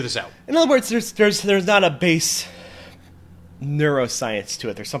figure this out. In other words, there's not a base neuroscience to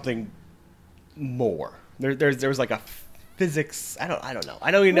it. There's something more. There's like a physics. I don't know.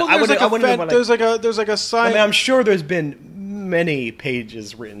 I don't even know. There's like a science. I mean, I'm sure there's been many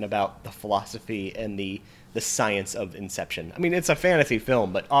pages written about the philosophy and the science of Inception. I mean, it's a fantasy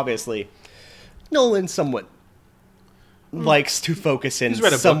film, but obviously Nolan somewhat likes to focus in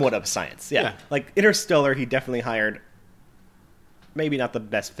somewhat of science. Yeah. Like Interstellar, he definitely hired maybe not the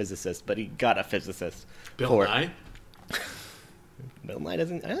best physicist, but he got a physicist. Bill Nye? Bill Nye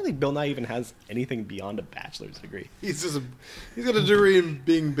doesn't. I don't think Bill Nye even has anything beyond a bachelor's degree. He's got a degree in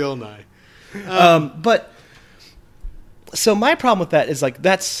being Bill Nye. But so my problem with that is like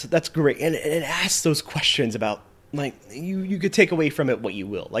that's great, and it asks those questions about like you could take away from it what you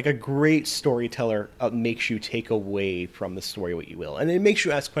will. Like a great storyteller makes you take away from the story what you will, and it makes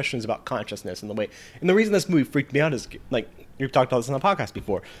you ask questions about consciousness and the way. And the reason this movie freaked me out is like you've talked about this on the podcast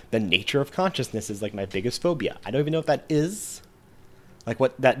before. The nature of consciousness is like my biggest phobia. I don't even know if that is like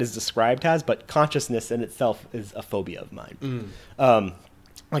what that is described as, but consciousness in itself is a phobia of mine.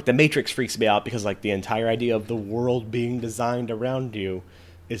 Like the Matrix freaks me out because like the entire idea of the world being designed around you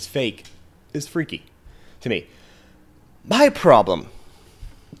is fake, is freaky to me. My problem,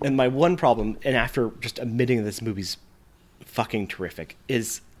 and my one problem, and after just admitting this movie's fucking terrific,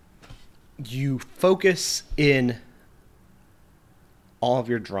 is you focus in all of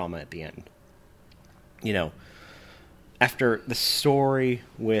your drama at the end. You know, after the story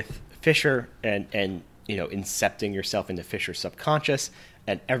with Fisher and you know, incepting yourself into Fisher's subconscious,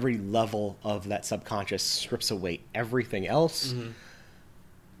 and every level of that subconscious strips away everything else. Mm-hmm.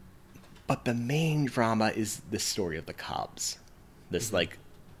 But the main drama is the story of the Cobbs. This Mm-hmm. like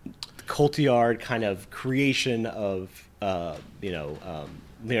Cotillard kind of creation of Leonardo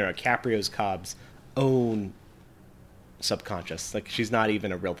DiCaprio's Cobb's own subconscious. Like, she's not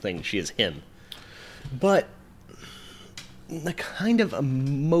even a real thing, she is him. But the kind of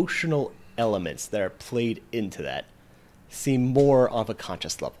emotional elements that are played into that seem more of a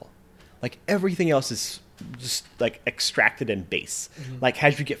conscious level. Like, everything else is just like extracted and base. Mm-hmm. Like,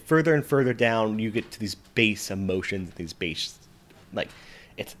 as you get further and further down, you get to these base emotions, these base, like,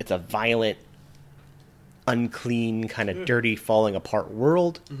 it's a violent, unclean, kind of dirty, falling apart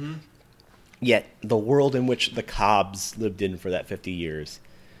world. Mm-hmm. Yet the world in which the Cobbs lived in for that 50 years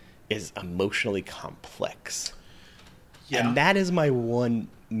is emotionally complex. Yeah. And that is my one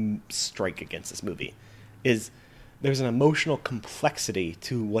strike against this movie, is there's an emotional complexity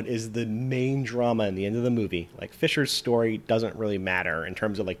to what is the main drama in the end of the movie. Like, Fisher's story doesn't really matter in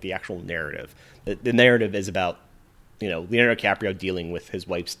terms of like the actual narrative. The narrative is about, Leonardo DiCaprio dealing with his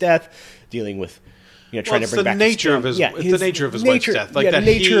wife's death, dealing with, trying to bring back the nature of his wife's death. Like,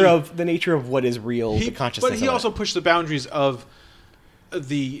 the nature of what is real, the consciousness. But he of also it. pushed the boundaries of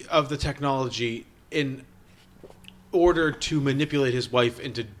the technology in order to manipulate his wife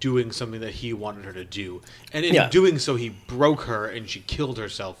into doing something that he wanted her to do, and in doing so, he broke her and she killed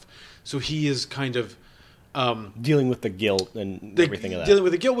herself. So he is kind of dealing with the guilt and everything of that. Dealing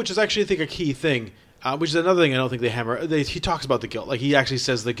with the guilt, which is actually, I think, a key thing. Which is another thing I don't think they hammer. He talks about the guilt. Like, he actually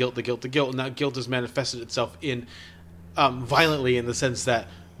says the guilt, and that guilt has manifested itself in violently, in the sense that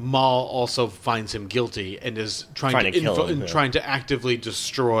Maul also finds him guilty and is trying to actively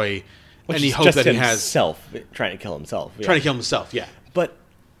destroy any hope that he has. Trying to kill himself. Yeah. Trying to kill himself, yeah. But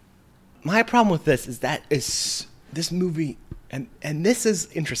my problem with this is this movie, and this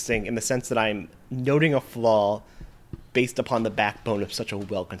is interesting in the sense that I'm noting a flaw based upon the backbone of such a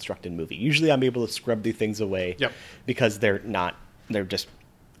well-constructed movie. Usually I'm able to scrub these things away because they're just...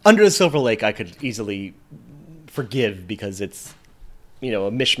 Under the Silver Lake, I could easily forgive because it's, a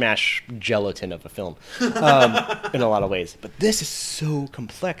mishmash gelatin of a film in a lot of ways. But this is so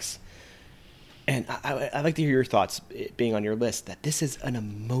complex. And I'd like to hear your thoughts, being on your list, that this is an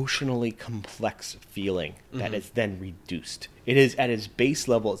emotionally complex feeling that is then reduced. It is at its base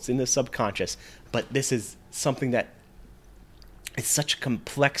level, it's in the subconscious, but this is something that is such a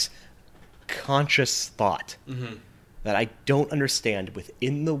complex, conscious thought that I don't understand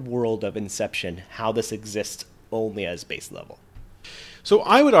within the world of Inception how this exists only as base level. So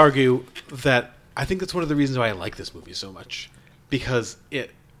I would argue that I think that's one of the reasons why I like this movie so much, because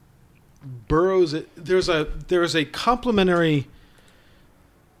it burrows it. There's a complementary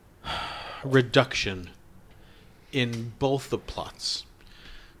reduction in both the plots.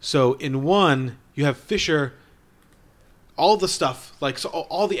 So in one, you have Fisher, all the stuff, like, so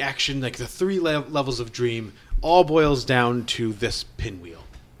all the action, like the three levels of dream, all boils down to this pinwheel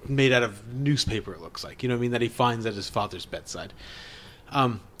made out of newspaper, it looks like, that he finds at his father's bedside.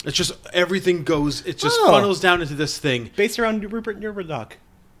 It's just everything goes, it just funnels down into this thing based around Rupert Murdoch.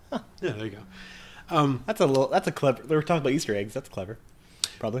 Huh. Yeah, there you go. That's a clever. They were talking about Easter eggs. That's clever,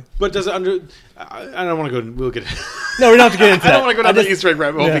 probably. But does it I don't want to go. We'll get. No, we don't have to get into that. I don't want to go down the Easter egg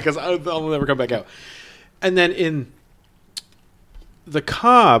rabbit hole because I'll never come back out. And then in the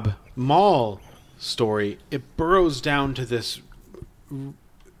Cobb Maul story, it burrows down to this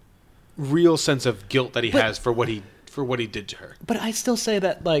real sense of guilt that he has for what he did to her. But I still say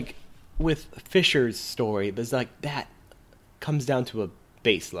that, like, with Fisher's story, there's like that comes down to a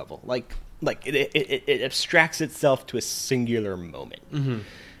base level. Like it abstracts itself to a singular moment. Mm-hmm.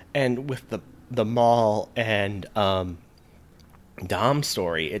 And with the Maul and Dom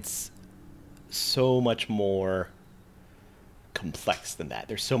story, it's so much more complex than that.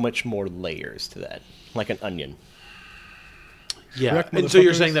 There's so much more layers to that, like an onion. Yeah, Correct, and so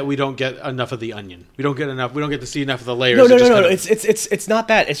you're saying that we don't get enough of the onion. We don't get to see enough of the layers. No. It's not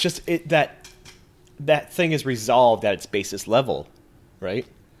that. It's just that thing is resolved at its basis level, right?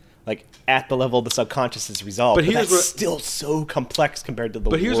 Like, at the level of the subconscious is resolved, but that's still so complex compared to the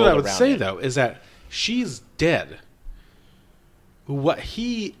world around it. But here's what I would say, though, is that she's dead. What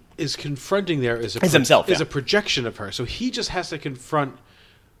he is confronting there is himself, is a projection of her. So he just has to confront...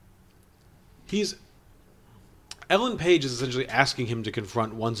 Ellen Page is essentially asking him to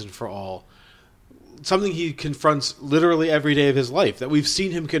confront once and for all something he confronts literally every day of his life, that we've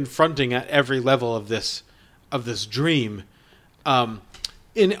seen him confronting at every level of this dream,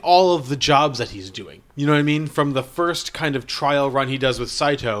 in all of the jobs that he's doing. You know what I mean? From the first kind of trial run he does with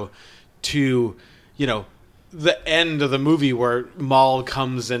Saito to, the end of the movie where Maul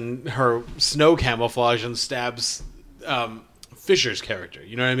comes in her snow camouflage and stabs Fisher's character.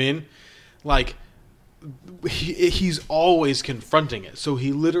 You know what I mean? Like, he's always confronting it. So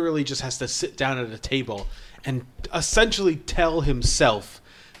he literally just has to sit down at a table and essentially tell himself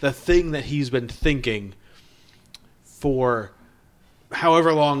the thing that he's been thinking for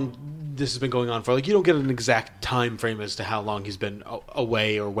however long this has been going on for. Like, you don't get an exact time frame as to how long he's been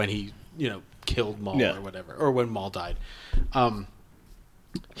away or when he, killed Maul or whatever, or when Maul died.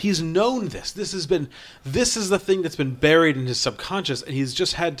 He's known this. This is the thing that's been buried in his subconscious, and he's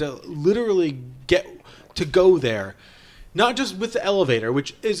just had to literally get to go there. Not just with the elevator,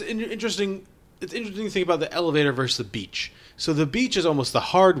 which is interesting. It's interesting to think about the elevator versus the beach. So the beach is almost the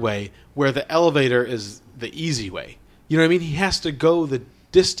hard way, where the elevator is the easy way. You know what I mean? He has to go the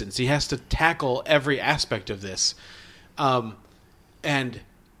distance. He has to tackle every aspect of this, and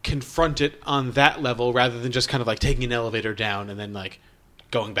confront it on that level rather than just kind of like taking an elevator down and then like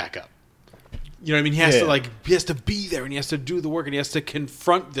going back up. You know what I mean? He has to be there, and he has to do the work, and he has to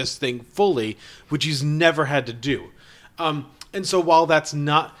confront this thing fully, which he's never had to do. And so while that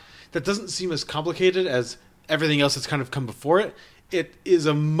doesn't seem as complicated as everything else that's kind of come before it, it is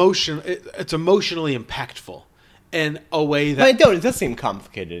it's emotionally impactful in a way that... It does seem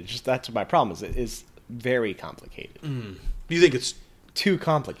complicated. It's just that's my problem. It is very complicated. You think it's too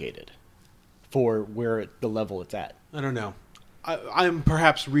complicated for where the level it's at? I don't know. I'm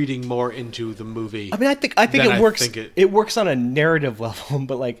perhaps reading more into the movie. I mean, I think it works. It works on a narrative level,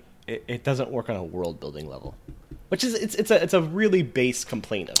 but like it doesn't work on a world building level, which is it's a really base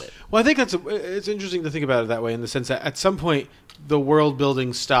complaint of it. Well, I think it's interesting to think about it that way, in the sense that at some point the world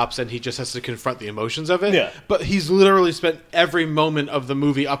building stops and he just has to confront the emotions of it. Yeah. But he's literally spent every moment of the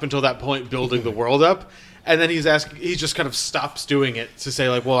movie up until that point building the world up. And then he just kind of stops doing it to say,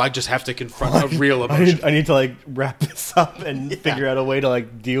 like, well, I just have to confront a real emotion. I need to, like, wrap this up and figure out a way to,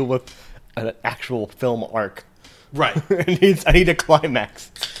 like, deal with an actual film arc. Right. I need a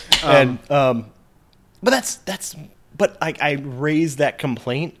climax. But I raise that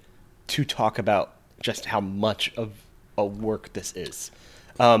complaint to talk about just how much of a work this is.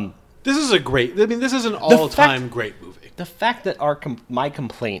 This is this is an all-time great movie. The fact that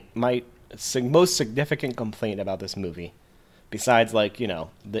my most significant complaint about this movie, besides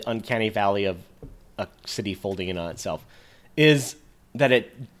the uncanny valley of a city folding in on itself, is that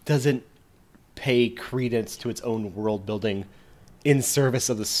it doesn't pay credence to its own world building in service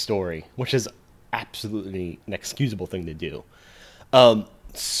of the story, which is absolutely an excusable thing to do.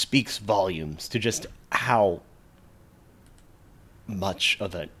 Speaks volumes to just how much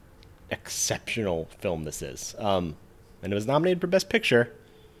of an exceptional film this is. And it was nominated for Best Picture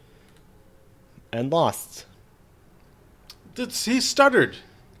and lost. He stuttered.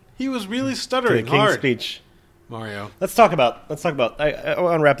 He was really stuttering to the King's hard. Speech. Mario. Let's talk about. I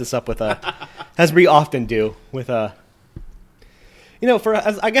want to wrap this up with as we often do with I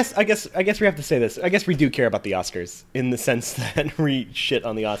guess we have to say this. I guess we do care about the Oscars in the sense that we shit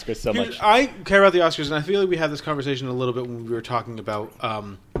on the Oscars so much. I care about the Oscars, and I feel like we had this conversation a little bit when we were talking about.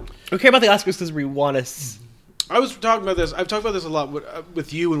 We care about the Oscars because we want to. I was talking about this. I've talked about this a lot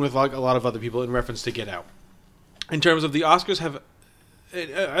with you and with like a lot of other people in reference to Get Out. In terms of the Oscars have,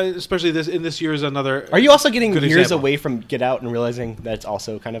 especially in this year is another. Are you also getting years example. away from Get Out and realizing that it's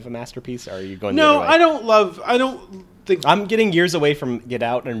also kind of a masterpiece? Or are you going? No, the other way? I don't think I'm getting years away from Get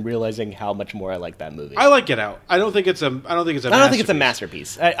Out and realizing how much more I like that movie. I like Get Out. I don't think it's a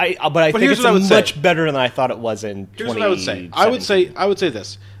masterpiece. But I think it's much better than I thought it was in. Here's what I would say. I would say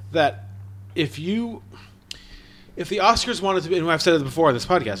this: that if the Oscars wanted to be, and I've said it before on this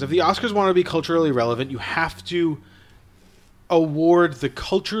podcast, if the Oscars want to be culturally relevant, you have to award the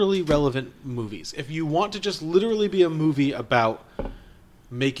culturally relevant movies. If you want to just literally be a movie about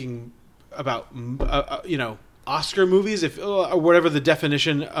Oscar movies, or whatever the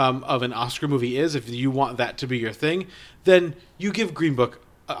definition of an Oscar movie is, if you want that to be your thing, then you give Green Book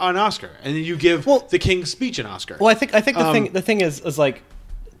an Oscar, and then you give The King's Speech an Oscar. Well, I think the thing is like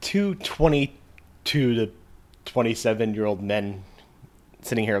 22 to 27-year-old men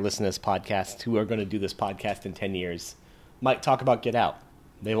sitting here listening to this podcast who are going to do this podcast in 10 years might talk about Get Out.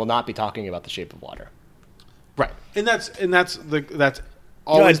 They will not be talking about The Shape of Water. Right. And that's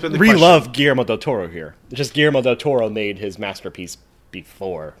always been the question. We love Guillermo del Toro here. It's just Guillermo del Toro made his masterpiece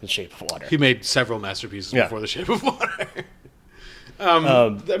before The Shape of Water. He made several masterpieces before The Shape of Water.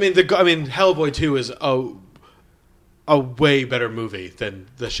 Hellboy 2 is a way better movie than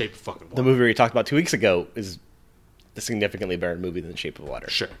The Shape of fucking Water. The movie we talked about 2 weeks ago is a significantly better movie than The Shape of Water.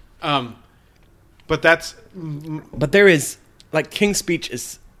 Sure. But there is, like, King's Speech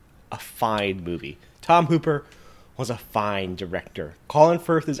is a fine movie. Tom Hooper was a fine director. Colin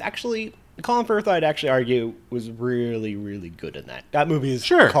Firth, I'd actually argue, was really, really good in that. That movie is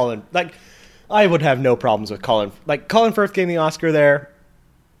Colin. Like, I would have no problems with Colin. Like, Colin Firth getting the Oscar there.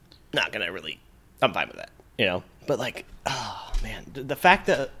 Not gonna really. I'm fine with that, you know. But like, oh man, the fact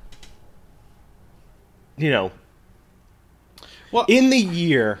that, you know, well, in the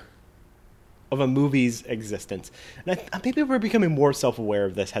year of a movie's existence, and maybe we're becoming more self-aware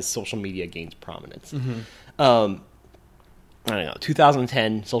of this as social media gains prominence. I don't know.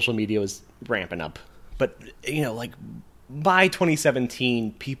 2010, social media was ramping up, but you know, like by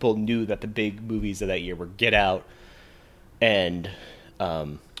 2017, people knew that the big movies of that year were Get Out and.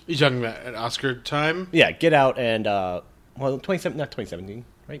 You talking about at Oscar time? Yeah, Get Out and not 2017,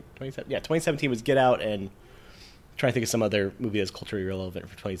 right? 2017 was Get Out, and I'm trying to think of some other movie that's culturally relevant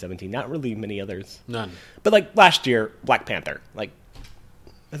for 2017. Not really many others. None. But like last year, Black Panther, like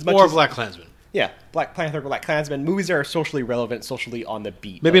as much or as, Black Klansman. Yeah, Black Panther, Black Klansman, movies that are socially relevant, socially on the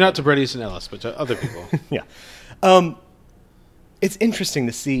beat. Maybe not to Bret Easton Ellis, but to other people. Yeah, it's interesting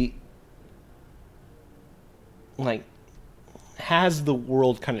to see, like, as the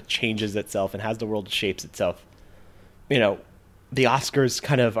world kind of changes itself and as the world shapes itself, you know, the Oscars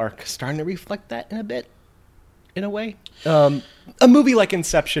kind of are starting to reflect that in a way. A movie like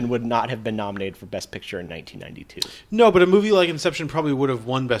Inception would not have been nominated for Best Picture in 1992. No, but a movie like Inception probably would have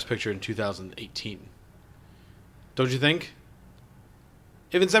won Best Picture in 2018. Don't you think?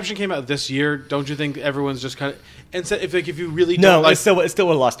 If Inception came out this year, don't you think everyone's just kind of... And so if you really don't like... it still would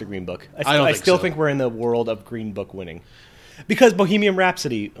have lost to Green Book. I still think we're in the world of Green Book winning. Because Bohemian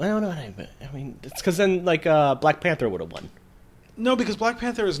Rhapsody, I don't know. I mean, it's because then like Black Panther would have won. No, because Black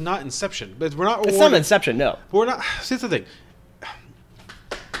Panther is not Inception. But we're not. It's not Inception. No, we're not. See, that's the thing.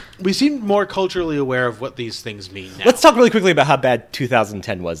 We seem more culturally aware of what these things mean now. Let's talk really quickly about how bad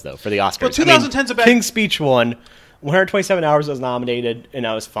 2010 was, though, for the Oscars. Well, 2010's a bad... King's Speech won. 127 Hours was nominated, and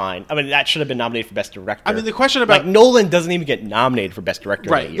that was fine. I mean, that should have been nominated for Best Director. I mean, the question about... Like, Nolan doesn't even get nominated for Best Director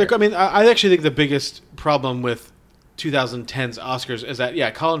that year. I mean, I actually think the biggest problem with 2010's Oscars is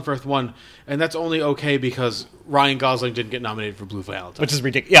that, Colin Firth won, and that's only okay because Ryan Gosling didn't get nominated for Blue Valentine. Which is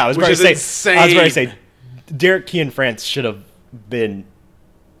ridiculous. Yeah, I was going to say, Derek Cian-France should have been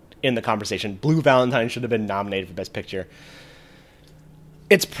in the conversation. Blue Valentine should have been nominated for Best Picture.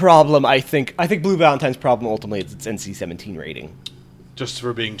 Its problem, I think Blue Valentine's problem ultimately is its NC-17 rating. Just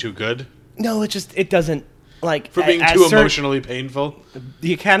for being too good? No, it doesn't, like... For being too emotionally painful?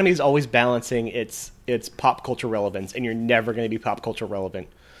 The Academy is always balancing its pop culture relevance, and you're never going to be pop culture relevant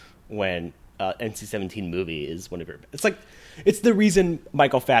when NC-17 movie is one of your... It's the reason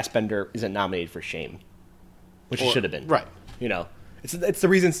Michael Fassbender isn't nominated for Shame, which he should have been. Right. You know, it's the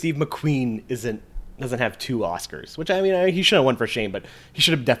reason Steve McQueen doesn't have 2 Oscars, which I mean, he should have won for Shame, but he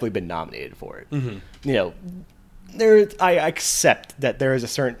should have definitely been nominated for it. Mm-hmm. You know, I accept that there is a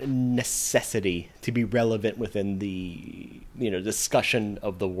certain necessity to be relevant within the, you know, discussion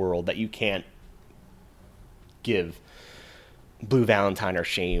of the world that you can't give Blue Valentine or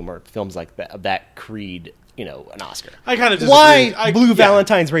Shame or films like that creed, you know, an Oscar. I kind of disagree. Why Blue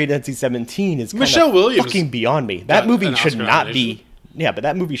Valentine's rated NC-17 is Michelle Williams fucking beyond me. That movie should not be... Yeah, but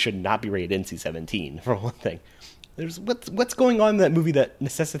that movie should not be rated NC-17, for one thing. What's going on in that movie that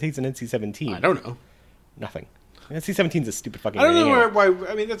necessitates an NC-17? I don't know. Nothing. NC-17 is a stupid fucking... I don't know why...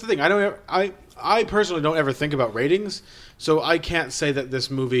 I mean, that's the thing. I personally don't ever think about ratings, so I can't say that this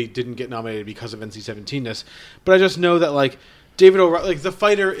movie didn't get nominated because of NC-17-ness. But I just know that, like, David O'Reilly... Like, The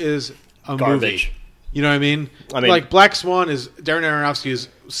Fighter is a garbage movie. You know what I mean? Like, Black Swan is Darren Aronofsky's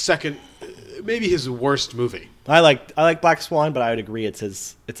second... Maybe his worst movie. I like Black Swan, but I would agree it's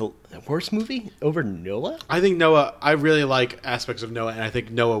a worse movie over Noah. I think Noah. I really like aspects of Noah, and I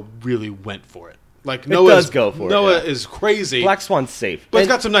think Noah really went for it. Like Noah does go for it. Noah is crazy. Black Swan's safe, but it's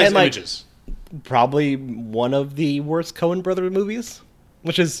got some nice images. Probably one of the worst Coen Brothers movies,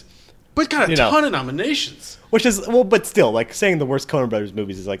 which is. But it's got a ton of nominations. Which is but still, like saying the worst Coen Brothers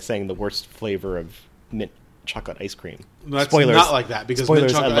movies is like saying the worst flavor of mint chocolate ice cream. That's spoilers. Not like that because mint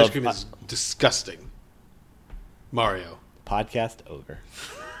chocolate ice cream is disgusting. Mario. Podcast over.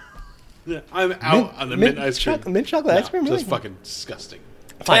 Yeah, I'm out on the mint ice cream. Mint chocolate ice cream? That's fucking disgusting.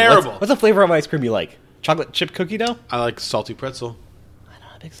 Fine, terrible. What's the flavor of ice cream you like? Chocolate chip cookie dough? I like salty pretzel. I'm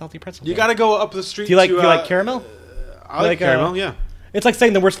not a big salty pretzel. You got to go up the street. Do you like caramel? I like caramel. Yeah. It's like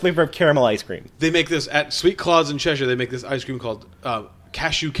saying the worst flavor of caramel ice cream. They make this at Sweet Claws in Cheshire. They make this ice cream called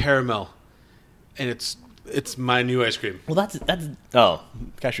cashew caramel, and it's my new ice cream. Well, that's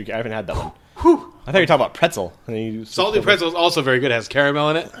cashew. I haven't had that one. Whew. I thought you were talking about pretzel. Salty pretzel is also very good. It has caramel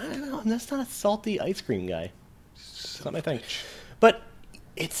in it. I don't know. That's not a salty ice cream guy. It's not my thing. But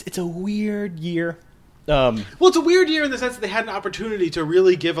it's a weird year Well, it's a weird year in the sense that they had an opportunity to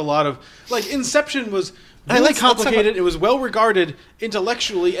really give a lot of... Like, Inception was really complicated. It was well regarded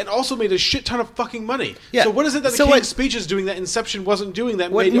intellectually and also made a shit ton of fucking money. Yeah. So what is it that the King's Speech is doing that Inception wasn't doing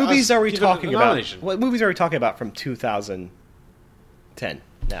that What made movies us are we give it a talking about? nomination? What movies are we talking about from 2010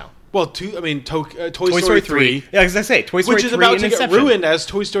 now? Well, Toy Story 3. Yeah, as I say, Toy Story 3 which is about and to get Inception. ruined as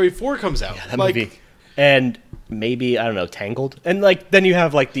Toy Story 4 comes out. Yeah, that movie. And maybe, I don't know, Tangled. And like then you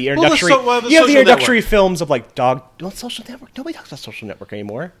have like the the introductory Social introductory Network. films of like Social Network. Nobody talks about Social Network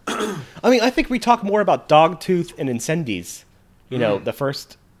anymore. I mean, I think we talk more about Dogtooth and Incendies. You know, the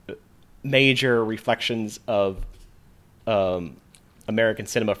first major reflections of American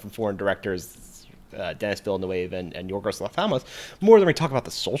cinema from foreign directors, Dennis Villeneuve and Yorgos Lanthimos, more than we talk about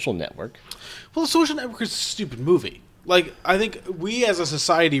the Social Network. Well, the Social Network is a stupid movie. Like, I think we as a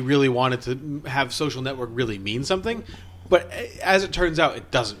society really wanted to have Social Network really mean something, but as it turns out,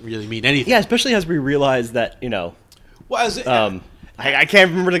 it doesn't really mean anything. Yeah, especially as we realize that, you know... Well, as I can't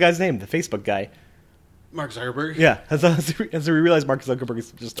remember the guy's name, the Facebook guy. Mark Zuckerberg? Yeah, as we realize Mark Zuckerberg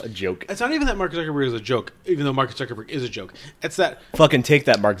is just a joke. It's not even that Mark Zuckerberg is a joke, even though Mark Zuckerberg is a joke. It's that... Fucking take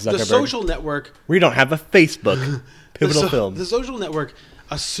that, Mark Zuckerberg. The Social Network... We don't have a Facebook. Pivotal film. The Social Network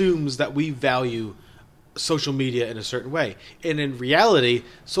assumes that we value social media in a certain way. And in reality,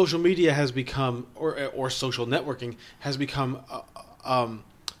 social media has become, or social networking, has become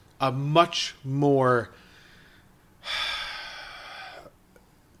a much more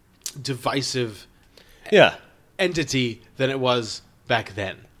divisive entity than it was back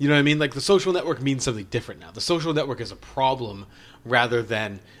then. You know what I mean? Like, the social network means something different now. The social network is a problem rather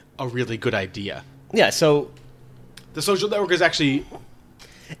than a really good idea. Yeah, so... The social network is actually...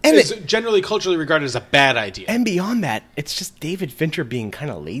 is generally culturally regarded as a bad idea. And beyond that, it's just David Fincher being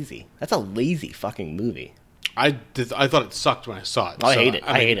kind of lazy. That's a lazy fucking movie. I thought it sucked when I saw it. I hate it.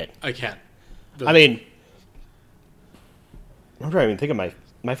 I hate it. I can't. I mean... I'm trying to think of my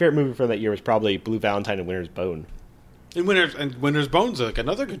favorite movie from that year was probably Blue Valentine and Winter's Bone. And Winter's Bone's like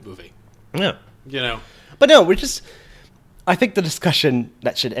another good movie. Yeah. You know. But no, we're just... I think the discussion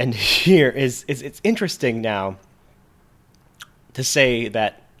that should end here is it's interesting now to say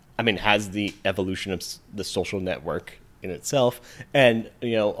that, I mean, has the evolution of the social network in itself and,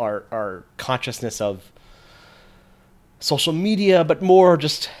 you know, our consciousness of social media, but more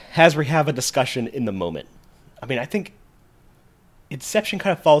just as we have a discussion in the moment. I mean, I think Inception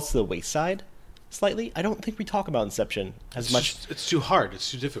kind of falls to the wayside slightly. I don't think we talk about Inception as much. It's too hard.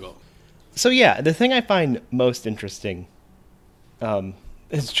 It's too difficult. So yeah, the thing I find most interesting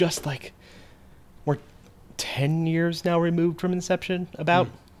is just like we're 10 years now removed from Inception, about.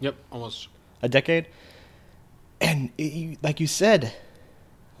 Yep, almost a decade. And like you said,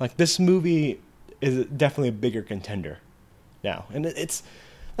 like this movie is definitely a bigger contender now, and that's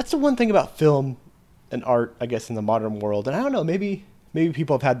the one thing about film and art, I guess, in the modern world. And I don't know, maybe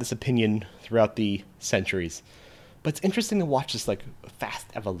people have had this opinion throughout the centuries, but it's interesting to watch this like fast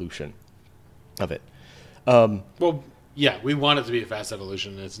evolution of it. Well, yeah, we want it to be a fast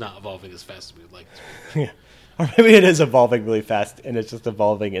evolution, and it's not evolving as fast as we'd like it to. Yeah. Or maybe it is evolving really fast, and it's just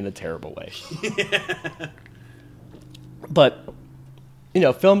evolving in a terrible way. But, you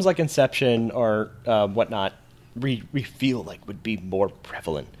know, films like Inception or whatnot, we feel like would be more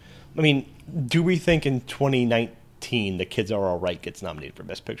prevalent. I mean, do we think in 2019 The Kids Are All Right gets nominated for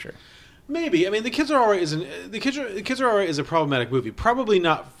Best Picture? Maybe. I mean, The Kids Are All Right The Kids Are All Right is a problematic movie. Probably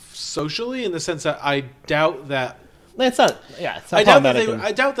not socially, in the sense that I doubt that... It's not. Yeah, it's not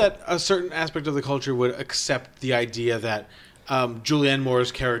I doubt that a certain aspect of the culture would accept the idea that Julianne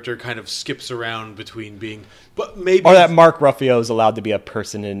Moore's character kind of skips around between being, but maybe, or that Mark Ruffalo is allowed to be a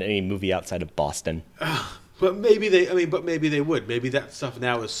person in any movie outside of Boston. But maybe they. I mean, but maybe they would. Maybe that stuff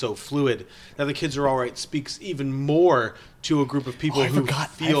now is so fluid that The Kids Are All Right speaks even more to a group of people who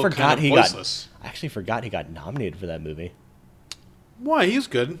feel kind of voiceless. I actually forgot he got nominated for that movie. Why? He's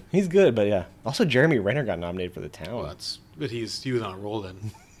good. He's good, but yeah. Also, Jeremy Renner got nominated for The Town. Well, but he was on a roll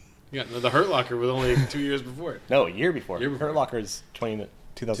then. Yeah, The Hurt Locker was only 2 years before. No, a year before. Hurt Locker is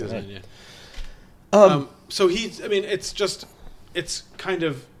 2009. Yeah. So he's. I mean, it's kind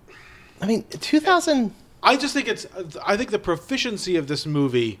of. I mean, 2000. I just think I think the proficiency of this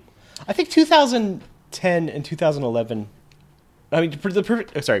movie. I think 2010 and 2011. I mean,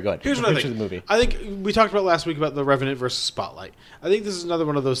 sorry, go ahead. Here's what I think. Movie. I think we talked about last week about The Revenant versus Spotlight. I think this is another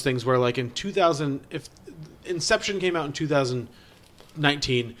one of those things where, like, in 2000, if Inception came out in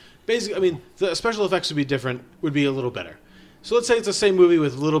 2019, basically, I mean, the special effects would be a little better. So let's say it's the same movie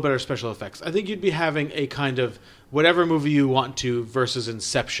with a little better special effects. I think you'd be having a kind of whatever movie you want to versus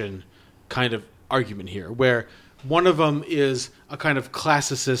Inception kind of argument here, where one of them is a kind of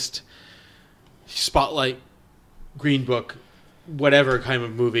classicist Spotlight, Green Book, whatever kind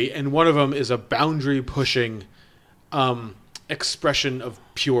of movie, and one of them is a boundary-pushing expression of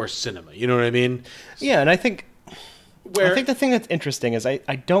pure cinema. You know what I mean? Yeah, and I think the thing that's interesting is I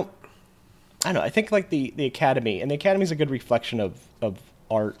don't know. I think like the Academy, and the Academy is a good reflection of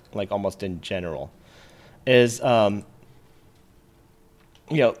art, like almost in general, is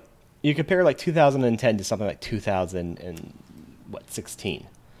you compare like 2010 to something like 2016,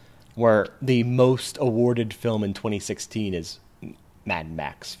 where the most awarded film in 2016 is Mad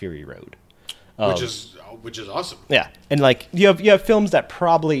Max: Fury Road, which is awesome. Yeah, and like you have films that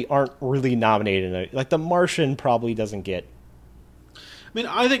probably aren't really nominated. Like The Martian probably doesn't get. I mean,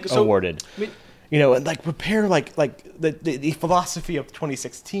 I think so. Awarded. I mean, and like prepare like the philosophy of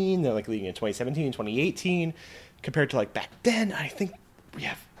 2016, they're like leading in 2017 and 2018, compared to like back then. I think we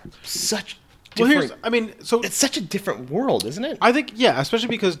have such. Different, it's such a different world, isn't it? I think, yeah, especially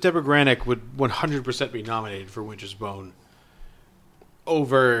because Deborah Granick would 100% be nominated for Winter's Bone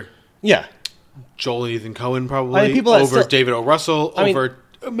over Joel and Ethan Coen, probably over David O. Russell, over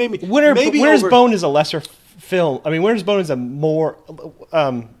maybe Winter's Bone is a lesser film. I mean, Winter's Bone is a more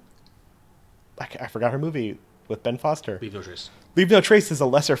I forgot her movie with Ben Foster. Leave No Trace. Leave No Trace is a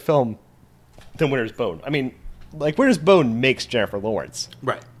lesser film than Winter's Bone. I mean, like Winter's Bone makes Jennifer Lawrence,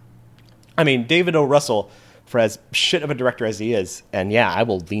 right? I mean, David O. Russell, for as shit of a director as he is, and yeah, I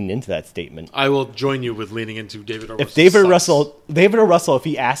will lean into that statement. I will join you with leaning into David O. Russell. If David O. Russell, if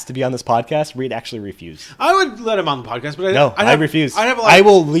he asked to be on this podcast, we'd actually refuse. I would let him on the podcast, but I refuse. I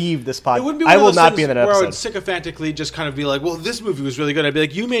will leave this podcast. I will not be in that episode. Where I would sycophantically just kind of be like, well, this movie was really good. I'd be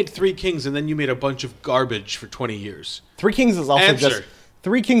like, you made Three Kings, and then you made a bunch of garbage for 20 years. Three Kings is also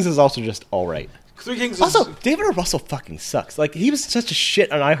just all right. Three Kings also, David O. Russell fucking sucks. Like, he was such a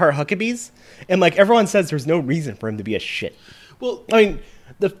shit on I Heart Huckabees, and like everyone says there's no reason for him to be a shit. Well, I mean,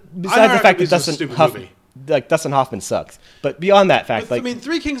 besides the fact that Dustin Hoffman sucks, but beyond that fact,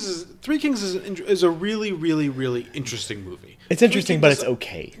 Three Kings is a really, really, really interesting movie. It's interesting, but it's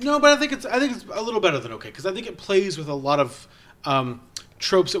okay. No, but I think it's a little better than okay, because I think it plays with a lot of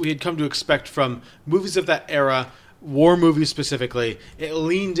tropes that we had come to expect from movies of that era. War movies specifically, it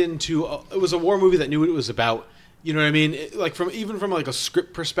leaned into. It was a war movie that knew what it was about. You know what I mean? Even from like a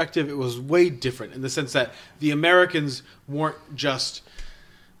script perspective, it was way different in the sense that the Americans weren't just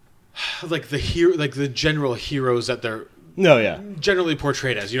like the general heroes that they're generally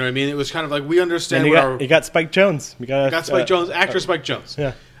portrayed as. You know what I mean? It was kind of like we understand. You got Spike Jonze. You got Spike Jonze, actor Spike Jonze.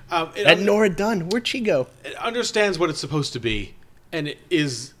 Yeah. And Nora Dunn. Where'd she go? It understands what it's supposed to be, and it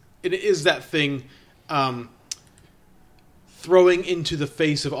is that thing. Throwing into the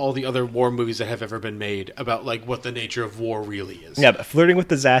face of all the other war movies that have ever been made about like what the nature of war really is. Yeah, but Flirting with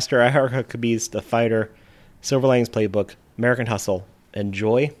Disaster, I Heart Huckabees, The Fighter, Silver Linings Playbook, American Hustle, and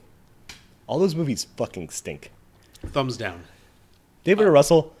Joy. All those movies fucking stink. Thumbs down. David O.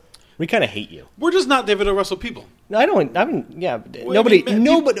 Russell, we kind of hate you. We're just not David O. Russell people. No, I don't.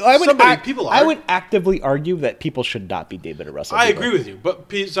 People are. I would actively argue that people should not be David O. Russell. I agree with you,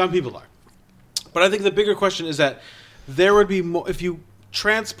 but some people are. But I think the bigger question is that there would be more if you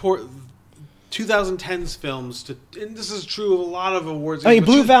transport 2010's films to, and this is true of a lot of awards. I mean,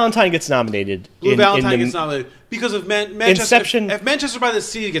 Blue Valentine gets nominated. Blue Valentine gets nominated because of Manchester. Inception. If Manchester by the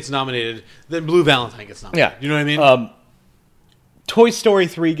Sea gets nominated, then Blue Valentine gets nominated. Yeah, you know what I mean. Toy Story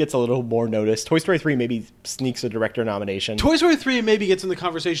 3 gets a little more notice. Toy Story 3 maybe sneaks a director nomination. Toy Story 3 maybe gets in the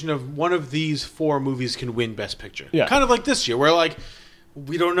conversation of one of these four movies can win Best Picture. Yeah, kind of like this year, where like.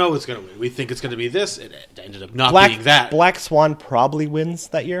 We don't know what's going to win. We think it's going to be this. It ended up not being that. Black Swan probably wins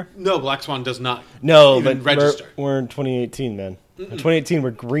that year. No, Black Swan does not. But register. We're in 2018, man. In 2018,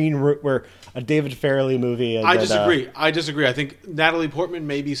 we're a David Farrelly movie. And I disagree. I think Natalie Portman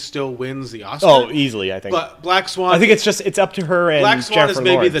maybe still wins the Oscar. Oh, easily, I think. But Black Swan. I think it's up to her and Black Swan Jennifer is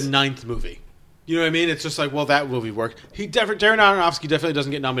maybe Lawrence. the 9th movie. You know what I mean? It's just like, well, that movie worked. Darren Aronofsky definitely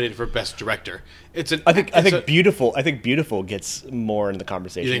doesn't get nominated for Best Director. I think Beautiful gets more in the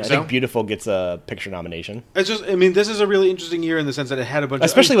conversation. You think so? I think Beautiful gets a picture nomination. It's just, I mean, this is a really interesting year in the sense that it had a bunch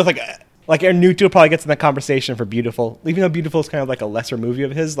especially with like Aaron Nuto probably gets in that conversation for Beautiful, even though Beautiful is kind of like a lesser movie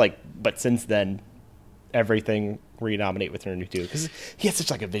of his. But since then, everything re-nominate with Aaron Nuto because he has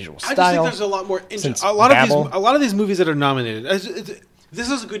such like a visual style. I just think there's a lot more. A lot of these movies that are nominated. This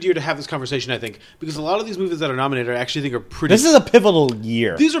is a good year to have this conversation, I think, because a lot of these movies that are nominated, I actually think are pretty. This is a pivotal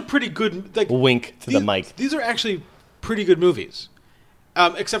year. These are pretty good. Like, wink to the mic. These are actually pretty good movies,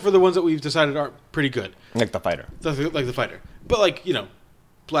 except for the ones that we've decided aren't pretty good, like The Fighter. Like The Fighter, but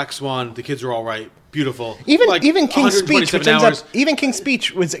Black Swan, The Kids Are All Right, Beautiful. Even King's Speech, which ends up even King's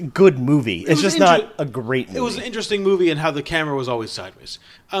Speech was a good movie. It's just not a great movie. It was an interesting movie, and how the camera was always sideways.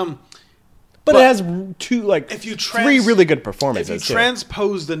 But it has three really good performances. If you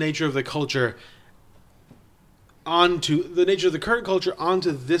transpose the nature of the culture onto the nature of the current culture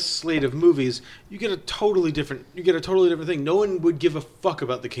onto this slate of movies, you get a totally different thing. No one would give a fuck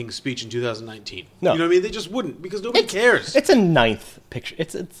about the King's Speech in 2019. No. You know what I mean? They just wouldn't, because nobody cares. It's a ninth picture.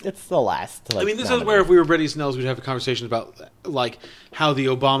 It's the last. I mean, this is where if we were Brady Snells, we'd have a conversation about like how the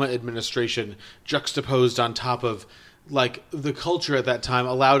Obama administration juxtaposed on top of like the culture at that time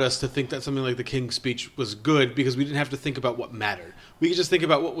allowed us to think that something like the King's Speech was good, because we didn't have to think about what mattered. We could just think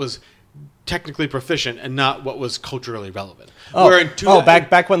about what was technically proficient and not what was culturally relevant.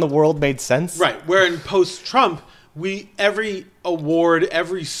 Back when the world made sense? Right. Where in post-Trump, every award,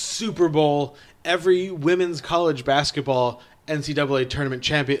 every Super Bowl, every women's college basketball NCAA tournament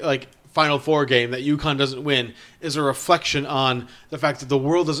champion, like Final Four game that UConn doesn't win, is a reflection on the fact that the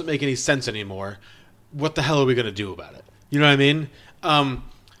world doesn't make any sense anymore. What the hell are we going to do about it? You know what I mean? It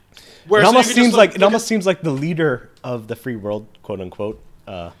almost seems like the leader of the free world, quote unquote,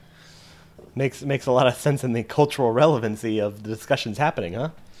 makes a lot of sense in the cultural relevancy of the discussions happening,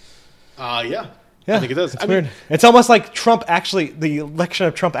 huh? Yeah. I think it does. It's weird. It's almost like the election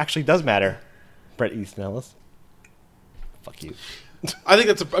of Trump actually does matter. Bret Easton Ellis. Fuck you. I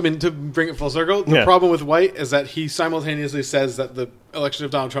think to bring it full circle, the problem with White is that he simultaneously says that the election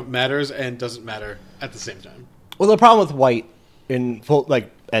of Donald Trump matters and doesn't matter at the same time. Well, the problem with White, in full,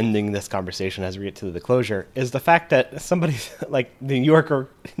 ending this conversation as we get to the closure, is the fact that somebody like the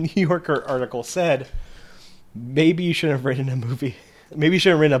New Yorker article said, maybe you shouldn't have written a movie. Maybe you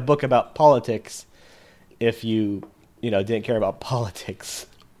shouldn't have written a book about politics if you didn't care about politics.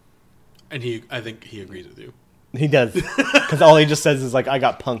 And I think he agrees with you. He does, because all he just says is I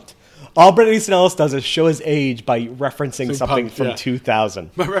got punked. All Bret Easton Ellis does is show his age by referencing something from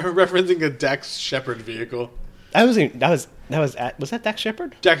 2000. By referencing a Dax Shepard vehicle. Was that Dax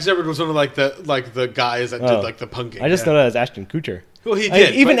Shepard? Dax Shepard was one of the guys that did the punking. I just know that as Ashton Kutcher. Well, he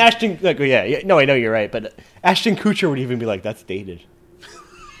did. Ashton, no, I know you're right, but Ashton Kutcher would even be like, that's dated.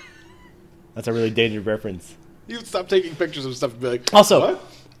 That's a really dated reference. You would stop taking pictures of stuff and be like, also, what?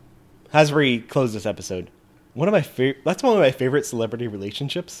 As we close this episode, that's one of my favorite celebrity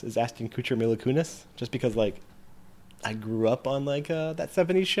relationships is Ashton Kutcher Mila Kunis, just because I grew up on that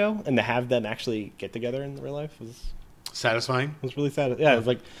 70s show, and to have them actually get together in real life was satisfying. It was really sad. Yeah, it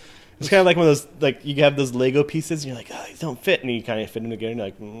was it's kind of like one of those you have those Lego pieces and you're like, oh, these don't fit, and you kind of fit them together and you're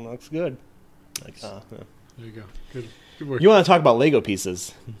like, looks good. Yeah. There you go. Good work. You want to talk about Lego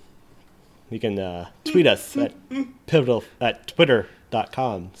pieces? You can tweet us at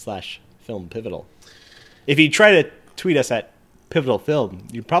twitter.com/filmpivotal. If you try to tweet us at Pivotal Film,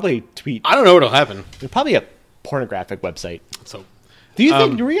 you probably tweet. I don't know what'll happen. It's probably a pornographic website. So,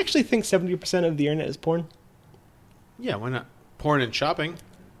 do we actually think 70% of the internet is porn? Yeah, why not? Porn and shopping.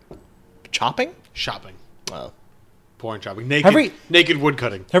 Chopping? Shopping. Wow. Porn shopping. Naked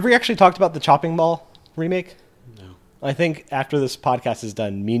woodcutting. Have we actually talked about the Chopping Mall remake? No. I think after this podcast is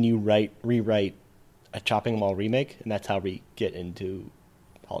done, me and you rewrite a Chopping Mall remake, and that's how we get into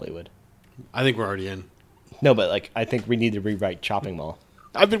Hollywood. I think we're already in. No, but I think we need to rewrite Chopping Mall.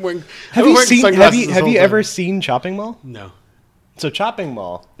 I've been wearing. Have you ever seen Chopping Mall? No. So Chopping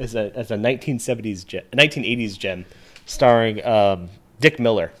Mall is a 1980s gem, starring Dick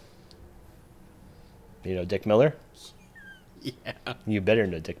Miller. You know Dick Miller? Yeah. You better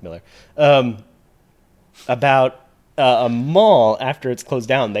know Dick Miller. About a mall after it's closed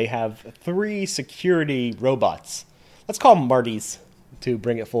down, they have 3 security robots. Let's call them Martys to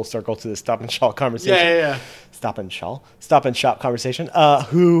bring it full circle to the Stop and Shop conversation. Yeah. Stop and Shop conversation.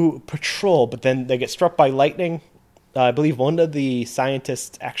 Who patrol, but then they get struck by lightning. I believe one of the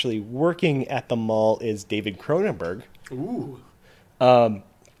scientists actually working at the mall is David Cronenberg. Ooh. And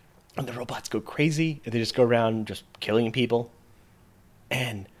the robots go crazy. They just go around just killing people.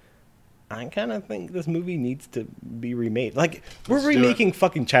 And I kind of think this movie needs to be remade. We're remaking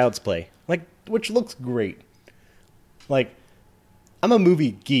fucking Child's Play. Which looks great. I'm a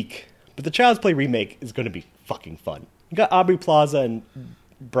movie geek, but the Child's Play remake is going to be fucking fun. You got Aubrey Plaza and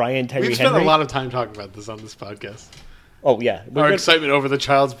Brian Tyree Henry. We've spent a lot of time talking about this on this podcast. Oh, yeah. Our excitement over the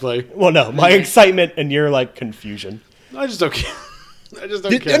Child's Play. Well, no. My excitement and your, confusion. I just don't care.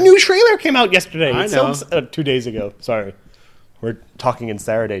 A new trailer came out yesterday. I know. 2 days ago. Sorry. We're talking in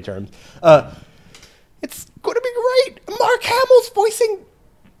Saturday terms. It's going to be great. Mark Hamill's voicing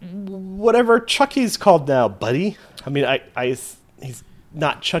whatever Chucky's called now, buddy. I mean, he's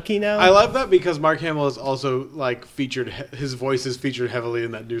not Chucky now. I love that because Mark Hamill is also featured. His voice is featured heavily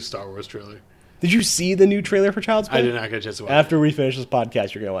in that new Star Wars trailer. Did you see the new trailer for Child's Play? I did not get a chance to watch After we finish this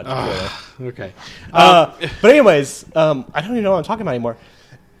podcast, you're going to watch the trailer. Okay. But anyways, I don't even know what I'm talking about anymore.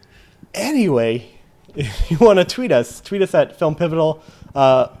 Anyway, if you want to tweet us at Film Pivotal.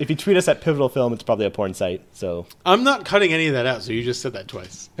 If you tweet us at Pivotal Film, it's probably a porn site. So I'm not cutting any of that out, so you just said that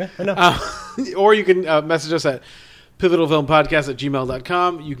twice. Yeah, I know. Or you can message us at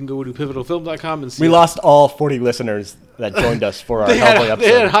pivotalfilmpodcast@gmail.com. You can go to pivotalfilm.com and see. We lost all 40 listeners that joined us for our Hellboy episode.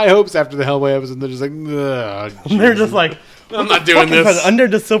 They had high hopes after the Hellboy episode, and they're just like, ugh, they're just like, I'm not doing this. Under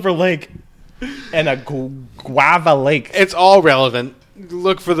the Silver Lake and a guava lake. It's all relevant.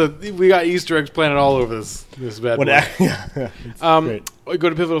 Look for we got Easter eggs planted all over this bad boy. Great. Go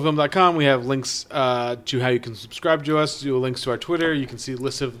to pivotalfilm.com. We have links to how you can subscribe to us. Do links to our Twitter. You can see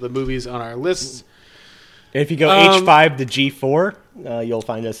lists of the movies on our lists. If you go H5 to G4, you'll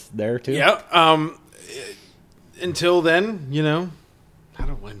find us there too. Yeah. Until then,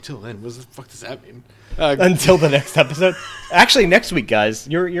 until then, what the fuck does that mean? Until the next episode. Actually, next week, guys,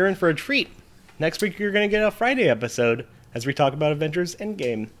 you're in for a treat. Next week, you're going to get a Friday episode as we talk about Avengers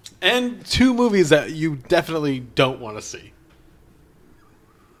Endgame. And 2 movies that you definitely don't want to see.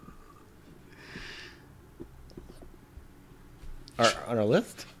 On our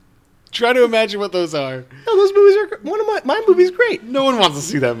list? Try to imagine what those are. No, those movies are... One of my movie's great. No one wants to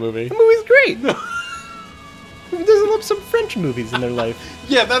see that movie. The movie's great. No. There's some French movies in their life.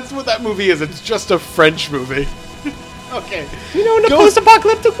 Yeah, that's what that movie is. It's just a French movie. Okay. In a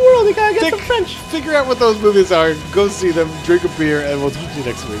post-apocalyptic world, you gotta get some French. Figure out what those movies are, go see them, drink a beer, and we'll talk to you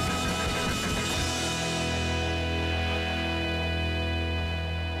next week.